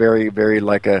thought looked very, very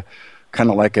like a kind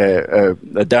of like a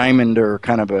diamond or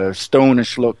kind of a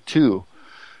stonish look too.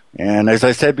 And as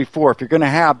I said before, if you're going to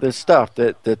have this stuff,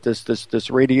 this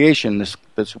radiation, this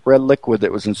red liquid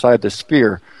that was inside the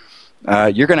sphere,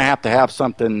 you're going to have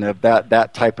something of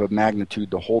that type of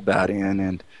magnitude to hold that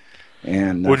in.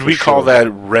 And would we call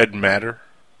that red matter,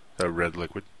 that red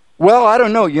liquid? Well, I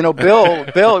don't know. Bill.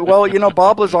 Well,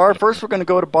 Bob Lazar. First, we're going to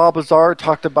go to Bob Lazar.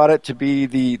 Talked about it to be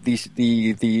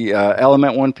the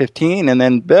element 115, and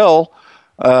then Bill,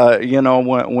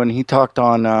 when he talked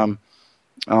on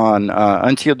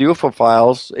Unsealed UFO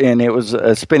Files, and it was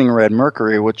a spinning red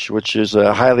mercury, which is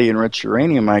a highly enriched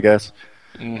uranium, I guess.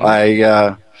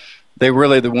 Mm-hmm. They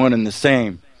really the one and the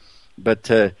same,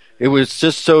 but it was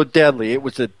just so deadly. It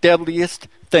was the deadliest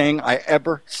thing I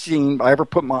ever seen, I ever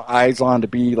put my eyes on to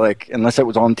be like, unless it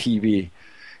was on TV.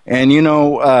 And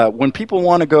when people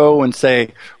want to go and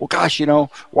say, well, gosh,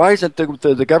 why isn't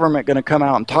the government going to come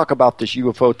out and talk about this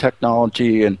UFO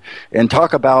technology and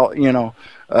talk about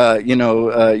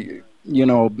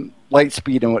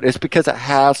Lightspeed, and it's because it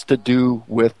has to do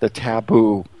with the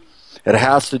taboo. It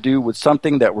has to do with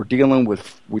something that we're dealing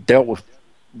with. We dealt with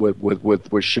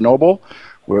Chernobyl.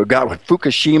 We've got with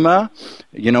Fukushima.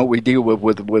 You know, we deal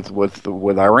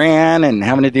with Iran and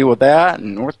having to deal with that,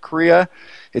 and North Korea.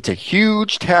 It's a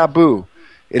huge taboo.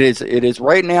 It is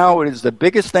right now. It is the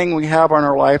biggest thing we have on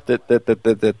our life that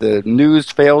the news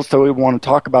fails to even want to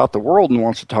talk about. The world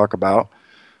wants to talk about.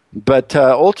 But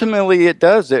ultimately, it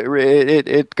does.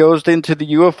 It goes into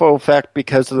the UFO effect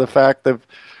because of the fact of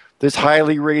this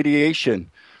highly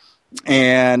radiation.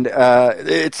 And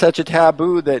it's such a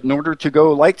taboo that in order to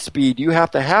go light speed, you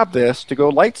have to have this to go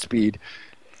light speed.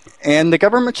 And the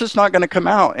government's just not going to come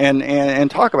out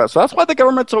and talk about it. So that's why the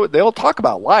government's, they'll talk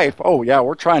about life. Oh, yeah,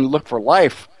 we're trying to look for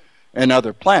life in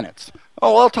other planets.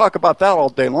 Oh, I'll talk about that all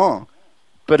day long.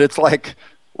 But it's like,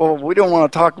 well, we don't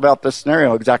want to talk about this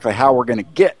scenario, exactly how we're going to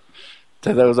get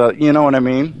to those, you know what I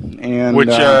mean? And which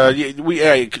I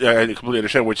completely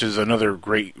understand. Which is another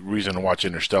great reason to watch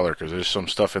Interstellar, because there's some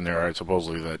stuff in there, right,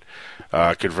 supposedly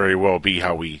that could very well be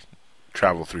how we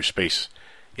travel through space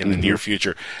in the near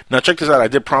future. Now, check this out. I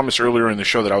did promise earlier in the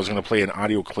show that I was going to play an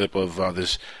audio clip of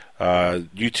this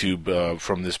YouTube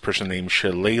from this person named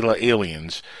Shalala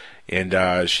Aliens.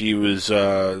 And she was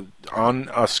on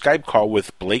a Skype call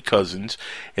with Blake Cousins.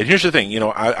 And here's the thing, you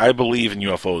know, I believe in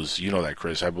UFOs. You know that,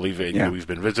 Chris. I believe we've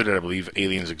been visited. I believe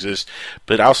aliens exist.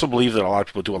 But I also believe that a lot of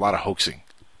people do a lot of hoaxing,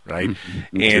 right?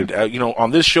 And, you know,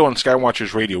 on this show on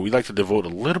Skywatchers Radio, we like to devote a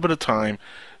little bit of time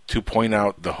to point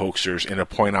out the hoaxers and to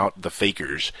point out the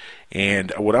fakers.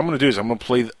 And what I'm going to do is I'm going to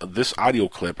play this audio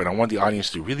clip, and I want the audience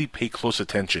to really pay close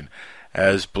attention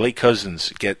as Blake Cousins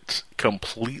gets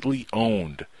completely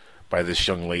owned by this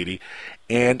young lady.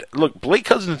 And look, Blake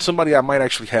Cousins is somebody I might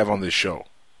actually have on this show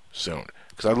soon,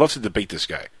 because I'd love to debate this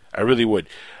guy. I really would.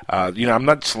 You know, I'm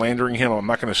not slandering him. I'm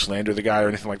not going to slander the guy or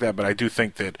anything like that, but I do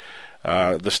think that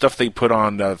the stuff they put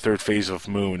on Third Phase of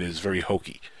Moon is very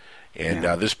hokey. And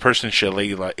this person,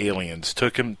 Shalala Aliens,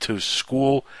 took him to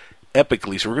school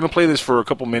epically. So we're going to play this for a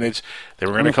couple minutes, then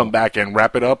we're going to come back and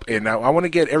wrap it up. And I want to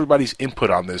get everybody's input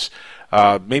on this.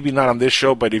 Maybe not on this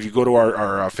show, but if you go to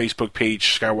our Facebook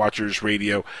page, Skywatchers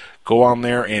Radio, go on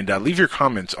there and leave your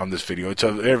comments on this video. It's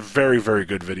a very, very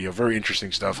good video, very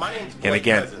interesting stuff. And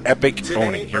again, epic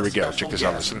owning. Here we go. Check this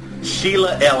out. Listen.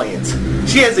 Shalala Aliens.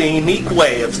 She has a unique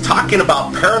way of talking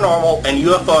about paranormal and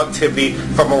UFO activity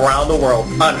from around the world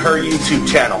on her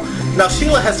YouTube channel. Now,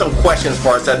 Sheila has some questions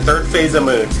for us at Third Phase of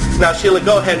Moon. Now, Sheila,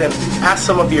 go ahead and ask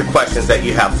some of your questions that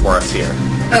you have for us here.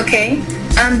 Okay.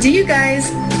 Do you guys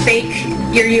fake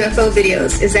your UFO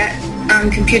videos? Is that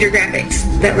computer graphics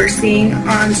that we're seeing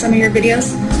on some of your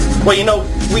videos? Well, you know,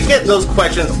 we get those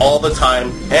questions all the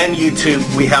time, and YouTube,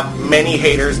 we have many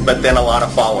haters, but then a lot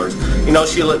of followers. You know,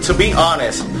 Sheila, to be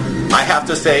honest, I have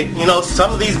to say, you know,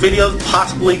 some of these videos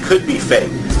possibly could be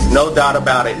fake. No doubt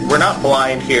about it. We're not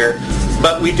blind here,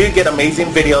 but we do get amazing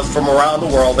videos from around the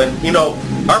world, and, you know,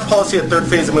 our policy at Third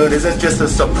Phase of Moon isn't just to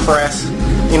suppress,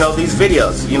 you know, these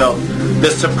videos. You know, the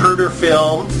Zapruder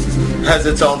film has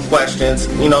its own questions.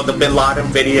 You know, the Bin Laden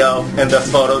video and the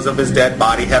photos of his dead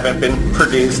body haven't been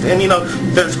produced. And, you know,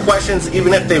 there's questions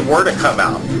even if they were to come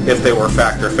out, if they were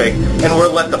fact or fake. And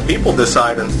we'll let the people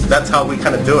decide, and that's how we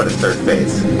kind of do it at Third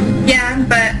Phase. Yeah,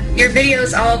 but your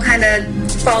videos all kind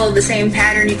of follow the same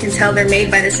pattern. You can tell they're made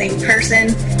by the same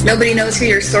person. Nobody knows who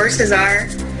your sources are.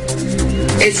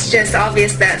 It's just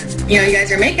obvious that, you know, you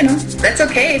guys are making them. That's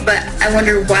okay, but I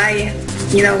wonder why,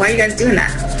 you know, why are you guys doing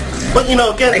that? But, you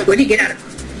know, again... Like, what do you get out of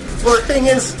it? Well, the thing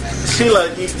is,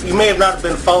 Sheila, you may have not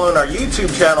been following our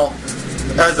YouTube channel.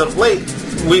 As of late,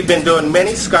 we've been doing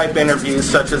many Skype interviews,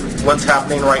 such as what's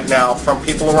happening right now, from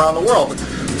people around the world.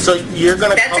 So you're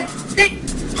going to... That's a good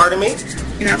thing. Pardon me?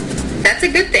 You know, that's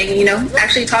a good thing, you know,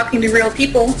 actually talking to real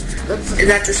people.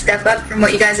 That's a step up from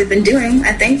what you guys have been doing,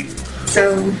 I think.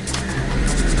 So...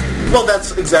 Well,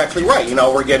 that's exactly right. You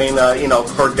know, we're getting, you know,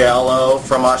 Cordello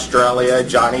from Australia,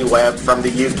 Johnny Webb from the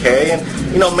UK,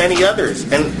 and, you know, many others.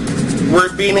 And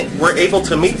we're able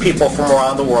to meet people from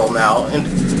around the world now. And,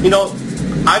 you know,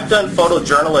 I've done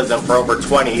photojournalism for over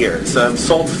 20 years. I've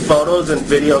sold photos and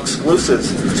video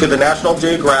exclusives to the National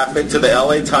Geographic, to the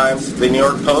LA Times, the New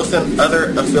York Post, and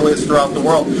other affiliates throughout the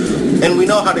world. And we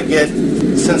know how to get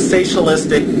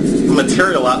sensationalistic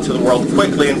material out to the world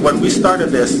quickly. And when we started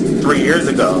this 3 years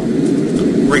ago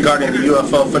regarding the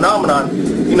UFO phenomenon,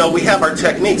 you know, we have our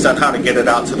techniques on how to get it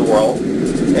out to the world.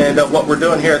 And what we're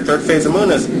doing here at Third Phase of Moon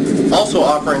is also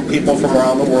offering people from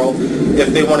around the world, if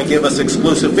they want to give us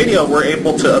exclusive video, we're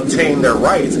able to obtain their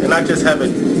rights and not just have it,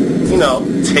 you know,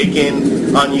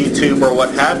 taken on YouTube or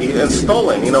what have you and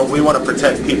stolen. You know, we want to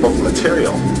protect people's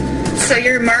material. So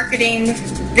you're marketing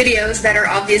videos that are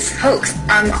obvious hoax.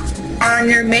 On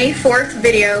your May 4th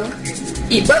video,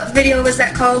 what video was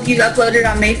that called? You uploaded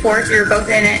on May 4th. You were both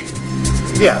in it.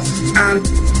 Yes.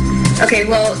 Okay.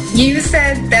 Well, you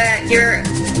said that you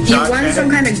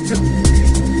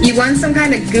won some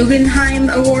kind of Guggenheim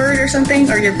Award or something,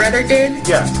 or your brother did.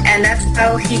 Yeah. And that's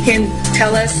how he can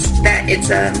tell us that it's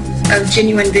a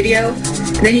genuine video.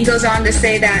 And then he goes on to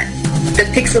say that the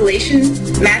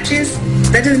pixelation matches.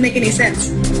 That doesn't make any sense.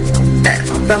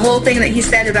 The whole thing that he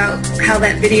said about how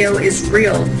that video is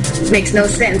real makes no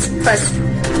sense. Plus,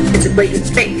 it's a blatant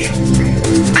fake.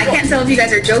 I can't tell if you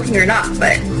guys are joking or not,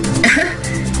 but...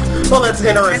 Well, that's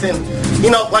interesting.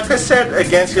 Like I said,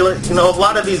 again, Sheila, a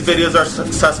lot of these videos are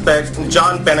suspect.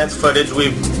 John Bennett's footage,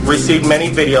 we've received many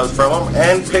videos from him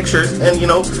and pictures, and,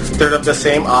 they're of the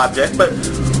same object, but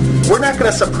we're not going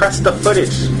to suppress the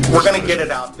footage. We're going to get it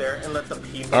out there and let the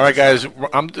people... All right, guys,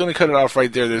 I'm going to cut it off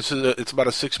right there. It's about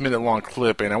a 6-minute long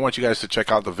clip, and I want you guys to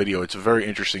check out the video. It's very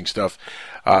interesting stuff.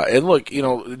 And look,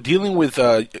 dealing with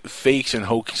fakes and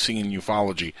hoaxing in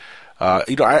ufology,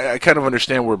 I kind of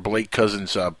understand where Blake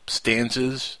Cousins' stance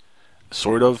is,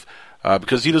 sort of,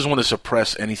 because he doesn't want to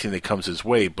suppress anything that comes his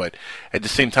way. But at the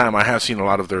same time, I have seen a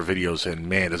lot of their videos, and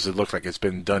man, does it look like it's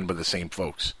been done by the same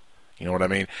folks. You know what I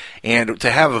mean? And to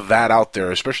have that out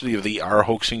there, especially if they are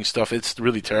hoaxing stuff, it's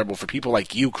really terrible for people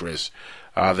like you, Chris,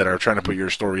 that are trying to put your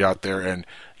story out there and,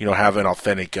 have an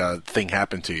authentic thing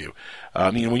happen to you. I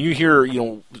mean, when you hear,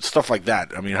 stuff like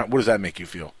that, I mean, what does that make you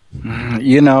feel?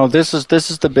 This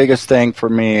is the biggest thing for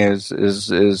me is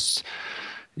those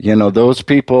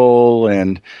people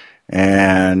and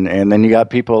then you got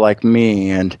people like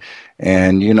me and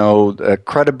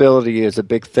credibility is a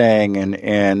big thing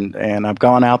and I've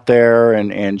gone out there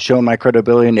and shown my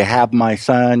credibility and to have my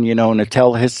son, and to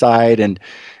tell his side and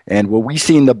we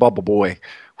seen the Bubble Boy.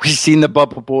 We've seen the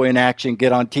Bubble Boy in action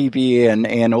get on TV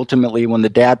and ultimately when the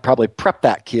dad probably prepped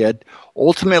that kid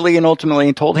ultimately and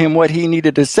told him what he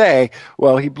needed to say,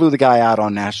 well, he blew the guy out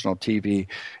on national TV.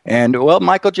 And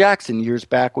Michael Jackson years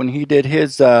back when he did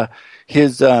his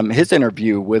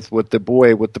interview with the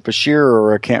boy, with the Bashir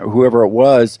or whoever it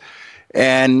was,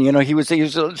 and he was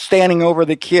standing over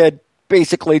the kid,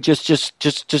 basically just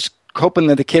hoping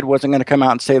that the kid wasn't going to come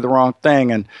out and say the wrong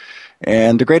thing.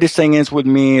 And the greatest thing is with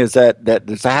me is that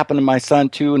this happened to my son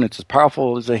too, and it's as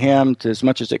powerful as him, to as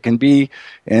much as it can be.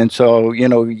 And so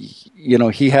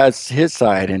he has his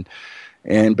side,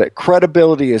 but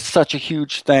credibility is such a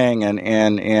huge thing,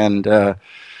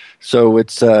 so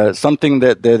it's something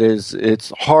that is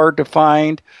it's hard to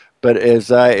find. But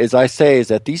as I say, is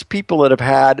that these people that have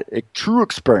had a true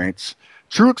experiencers,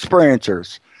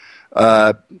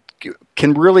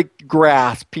 can really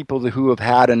grasp people who have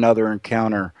had another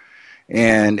encounter.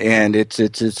 And it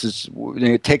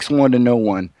takes one to know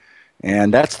one,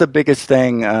 and that's the biggest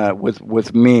thing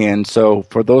with me. And so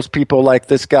for those people like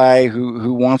this guy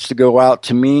who wants to go out,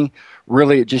 to me,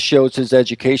 really it just shows his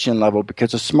education level,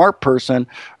 because a smart person,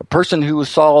 a person who was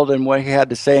solid in what he had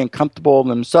to say and comfortable in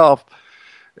himself,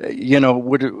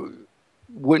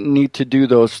 wouldn't need to do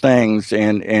those things. These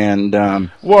guys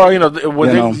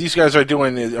are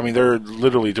doing, I mean, they're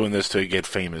literally doing this to get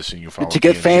famous in ufology. To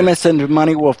get famous and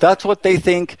money. Well, if that's what they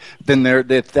think, then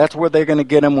if that's where they're going to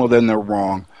get them, well, then they're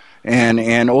wrong.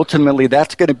 And ultimately,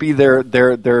 that's going to be their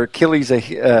Achilles.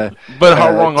 But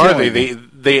how wrong are they?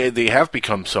 They have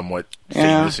become somewhat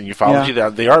famous in ufology. Yeah.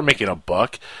 They are making a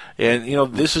buck, and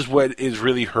this is what is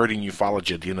really hurting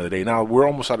ufology at the end of the day. Now we're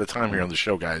almost out of time here on the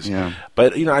show, guys. Yeah.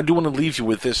 But I do want to leave you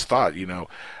with this thought.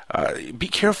 Be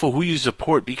careful who you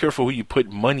support. Be careful who you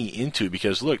put money into,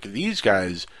 because look, these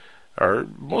guys are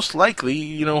most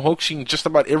likely, hoaxing just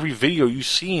about every video you've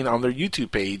seen on their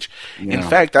YouTube page. Yeah. In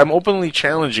fact, I'm openly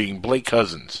challenging Blake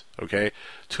Cousins,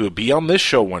 to be on this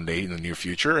show one day in the near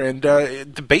future and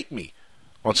debate me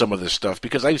on some of this stuff,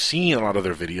 because I've seen a lot of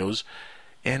their videos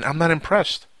and I'm not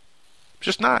impressed.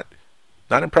 Just not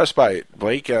impressed by it.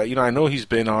 Blake, I know he's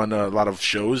been on a lot of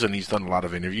shows and he's done a lot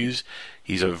of interviews.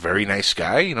 He's a very nice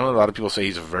guy. A lot of people say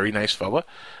he's a very nice fella.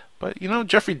 But,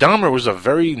 Jeffrey Dahmer was a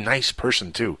very nice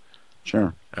person too.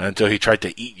 Sure. Until he tried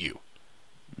to eat you.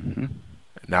 Mm-hmm.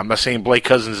 Now, I'm not saying Blake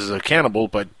Cousins is a cannibal,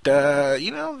 but,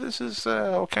 this is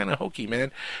all kind of hokey,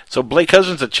 man. So, Blake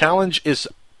Cousins, a challenge is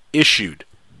issued.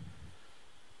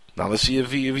 Now, let's see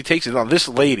if he takes it. Now, this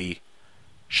lady,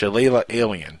 Shalala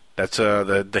Alien, that's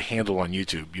the handle on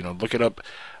YouTube. Look it up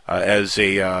as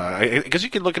I guess you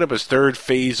can look it up as Third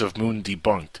Phase of Moon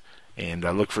Debunked. And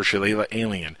look for Shalala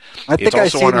Alien. I think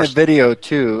I've seen the video,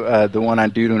 too, the one I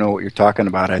do know what you're talking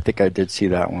about. I think I did see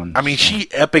that one. I mean, she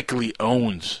epically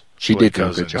owns She Chloe did do a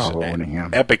Cousins, good job owning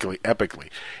him. Epically.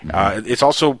 It's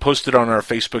also posted on our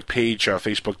Facebook page,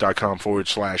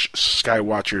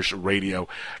 facebook.com/Skywatchers Radio.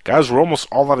 Guys, we're almost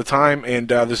all out of time, and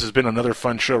this has been another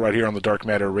fun show right here on the Dark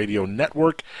Matter Radio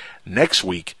Network. Next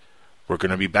week, we're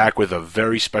going to be back with a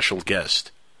very special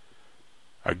guest.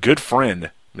 Our good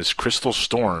friend, Miss Crystal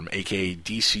Storm, a.k.a.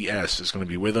 DCS, is going to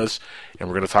be with us, and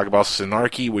we're going to talk about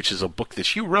Synarchy, which is a book that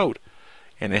she wrote.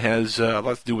 And it has a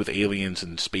lot to do with aliens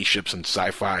and spaceships and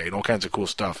sci-fi and all kinds of cool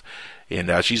stuff.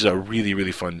 And she's a really,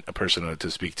 really fun person to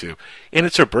speak to. And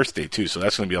it's her birthday, too, so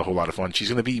that's going to be a whole lot of fun. She's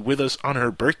going to be with us on her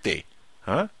birthday.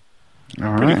 Huh?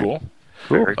 All Pretty right. cool.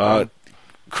 Cool.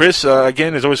 Chris,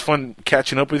 again, it's always fun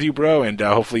catching up with you, bro, and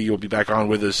hopefully you'll be back on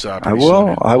with us I pretty will.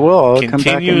 soon. I will. I'll come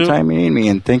back anytime you need me,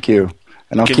 and thank you.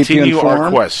 And I'll keep you informed. Continue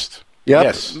our quest. Yep.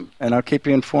 Yes. And I'll keep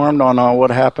you informed on what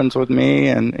happens with me,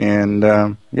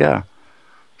 and yeah.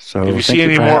 So If you see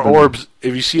any more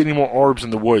orbs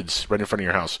in the woods right in front of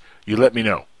your house, you let me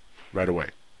know right away.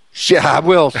 Yeah, I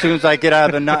will as soon as I get out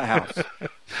of the nut house.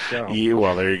 So. Yeah,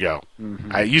 well, there you go.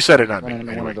 Mm-hmm. You said it, not me.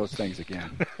 Anyway. Anyway. One of those things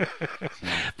again.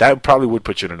 That probably would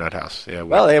put you in a nut house. Yeah.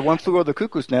 Well, they had One Flew Over the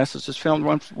Cuckoo's Nest. It's just filmed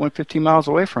 115 miles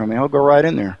away from me. He'll go right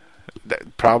in there.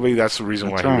 Probably that's the reason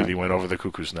That's why right. he really went over the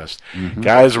cuckoo's nest. Mhm.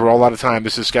 Guys, we're all out of time.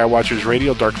 This is Skywatchers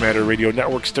Radio, Dark Matter Radio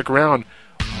Network. Stick around.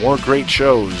 More great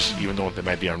shows, even though they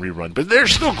might be on rerun. But they're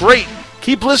still great.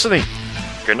 Keep listening.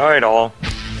 Good night, all.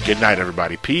 Good night,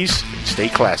 everybody. Peace and stay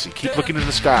classy. Keep looking in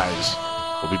the skies.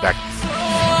 We'll be back.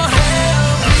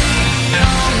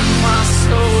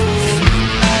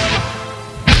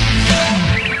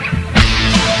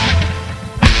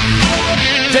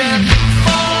 Damn.